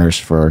 front runners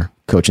for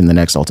coaching the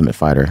next Ultimate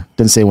Fighter.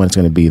 Didn't say when it's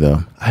going to be,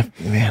 though. I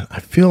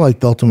feel like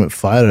the Ultimate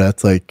Fighter,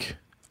 that's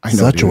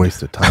such a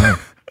waste of time.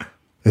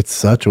 It's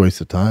such a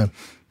waste of time.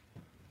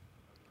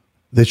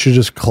 They should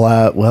just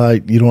collab. Well,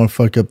 you don't want to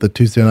fuck up the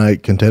Tuesday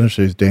night contender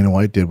series Dana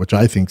White did, which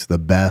I think is the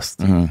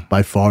best,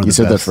 by far the best.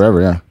 You said that forever,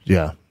 yeah.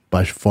 Yeah,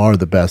 by far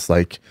the best,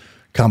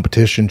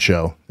 competition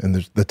show. And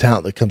there's the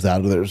talent that comes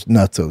out of there is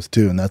nutsos,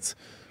 too, and that's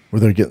where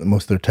they're getting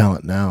most of their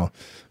talent now.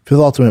 For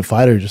the Ultimate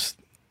Fighter, just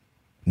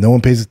no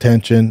one pays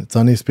attention. It's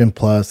on ESPN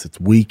Plus. It's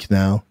weak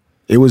now.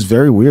 It was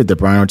very weird that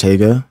Brian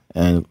Ortega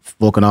and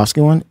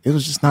Volkanovski one. It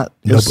was just not.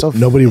 It was so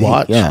nobody fake.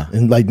 watched. Yeah,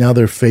 and now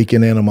they're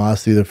faking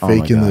animosity. They're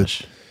faking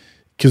the.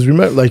 Because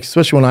remember,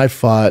 especially when I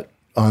fought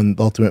on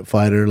the Ultimate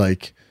Fighter,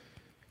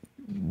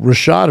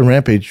 Rashad and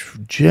Rampage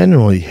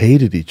genuinely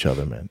hated each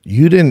other, man.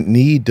 You didn't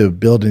need to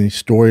build any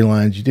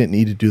storylines. You didn't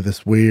need to do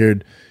this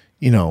weird,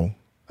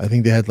 I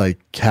think they had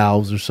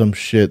cows or some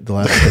shit. The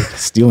last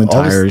stealing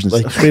tires,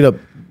 and straight up.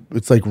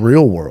 It's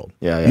real world.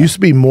 Yeah. It used to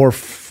be more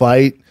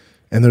fight,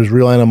 and there's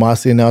real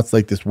animosity. And now it's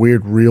this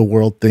weird real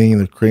world thing, and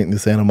they're creating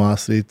this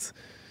animosity. It's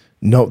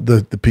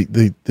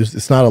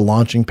it's not a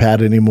launching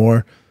pad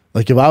anymore.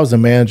 If I was a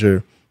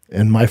manager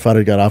and my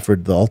fighter got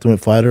offered the Ultimate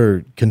Fighter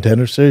or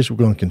Contender Series, we're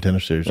going Contender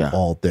Series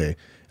all day.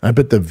 And I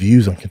bet the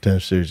views on Contender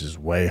Series is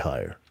way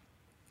higher.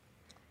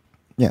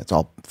 Yeah, it's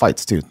all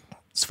fights too.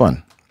 It's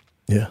fun.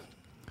 Yeah.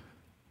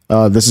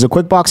 This is a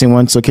quick boxing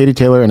one. So Katie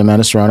Taylor and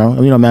Amanda Serrano.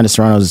 Amanda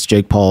Serrano is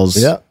Jake Paul's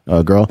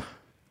girl,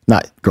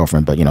 not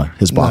girlfriend, but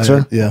his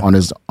boxer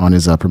on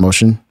his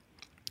promotion,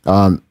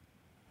 or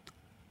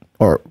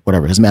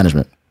whatever, his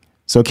management.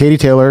 So Katie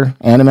Taylor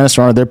and Amanda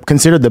Serrano, they're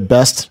considered the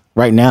best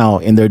right now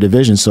in their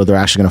division. So they're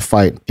actually going to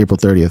fight April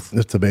 30th.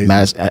 That's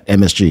amazing. At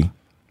MSG.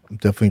 I'm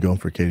definitely going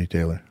for Katie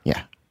Taylor.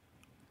 Yeah.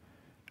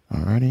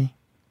 Alrighty.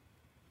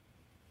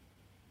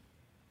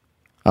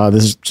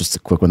 This is just a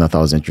quick one I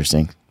thought was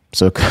interesting.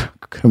 So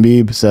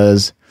Khabib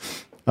says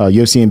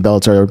UFC and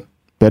Bellator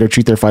better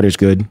treat their fighters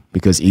good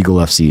because Eagle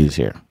FC is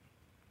here.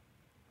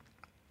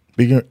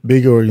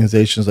 Big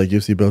organizations like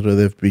UFC, Bellator,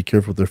 they have to be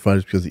careful with their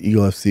fighters because the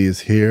Eagle FC is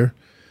here.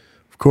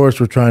 Of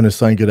course, we're trying to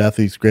sign good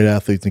athletes, great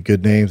athletes, and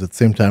good names. At the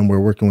same time, we're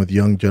working with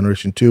young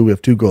generation too. We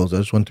have two goals. I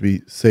just want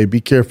to say,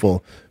 be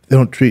careful. If they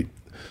don't treat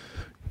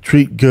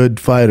good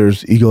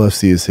fighters, Eagle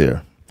FC is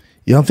here.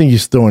 You don't think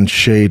he's throwing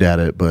shade at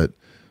it, but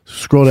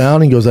Scroll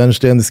down. He goes, I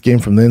understand this game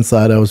from the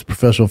inside. I was a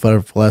professional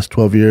fighter for the last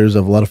 12 years. I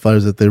have a lot of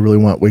fighters that they really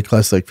want weight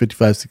class like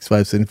 55,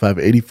 65, 75,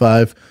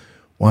 85.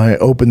 When I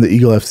opened the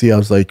Eagle FC, I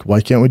was like, why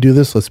can't we do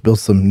this? Let's build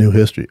some new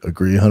history.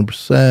 Agree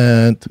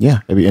 100%. Yeah,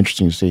 it'd be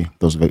interesting to see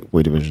those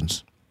weight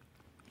divisions.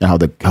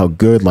 And how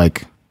good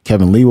like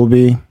Kevin Lee will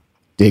be,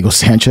 Diego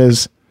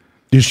Sanchez.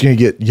 You're just going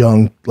to get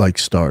young like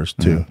stars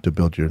too to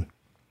build your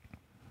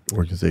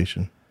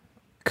organization.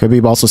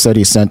 Khabib also said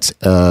he sent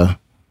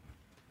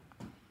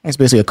it's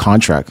basically a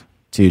contract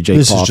to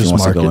Jake Paul if he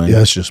wants to go in.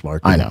 Yeah, it's just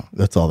marketing. I know.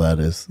 That's all that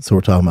is. So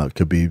we're talking about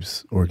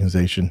Khabib's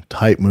organization.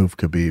 Tight move,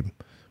 Khabib,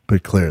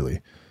 but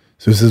clearly.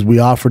 So he says, we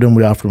offered him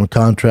a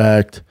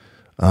contract.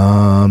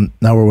 Now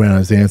we're waiting on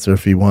his answer.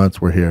 If he wants,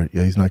 we're here.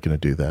 Yeah, he's not going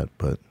to do that,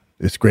 but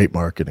it's great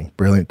marketing.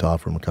 Brilliant to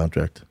offer him a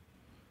contract.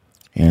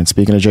 And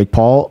speaking of Jake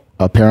Paul,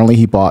 apparently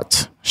he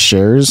bought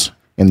shares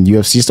in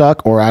UFC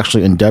stock, or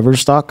actually Endeavor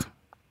stock.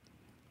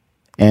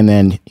 And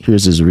then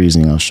here's his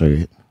reasoning. I'll show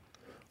you.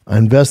 I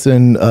invested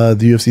in the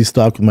UFC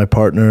stock with my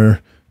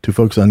partner to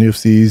focus on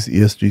UFC's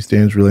ESG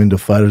standards relating to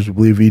fighters.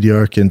 We believe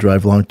EDR can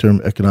drive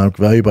long-term economic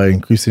value by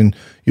increasing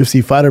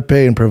UFC fighter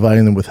pay and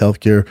providing them with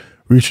healthcare.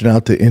 Reaching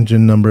out to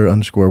engine number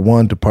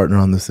 _1 to partner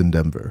on this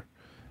endeavor.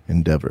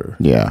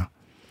 Yeah.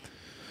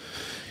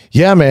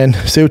 Yeah, man.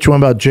 Say what you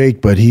want about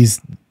Jake, but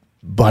he's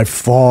by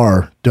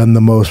far done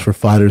the most for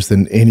fighters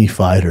than any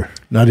fighter.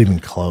 Not even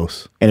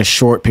close. In a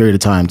short period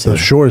of time, too. The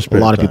shortest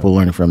period. A lot of people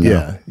learning from that.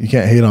 Yeah, you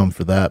can't hate on him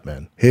for that,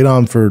 man. Hate on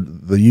him for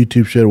the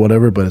YouTube shit or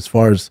whatever, but as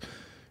far as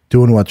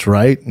doing what's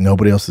right,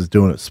 nobody else is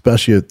doing it,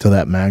 especially to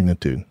that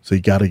magnitude. So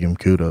you got to give him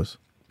kudos.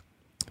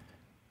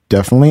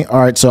 Definitely. All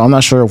right, so I'm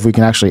not sure if we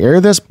can actually air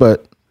this,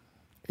 but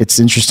it's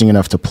interesting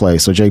enough to play.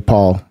 So Jake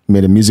Paul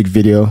made a music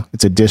video.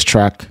 It's a diss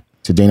track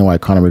to Dana White,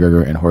 Conor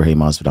McGregor, and Jorge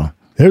Masvidal.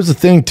 Here's the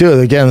thing, too.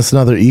 Again, it's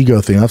another ego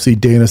thing. Obviously,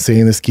 Dana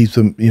saying this keeps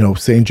him,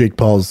 saying Jake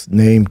Paul's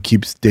name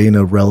keeps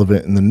Dana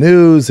relevant in the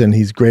news, and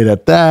he's great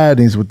at that. And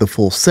he's with the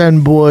Full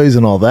Send boys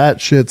and all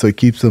that shit, so it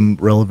keeps him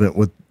relevant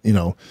with,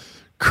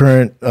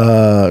 current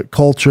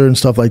culture and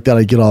stuff like that.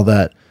 I get all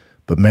that.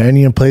 But, man,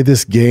 you play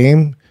this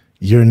game,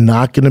 you're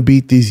not going to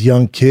beat these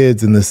young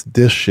kids in this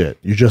shit.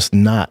 You're just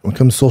not. When it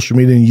comes to social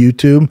media and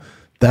YouTube,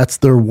 that's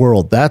their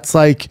world. That's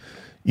like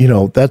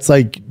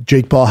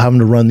Jake Paul having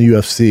to run the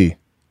UFC.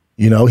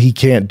 He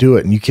can't do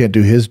it, and you can't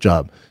do his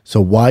job. So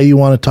why you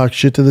want to talk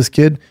shit to this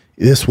kid?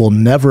 This will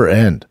never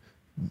end.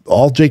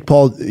 All Jake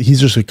Paul,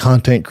 he's just a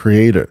content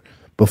creator.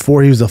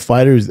 Before he was a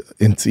fighter,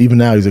 and even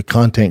now he's a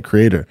content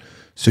creator.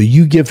 So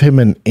you give him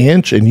an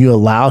inch and you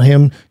allow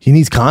him, he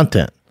needs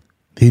content.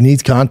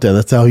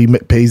 That's how he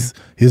pays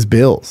his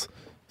bills.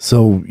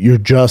 So you're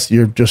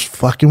just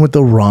fucking with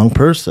the wrong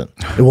person.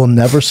 It will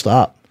never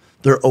stop.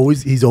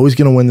 He's always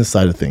going to win this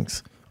side of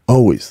things.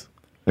 Always.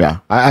 Yeah,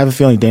 I have a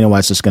feeling Dana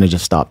White's just going to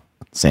just stop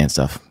saying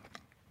stuff.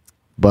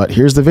 But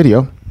here's the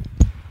video.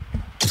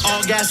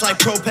 All gas like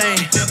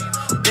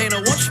propane. Dana,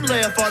 won't you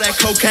lay off all that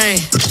cocaine?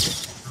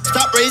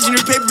 Stop raising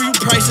your pay-per-view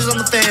prices on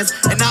the fans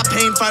and not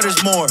paying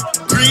fighters more.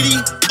 Greedy,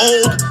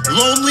 old,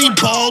 lonely,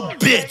 bald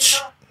bitch.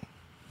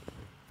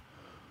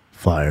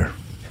 Fire.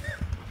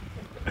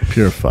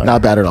 Pure fire.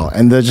 Not bad at all.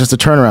 And just the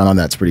turnaround on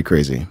that's pretty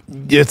crazy.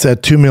 It's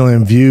at 2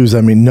 million views.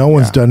 I mean, no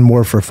one's done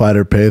more for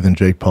fighter pay than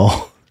Jake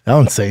Paul. How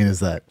insane is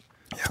that?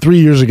 3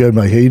 years ago, I'm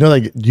like, hey,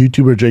 like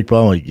YouTuber Jake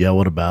Paul? I'm like, yeah,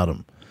 what about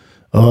him?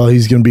 Oh,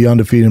 he's going to be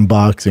undefeated in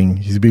boxing.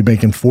 He's going to be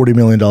making $40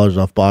 million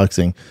off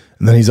boxing.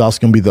 And then he's also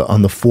going to be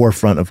on the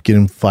forefront of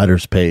getting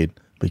fighters paid.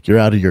 Like, you're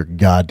out of your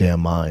goddamn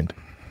mind.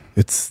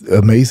 It's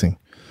amazing.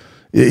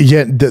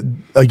 Yet,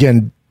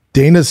 again,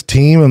 Dana's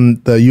team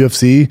and the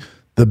UFC,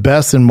 the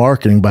best in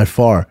marketing by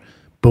far.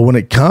 But when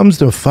it comes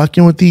to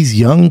fucking with these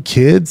young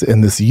kids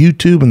and this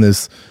YouTube and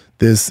this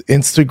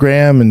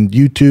Instagram and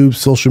YouTube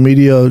social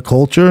media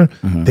culture,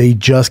 they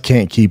just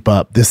can't keep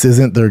up. This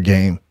isn't their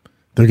game.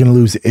 They're going to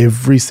lose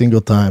every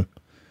single time.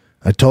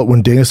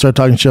 When Dana started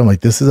talking shit, I'm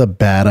like, this is a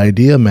bad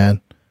idea,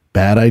 man.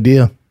 Bad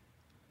idea.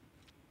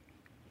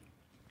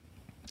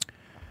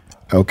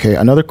 Okay,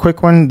 another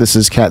quick one. This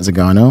is Kat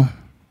Zagano.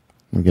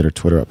 Let me get her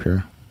Twitter up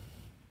here.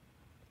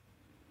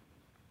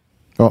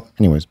 Well,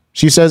 anyways,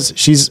 she's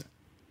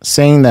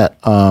saying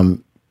that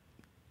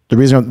the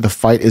reason the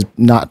fight is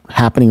not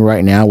happening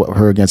right now with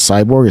her against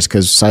Cyborg is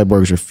because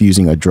Cyborg is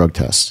refusing a drug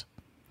test.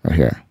 Right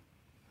here.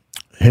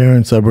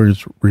 Aaron Cyborg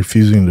is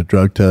refusing the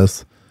drug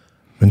test.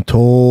 Been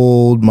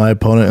told my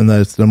opponent and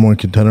that it's the #1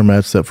 contender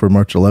match set for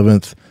March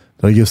 11th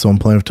that I give someone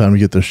plenty of time to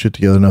get their shit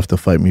together enough to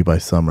fight me by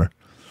summer.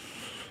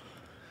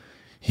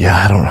 Yeah,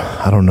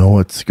 I don't know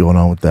what's going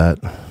on with that.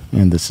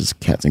 And this is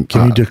Kat Zagano.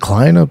 Can you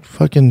decline a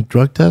fucking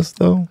drug test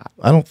though?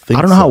 I don't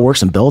know how it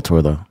works in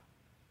Bellator though.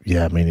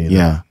 Yeah, me neither.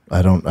 Yeah.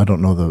 I don't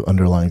know the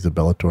underlyings of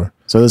Bellator.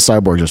 So this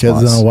Cyborg just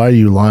wants. Why are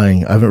you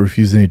lying? I haven't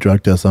refused any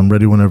drug tests. I'm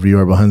ready whenever you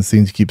are. Behind the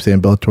scenes, you keep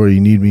saying, Bellator, you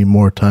need me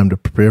more time to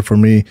prepare for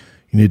me.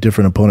 You need a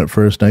different opponent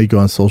first. Now you go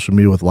on social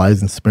media with lies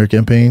and smear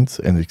campaigns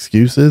and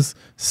excuses.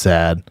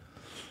 Sad.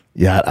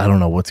 Yeah, I don't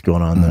know what's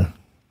going on there.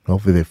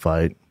 Hopefully they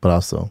fight, but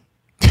also.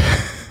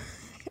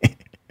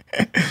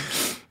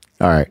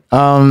 All right.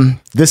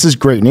 This is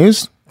great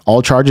news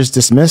all charges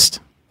dismissed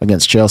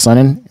against Chael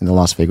Sonnen in the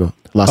Las Vegas.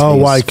 Oh,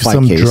 why? Because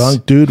some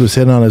drunk dude was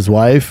hitting on his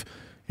wife.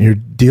 And you're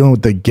dealing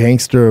with the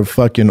gangster of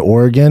fucking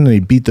Oregon, and he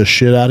beat the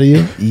shit out of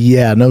you.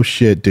 Yeah, no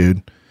shit,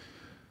 dude.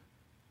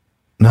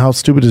 And how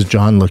stupid does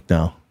John look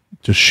now?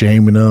 Just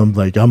shaming him,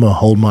 like, I'm gonna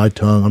hold my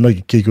tongue. I'm not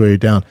gonna kick you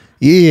down.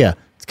 Yeah,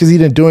 it's because he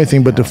didn't do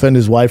anything but defend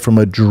his wife from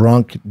a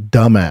drunk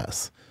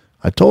dumbass.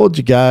 I told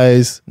you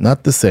guys,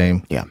 not the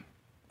same. Yeah.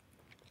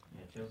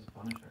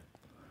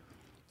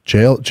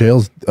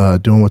 Chael's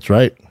doing what's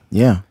right.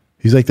 Yeah.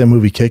 He's like that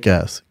movie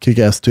Kick-Ass.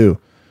 Kick-Ass 2.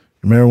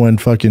 Remember when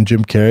fucking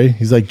Jim Carrey?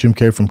 He's like Jim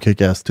Carrey from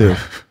Kick-Ass 2.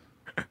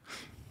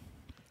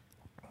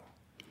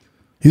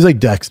 He's like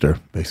Dexter,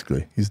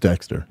 basically. He's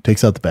Dexter.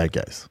 Takes out the bad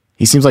guys.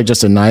 He seems like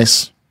just a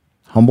nice,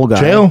 humble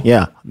guy. Chael?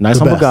 Yeah. Nice,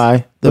 The humble best. guy.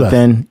 The But best.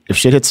 then if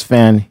shit hits the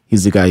fan,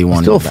 he's the guy you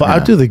want. I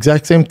do the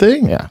exact same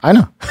thing. Yeah, I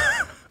know.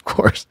 Of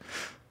course.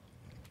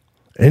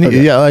 And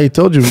yeah, I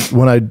told you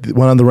when I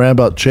went on the rant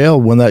about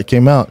Chael when that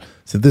came out.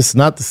 So this is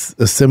not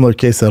a similar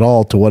case at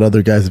all to what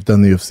other guys have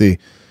done in the UFC.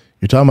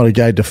 You're talking about a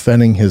guy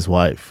defending his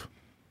wife.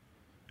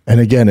 And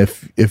again,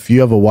 if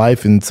you have a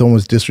wife and someone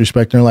was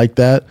disrespecting her like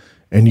that,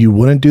 and you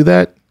wouldn't do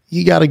that,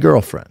 you got a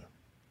girlfriend.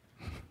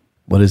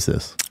 What is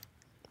this?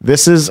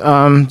 This is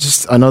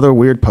just another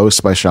weird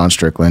post by Sean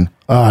Strickland.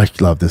 Oh, I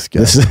love this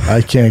guy.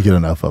 I can't get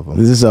enough of him.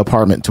 This is an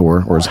apartment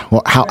tour or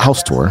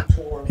house tour.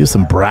 He has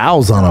some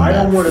brows on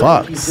him, man.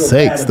 Fuck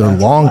sakes, they're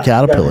long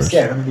caterpillars.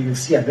 I'm in the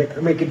UFC.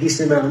 I make a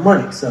decent amount of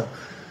money, so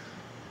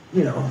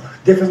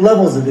different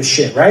levels of this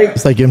shit, right?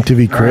 It's like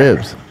MTV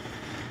Cribs.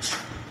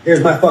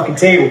 Here's my fucking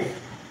table,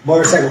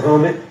 motorcycle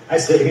helmet. I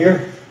sit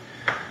here.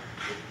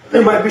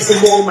 There might be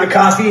some more in my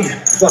coffee.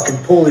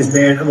 Fucking pulleys,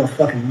 man. I'm a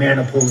fucking man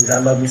of pulleys. I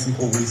love me some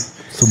pulleys.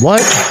 Some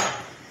what?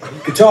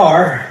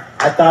 Guitar.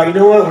 I thought, you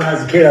know what? When I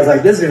was a kid, I was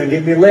like, this is gonna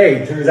get me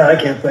laid. Turns out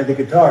I can't play the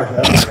guitar, so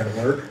that's not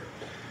gonna work.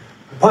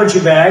 A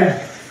punching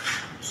bag.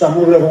 So I'm a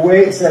little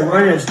overweight. Said,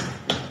 Ryan, just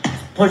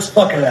punch the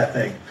fuck out of that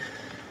thing.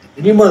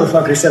 And you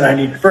motherfucker said I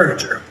needed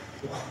furniture.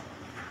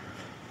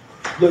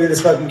 Look at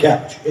this fucking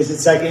couch. Is it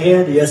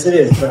secondhand? Yes, it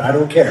is, but I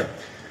don't care.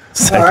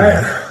 All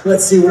right,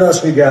 let's see what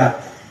else we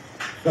got.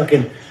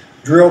 Fucking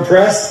drill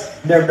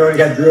press. Never know you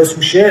got to drill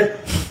some shit.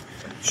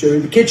 Show you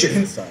the kitchen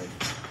inside.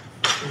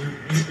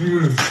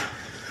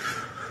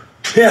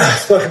 Yeah,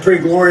 it's fucking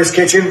pretty glorious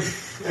kitchen.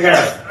 I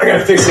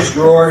gotta fix this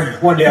drawer.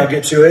 One day I'll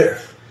get to it.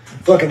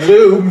 Fucking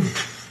lube.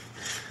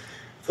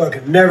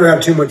 Fucking never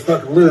have too much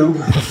fucking lube.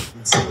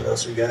 Let's see what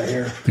else we got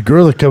here. The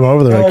girls that come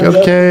over, they're like,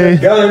 okay.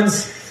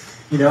 Guns.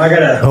 I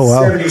got a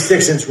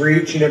 76-inch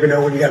reach. You never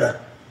know when you gotta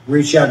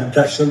reach out and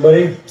touch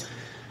somebody.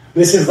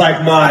 This is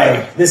like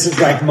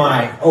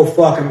my, oh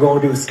fuck, I'm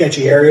going to a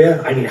sketchy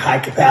area. I need high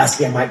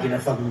capacity. I might get in a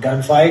fucking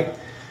gunfight.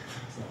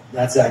 So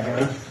that's that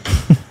gun.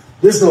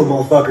 This little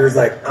motherfucker is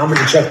like, I'm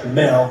going to check the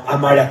mail. I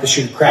might have to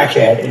shoot a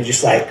crackhead and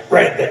just like,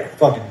 right there,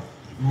 fucking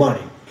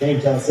money. Can't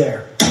even tell it's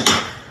there.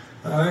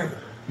 All right,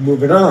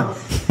 moving on.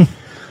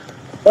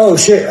 Oh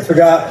shit, I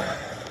forgot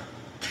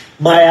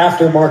my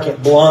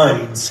aftermarket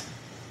blinds.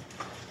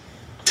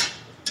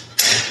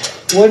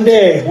 One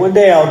day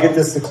I'll get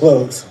this to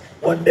close.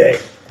 One day.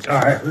 All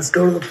right, let's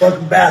go to the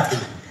fucking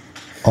bathroom.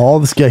 All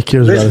this guy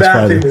cares about This is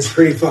bathroom fighting. is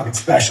pretty fucking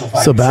special.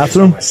 It's a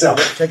bathroom?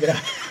 Myself. Check it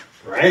out.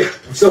 Right?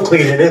 I'm still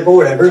cleaning it, but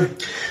whatever.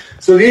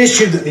 So the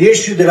issue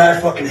that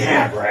I fucking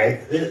have,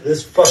 right? The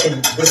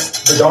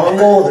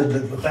dongle, the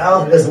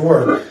valve doesn't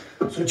work.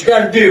 So what you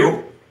got to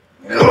do?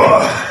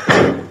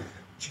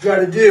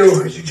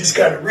 Is you just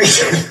got to reach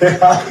it.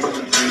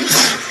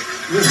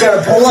 You just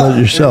got to pull up.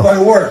 yourself.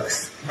 It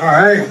works. All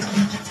right.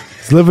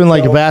 He's living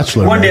like a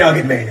bachelor. One man. day I'll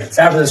get maintenance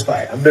after this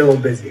fight. I've been a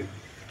little busy.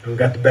 I've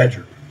got the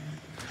bedroom.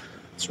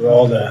 That's where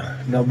all the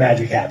no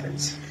magic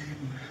happens.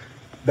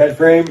 Bed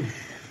frame.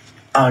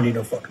 I don't need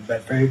no fucking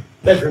bed frame.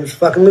 Bedroom's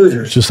fucking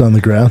losers. It's just on the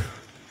ground.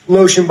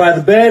 Lotion by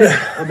the bed.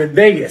 I'm in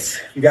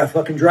Vegas. You got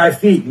fucking dry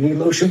feet. You need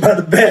lotion by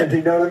the bed.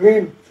 You know what I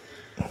mean?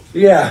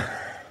 Yeah.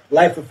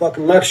 Life of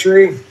fucking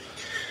luxury.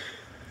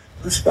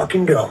 Let's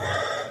fucking go.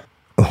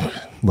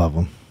 Love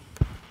him.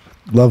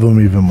 Love him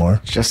even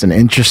more. Just an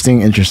interesting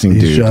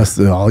He's dude. just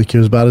all he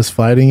cares about is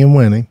fighting and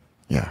winning.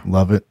 Yeah.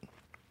 Love it.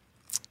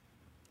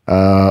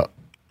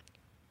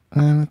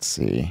 Let's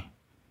see.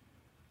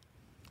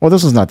 Well,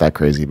 this was not that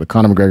crazy, but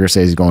Conor McGregor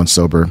says he's going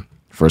sober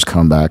for his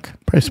comeback.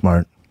 Pretty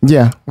smart.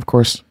 Yeah, of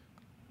course.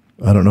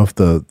 I don't know if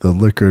the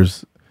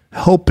liquor's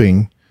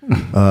helping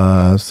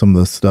some of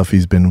the stuff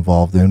he's been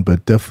involved in,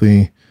 but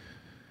definitely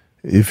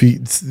you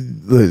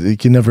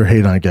can never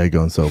hate on a guy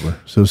going sober.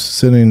 So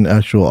sitting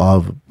actual awe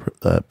of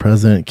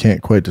president,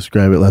 can't quite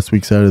describe it. Last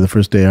week Saturday, the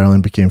first day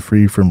Ireland became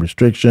free from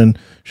restriction.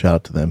 Shout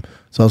out to them.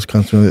 It's also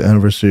constantly the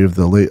anniversary of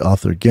the late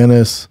author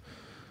Guinness.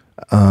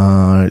 All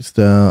right,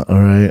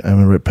 I'm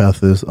in the right path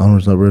of this.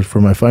 Onwards, upwards.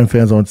 For my fine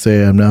fans, I want to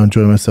say I'm now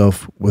enjoying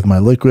myself with my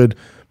liquid,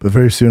 but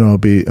very soon I'll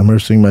be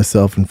immersing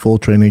myself in full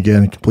training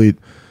again, complete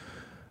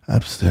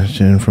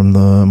abstention from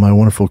my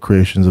wonderful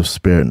creations of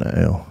spirit and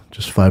ale.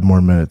 Just 5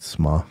 more minutes,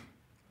 Ma.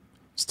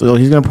 Still,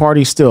 he's going to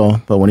party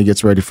still, but when he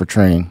gets ready for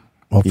training,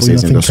 Hopefully he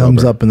says nothing he's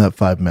comes sober. up in that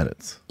 5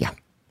 minutes. Yeah.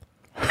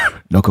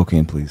 No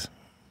cocaine, please.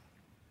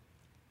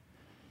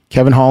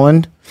 Kevin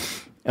Holland,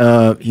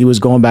 he was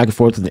going back and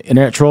forth with the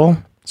internet troll,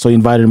 so he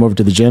invited him over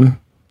to the gym,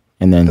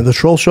 and then the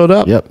troll showed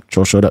up. Yep,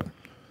 troll showed up.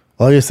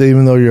 All I say,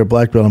 even though you're a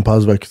black belt, I'm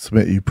positive I can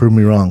submit. You prove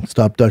me wrong.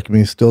 Stop ducking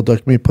me. Still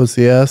duck me,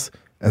 pussy ass.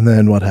 And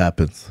then what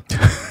happens?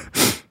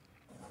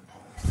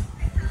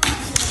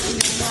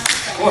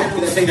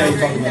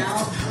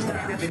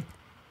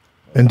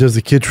 And does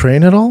the kid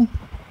train at all?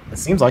 It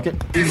seems like it.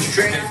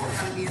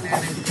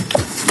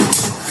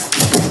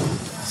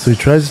 So he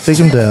tries to take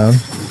him down.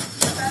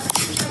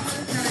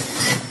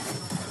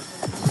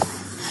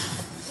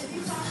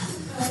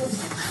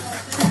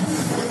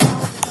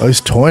 Oh, he's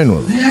toying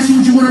with him. They ask you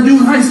what you want to do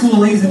in high school,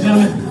 ladies and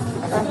gentlemen.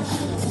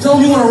 Tell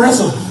them you want to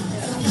wrestle.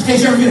 Just in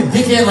case you ever get a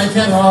dickhead like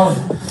Kevin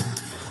Holland.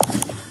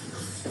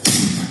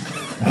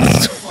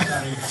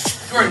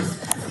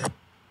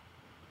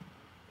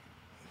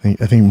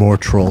 I think more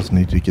trolls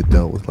need to get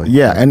dealt with.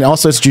 Yeah, and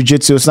also it's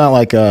jiu-jitsu. It's not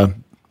like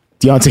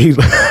Deontay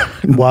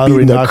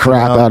beating the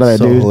crap out of that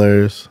dude.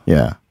 Hilarious.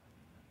 Yeah.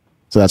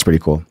 So that's pretty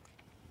cool.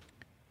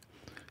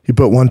 He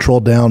put one troll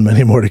down,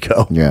 many more to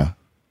go. Yeah.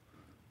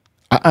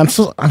 I'm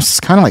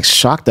just kind of like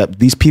shocked that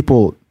these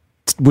people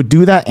would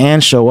do that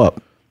and show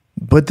up.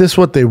 But this is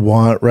what they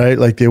want, right?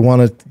 Like they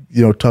want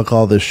to, tuck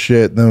all this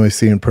shit. And then we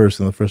see in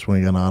person the first one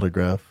you got an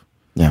autograph.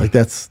 Yeah. Like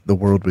that's the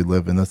world we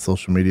live in. That's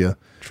social media.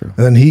 True.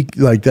 And then he,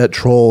 like that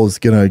troll is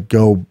going to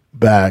go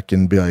back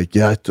and be like,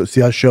 yeah,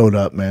 see, I showed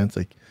up, man. It's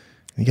like,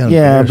 you got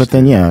yeah, but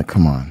then,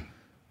 come on.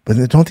 But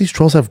then, don't these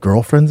trolls have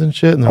girlfriends and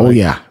shit? And oh,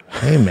 yeah.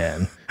 Hey,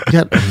 man, you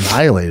got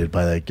annihilated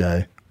by that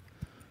guy.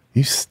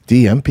 You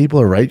DM people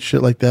or write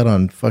shit like that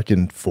on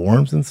fucking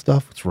forums and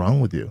stuff. What's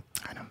wrong with you?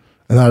 I know.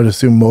 And I would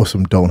assume most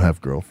of them don't have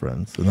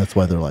girlfriends, and that's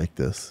why they're like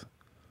this.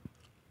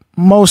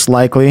 Most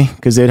likely,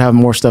 because they'd have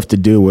more stuff to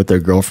do with their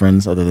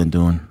girlfriends other than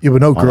doing. Yeah,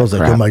 but no girl's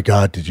like, oh my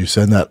God, did you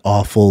send that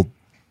awful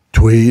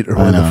tweet or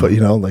whatever?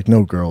 Like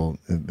no girl.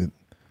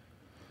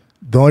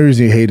 The only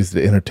reason you hate is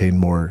to entertain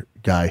more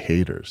guy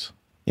haters.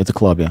 It's a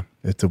club, yeah.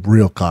 It's a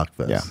real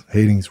cockfest. Yeah.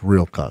 Hating's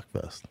real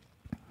cockfest.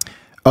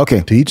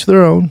 Okay. To each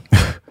their own.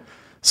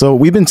 So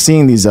we've been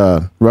seeing these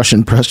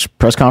Russian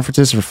press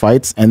conferences for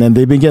fights, and then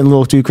they've been getting a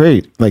little too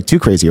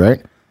crazy,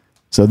 right?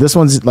 So this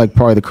one's like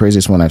probably the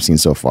craziest one I've seen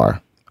so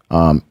far.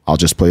 I'll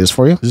just play this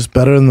for you. Is this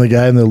better than the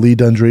guy in the Lee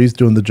Dundree's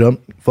doing the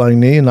jump flying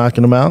knee and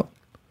knocking him out?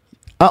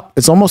 Oh,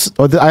 it's almost.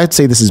 I'd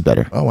say this is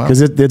better. Oh wow! Because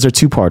it's a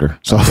two-parter.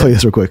 So I'll play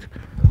this real quick.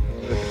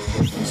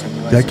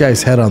 That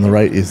guy's head on the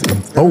right is.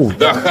 Oh.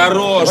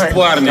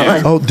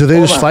 Oh, do they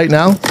just fight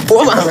now?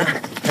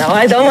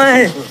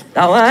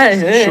 Давай.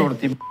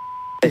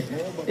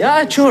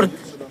 Я черт.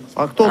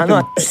 А кто ты? А ну,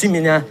 отпусти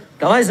меня.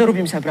 Давай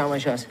зарубимся прямо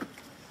сейчас.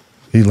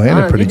 He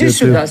landed pretty иди good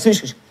сюда, too.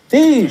 слышишь?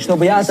 Ты,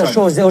 чтобы я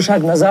отошел, сделал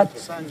шаг назад.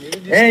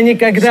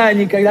 Никогда.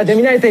 Для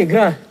меня это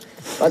игра.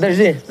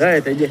 Подожди, давай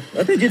отойди.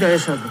 Отойди, давай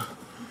шаг.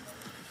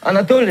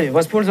 Анатолий,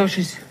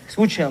 воспользовавшись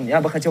случаем, я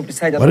бы хотел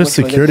представить одного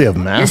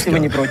человека. Если вы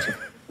не против.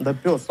 Did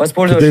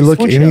they look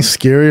any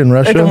scary in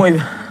Russia?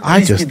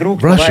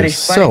 Russia's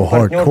so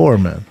hardcore,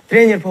 man.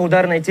 Тренер по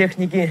ударной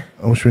технике.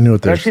 I wish we knew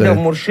what they were saying.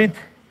 Муршид.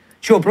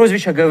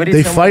 Прозвище говорит.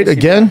 They fight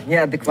again?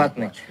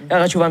 Неадекватный. Я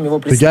хочу вам его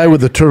The представить. guy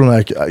with the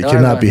turtleneck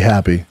cannot be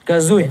happy.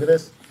 Газуй.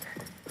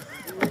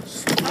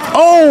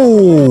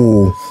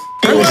 Oh!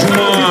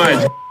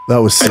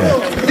 That was sick.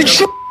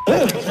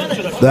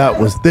 That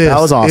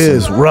was awesome.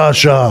 Is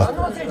Russia.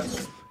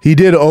 He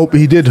did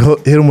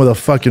hit him with a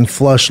fucking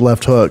flush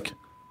left hook.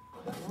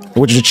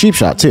 Which is a cheap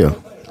shot too.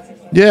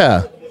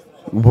 Yeah.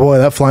 Boy,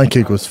 that flying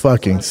kick was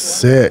fucking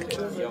sick.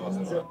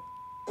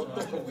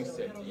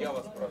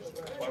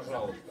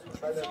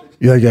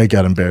 Yeah, that guy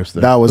got embarrassed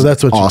there.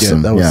 That's what awesome.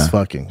 you get. That was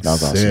fucking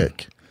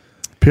sick.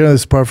 Appearing on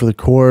this part for the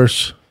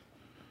course.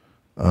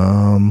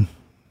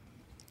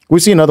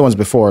 We've seen other ones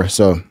before,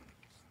 so.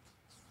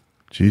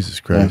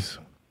 Jesus Christ.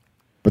 Yeah.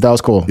 But that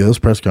was cool. Yeah, those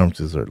press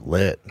conferences are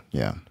lit.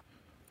 Yeah.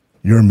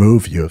 Your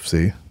move,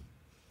 UFC.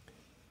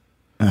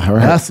 All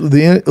right.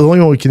 The only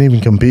one we can even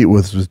compete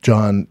with was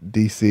John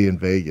DC in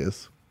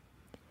Vegas.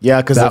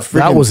 Yeah, because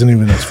that wasn't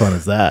even as fun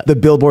as that. The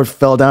billboard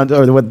fell down,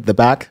 or the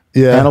back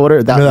panel,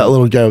 whatever. That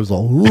little guy was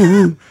all,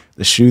 ooh.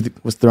 The shoe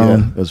was thrown.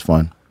 Yeah. It was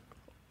fun.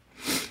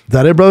 Is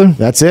that it, brother?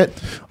 That's it.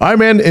 All right,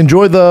 man.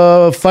 Enjoy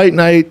the fight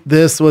night.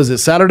 This was it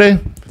Saturday?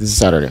 This is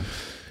Saturday.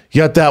 You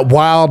got that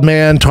wild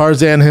man,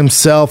 Tarzan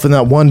himself, in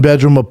that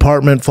one-bedroom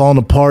apartment falling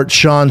apart.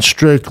 Sean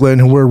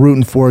Strickland, who we're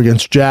rooting for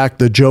against Jack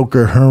the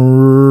Joker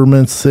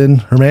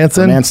Hermansson.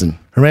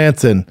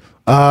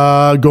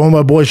 Going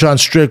my boy Sean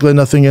Strickland.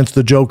 Nothing against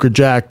the Joker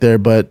Jack there,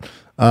 but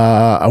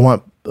I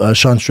want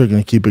Sean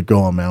Strickland to keep it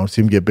going, man. I want to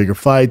see him get bigger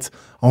fights.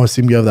 I want to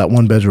see him get that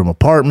one-bedroom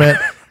apartment.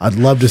 I'd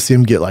love to see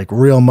him get like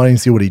real money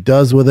and see what he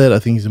does with it. I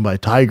think he's going to buy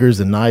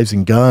tigers and knives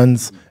and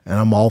guns, and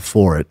I'm all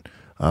for it.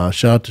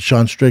 Shout out to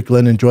Sean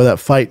Strickland. Enjoy that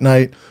fight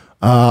night.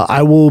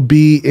 I will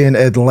be in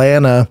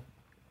Atlanta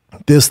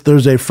this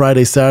Thursday,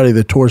 Friday, Saturday.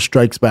 The tour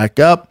strikes back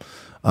up.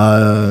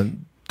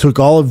 Took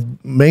all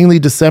of mainly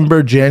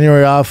December,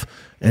 January off,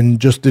 and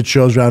just did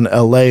shows around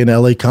LA. And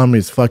LA comedy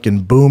is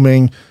fucking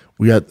booming.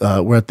 we're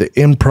at the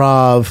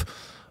Improv,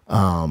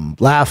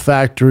 Laugh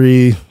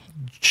Factory,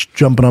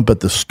 jumping up at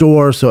the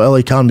store. So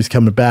LA Comedy's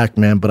coming back,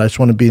 man. But I just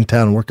want to be in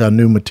town and work on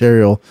new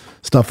material,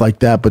 stuff like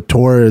that. But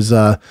tour is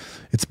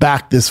it's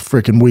back this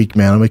freaking week,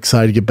 man. I'm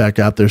excited to get back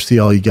out there, see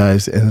all you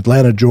guys in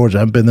Atlanta, Georgia.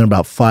 I've been there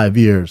about 5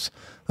 years.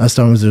 Last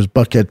time was there's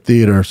Buckhead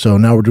Theater. So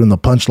now we're doing the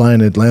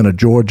Punchline, Atlanta,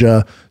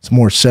 Georgia. It's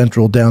more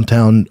central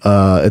downtown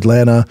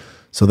Atlanta.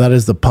 So that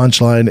is the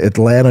Punchline,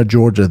 Atlanta,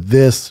 Georgia.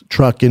 This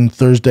trucking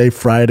Thursday,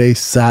 Friday,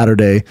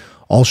 Saturday.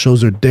 All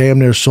shows are damn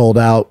near sold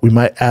out. We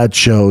might add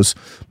shows.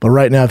 But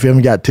right now, if you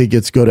haven't got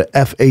tickets, go to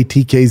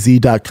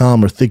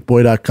fatkz.com or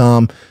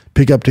thickboy.com.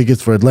 Pick up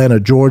tickets for Atlanta,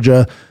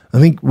 Georgia. I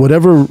think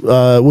whatever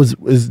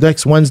is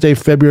next Wednesday,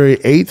 February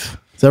 8th.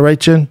 Is that right,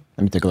 Chin?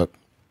 Let me take a look.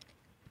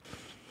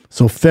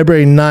 So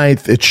February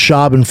 9th, it's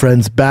Schaub and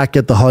Friends back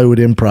at the Hollywood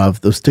Improv.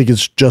 Those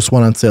tickets just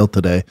went on sale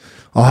today.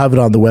 I'll have it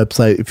on the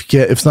website. If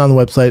it's not on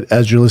the website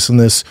as you're listening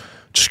to this,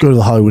 just go to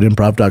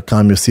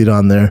thehollywoodimprov.com. You'll see it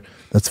on there.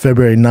 That's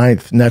February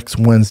 9th, next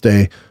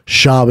Wednesday.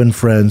 Schaub and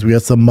Friends. We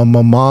got some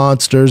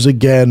monsters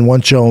again.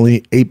 One show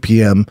only, 8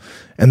 p.m.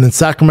 And then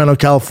Sacramento,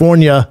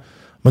 California.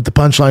 I'm at the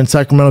Punchline,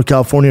 Sacramento,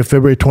 California,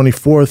 February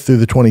 24th through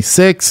the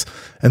 26th.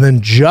 And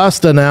then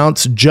just got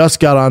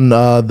on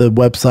the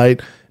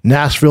website,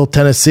 Nashville,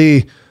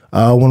 Tennessee.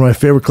 One of my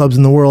favorite clubs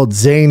in the world,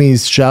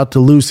 Zany's. Shout out to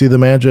Lucy, the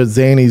manager at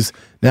Zany's.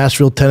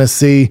 Nashville,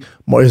 Tennessee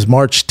is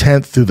March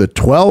 10th through the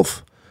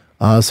 12th.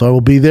 So I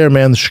will be there,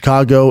 man, the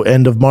Chicago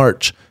end of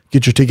March.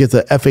 Get your tickets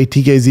at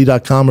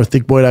fatkz.com or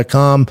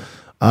thickboy.com.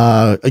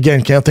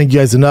 Again, can't thank you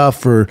guys enough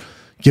for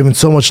giving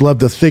so much love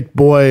to Thick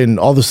Boy and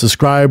all the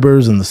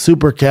subscribers and the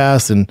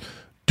Supercast and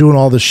doing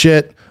all the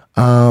shit.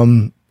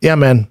 Yeah,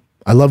 man,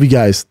 I love you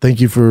guys. Thank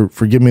you for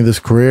giving me this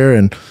career.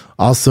 And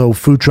also,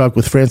 Food Truck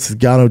with Francis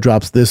Gano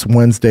drops this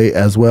Wednesday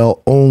as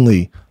well,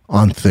 only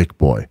on Thick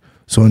Boy.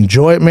 So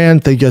enjoy it, man.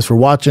 Thank you guys for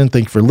watching.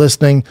 Thank you for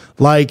listening.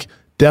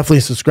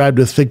 Definitely subscribe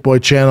to the Thick Boy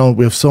channel.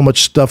 We have so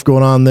much stuff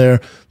going on there.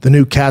 The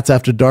new Cats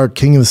After Dark,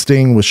 King of the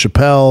Sting with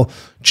Chappelle,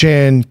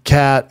 Chin,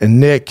 Kat, and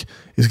Nick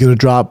is going to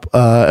drop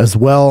as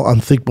well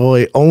on Thick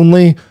Boy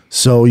only.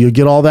 So you'll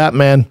get all that,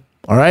 man.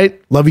 All right.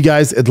 Love you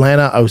guys.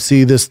 Atlanta, I will see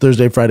you this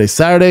Thursday, Friday,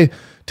 Saturday.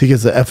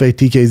 Tickets at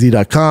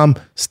fatkz.com.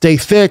 Stay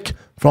thick.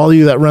 For all of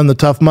you that run the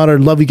Tough Mudder,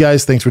 love you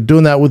guys. Thanks for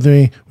doing that with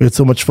me. We had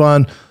so much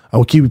fun. I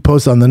will keep you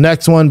posted on the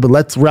next one, but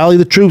let's rally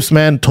the troops,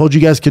 man. Told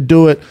you guys could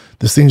do it.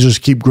 This thing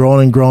just keep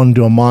growing and growing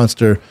into a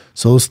monster.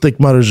 So those thick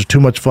mutters are too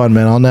much fun,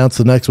 man. I'll announce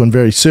the next one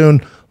very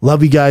soon.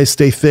 Love you guys.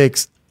 Stay thick.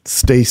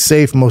 Stay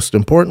safe, most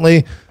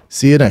importantly.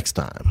 See you next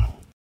time.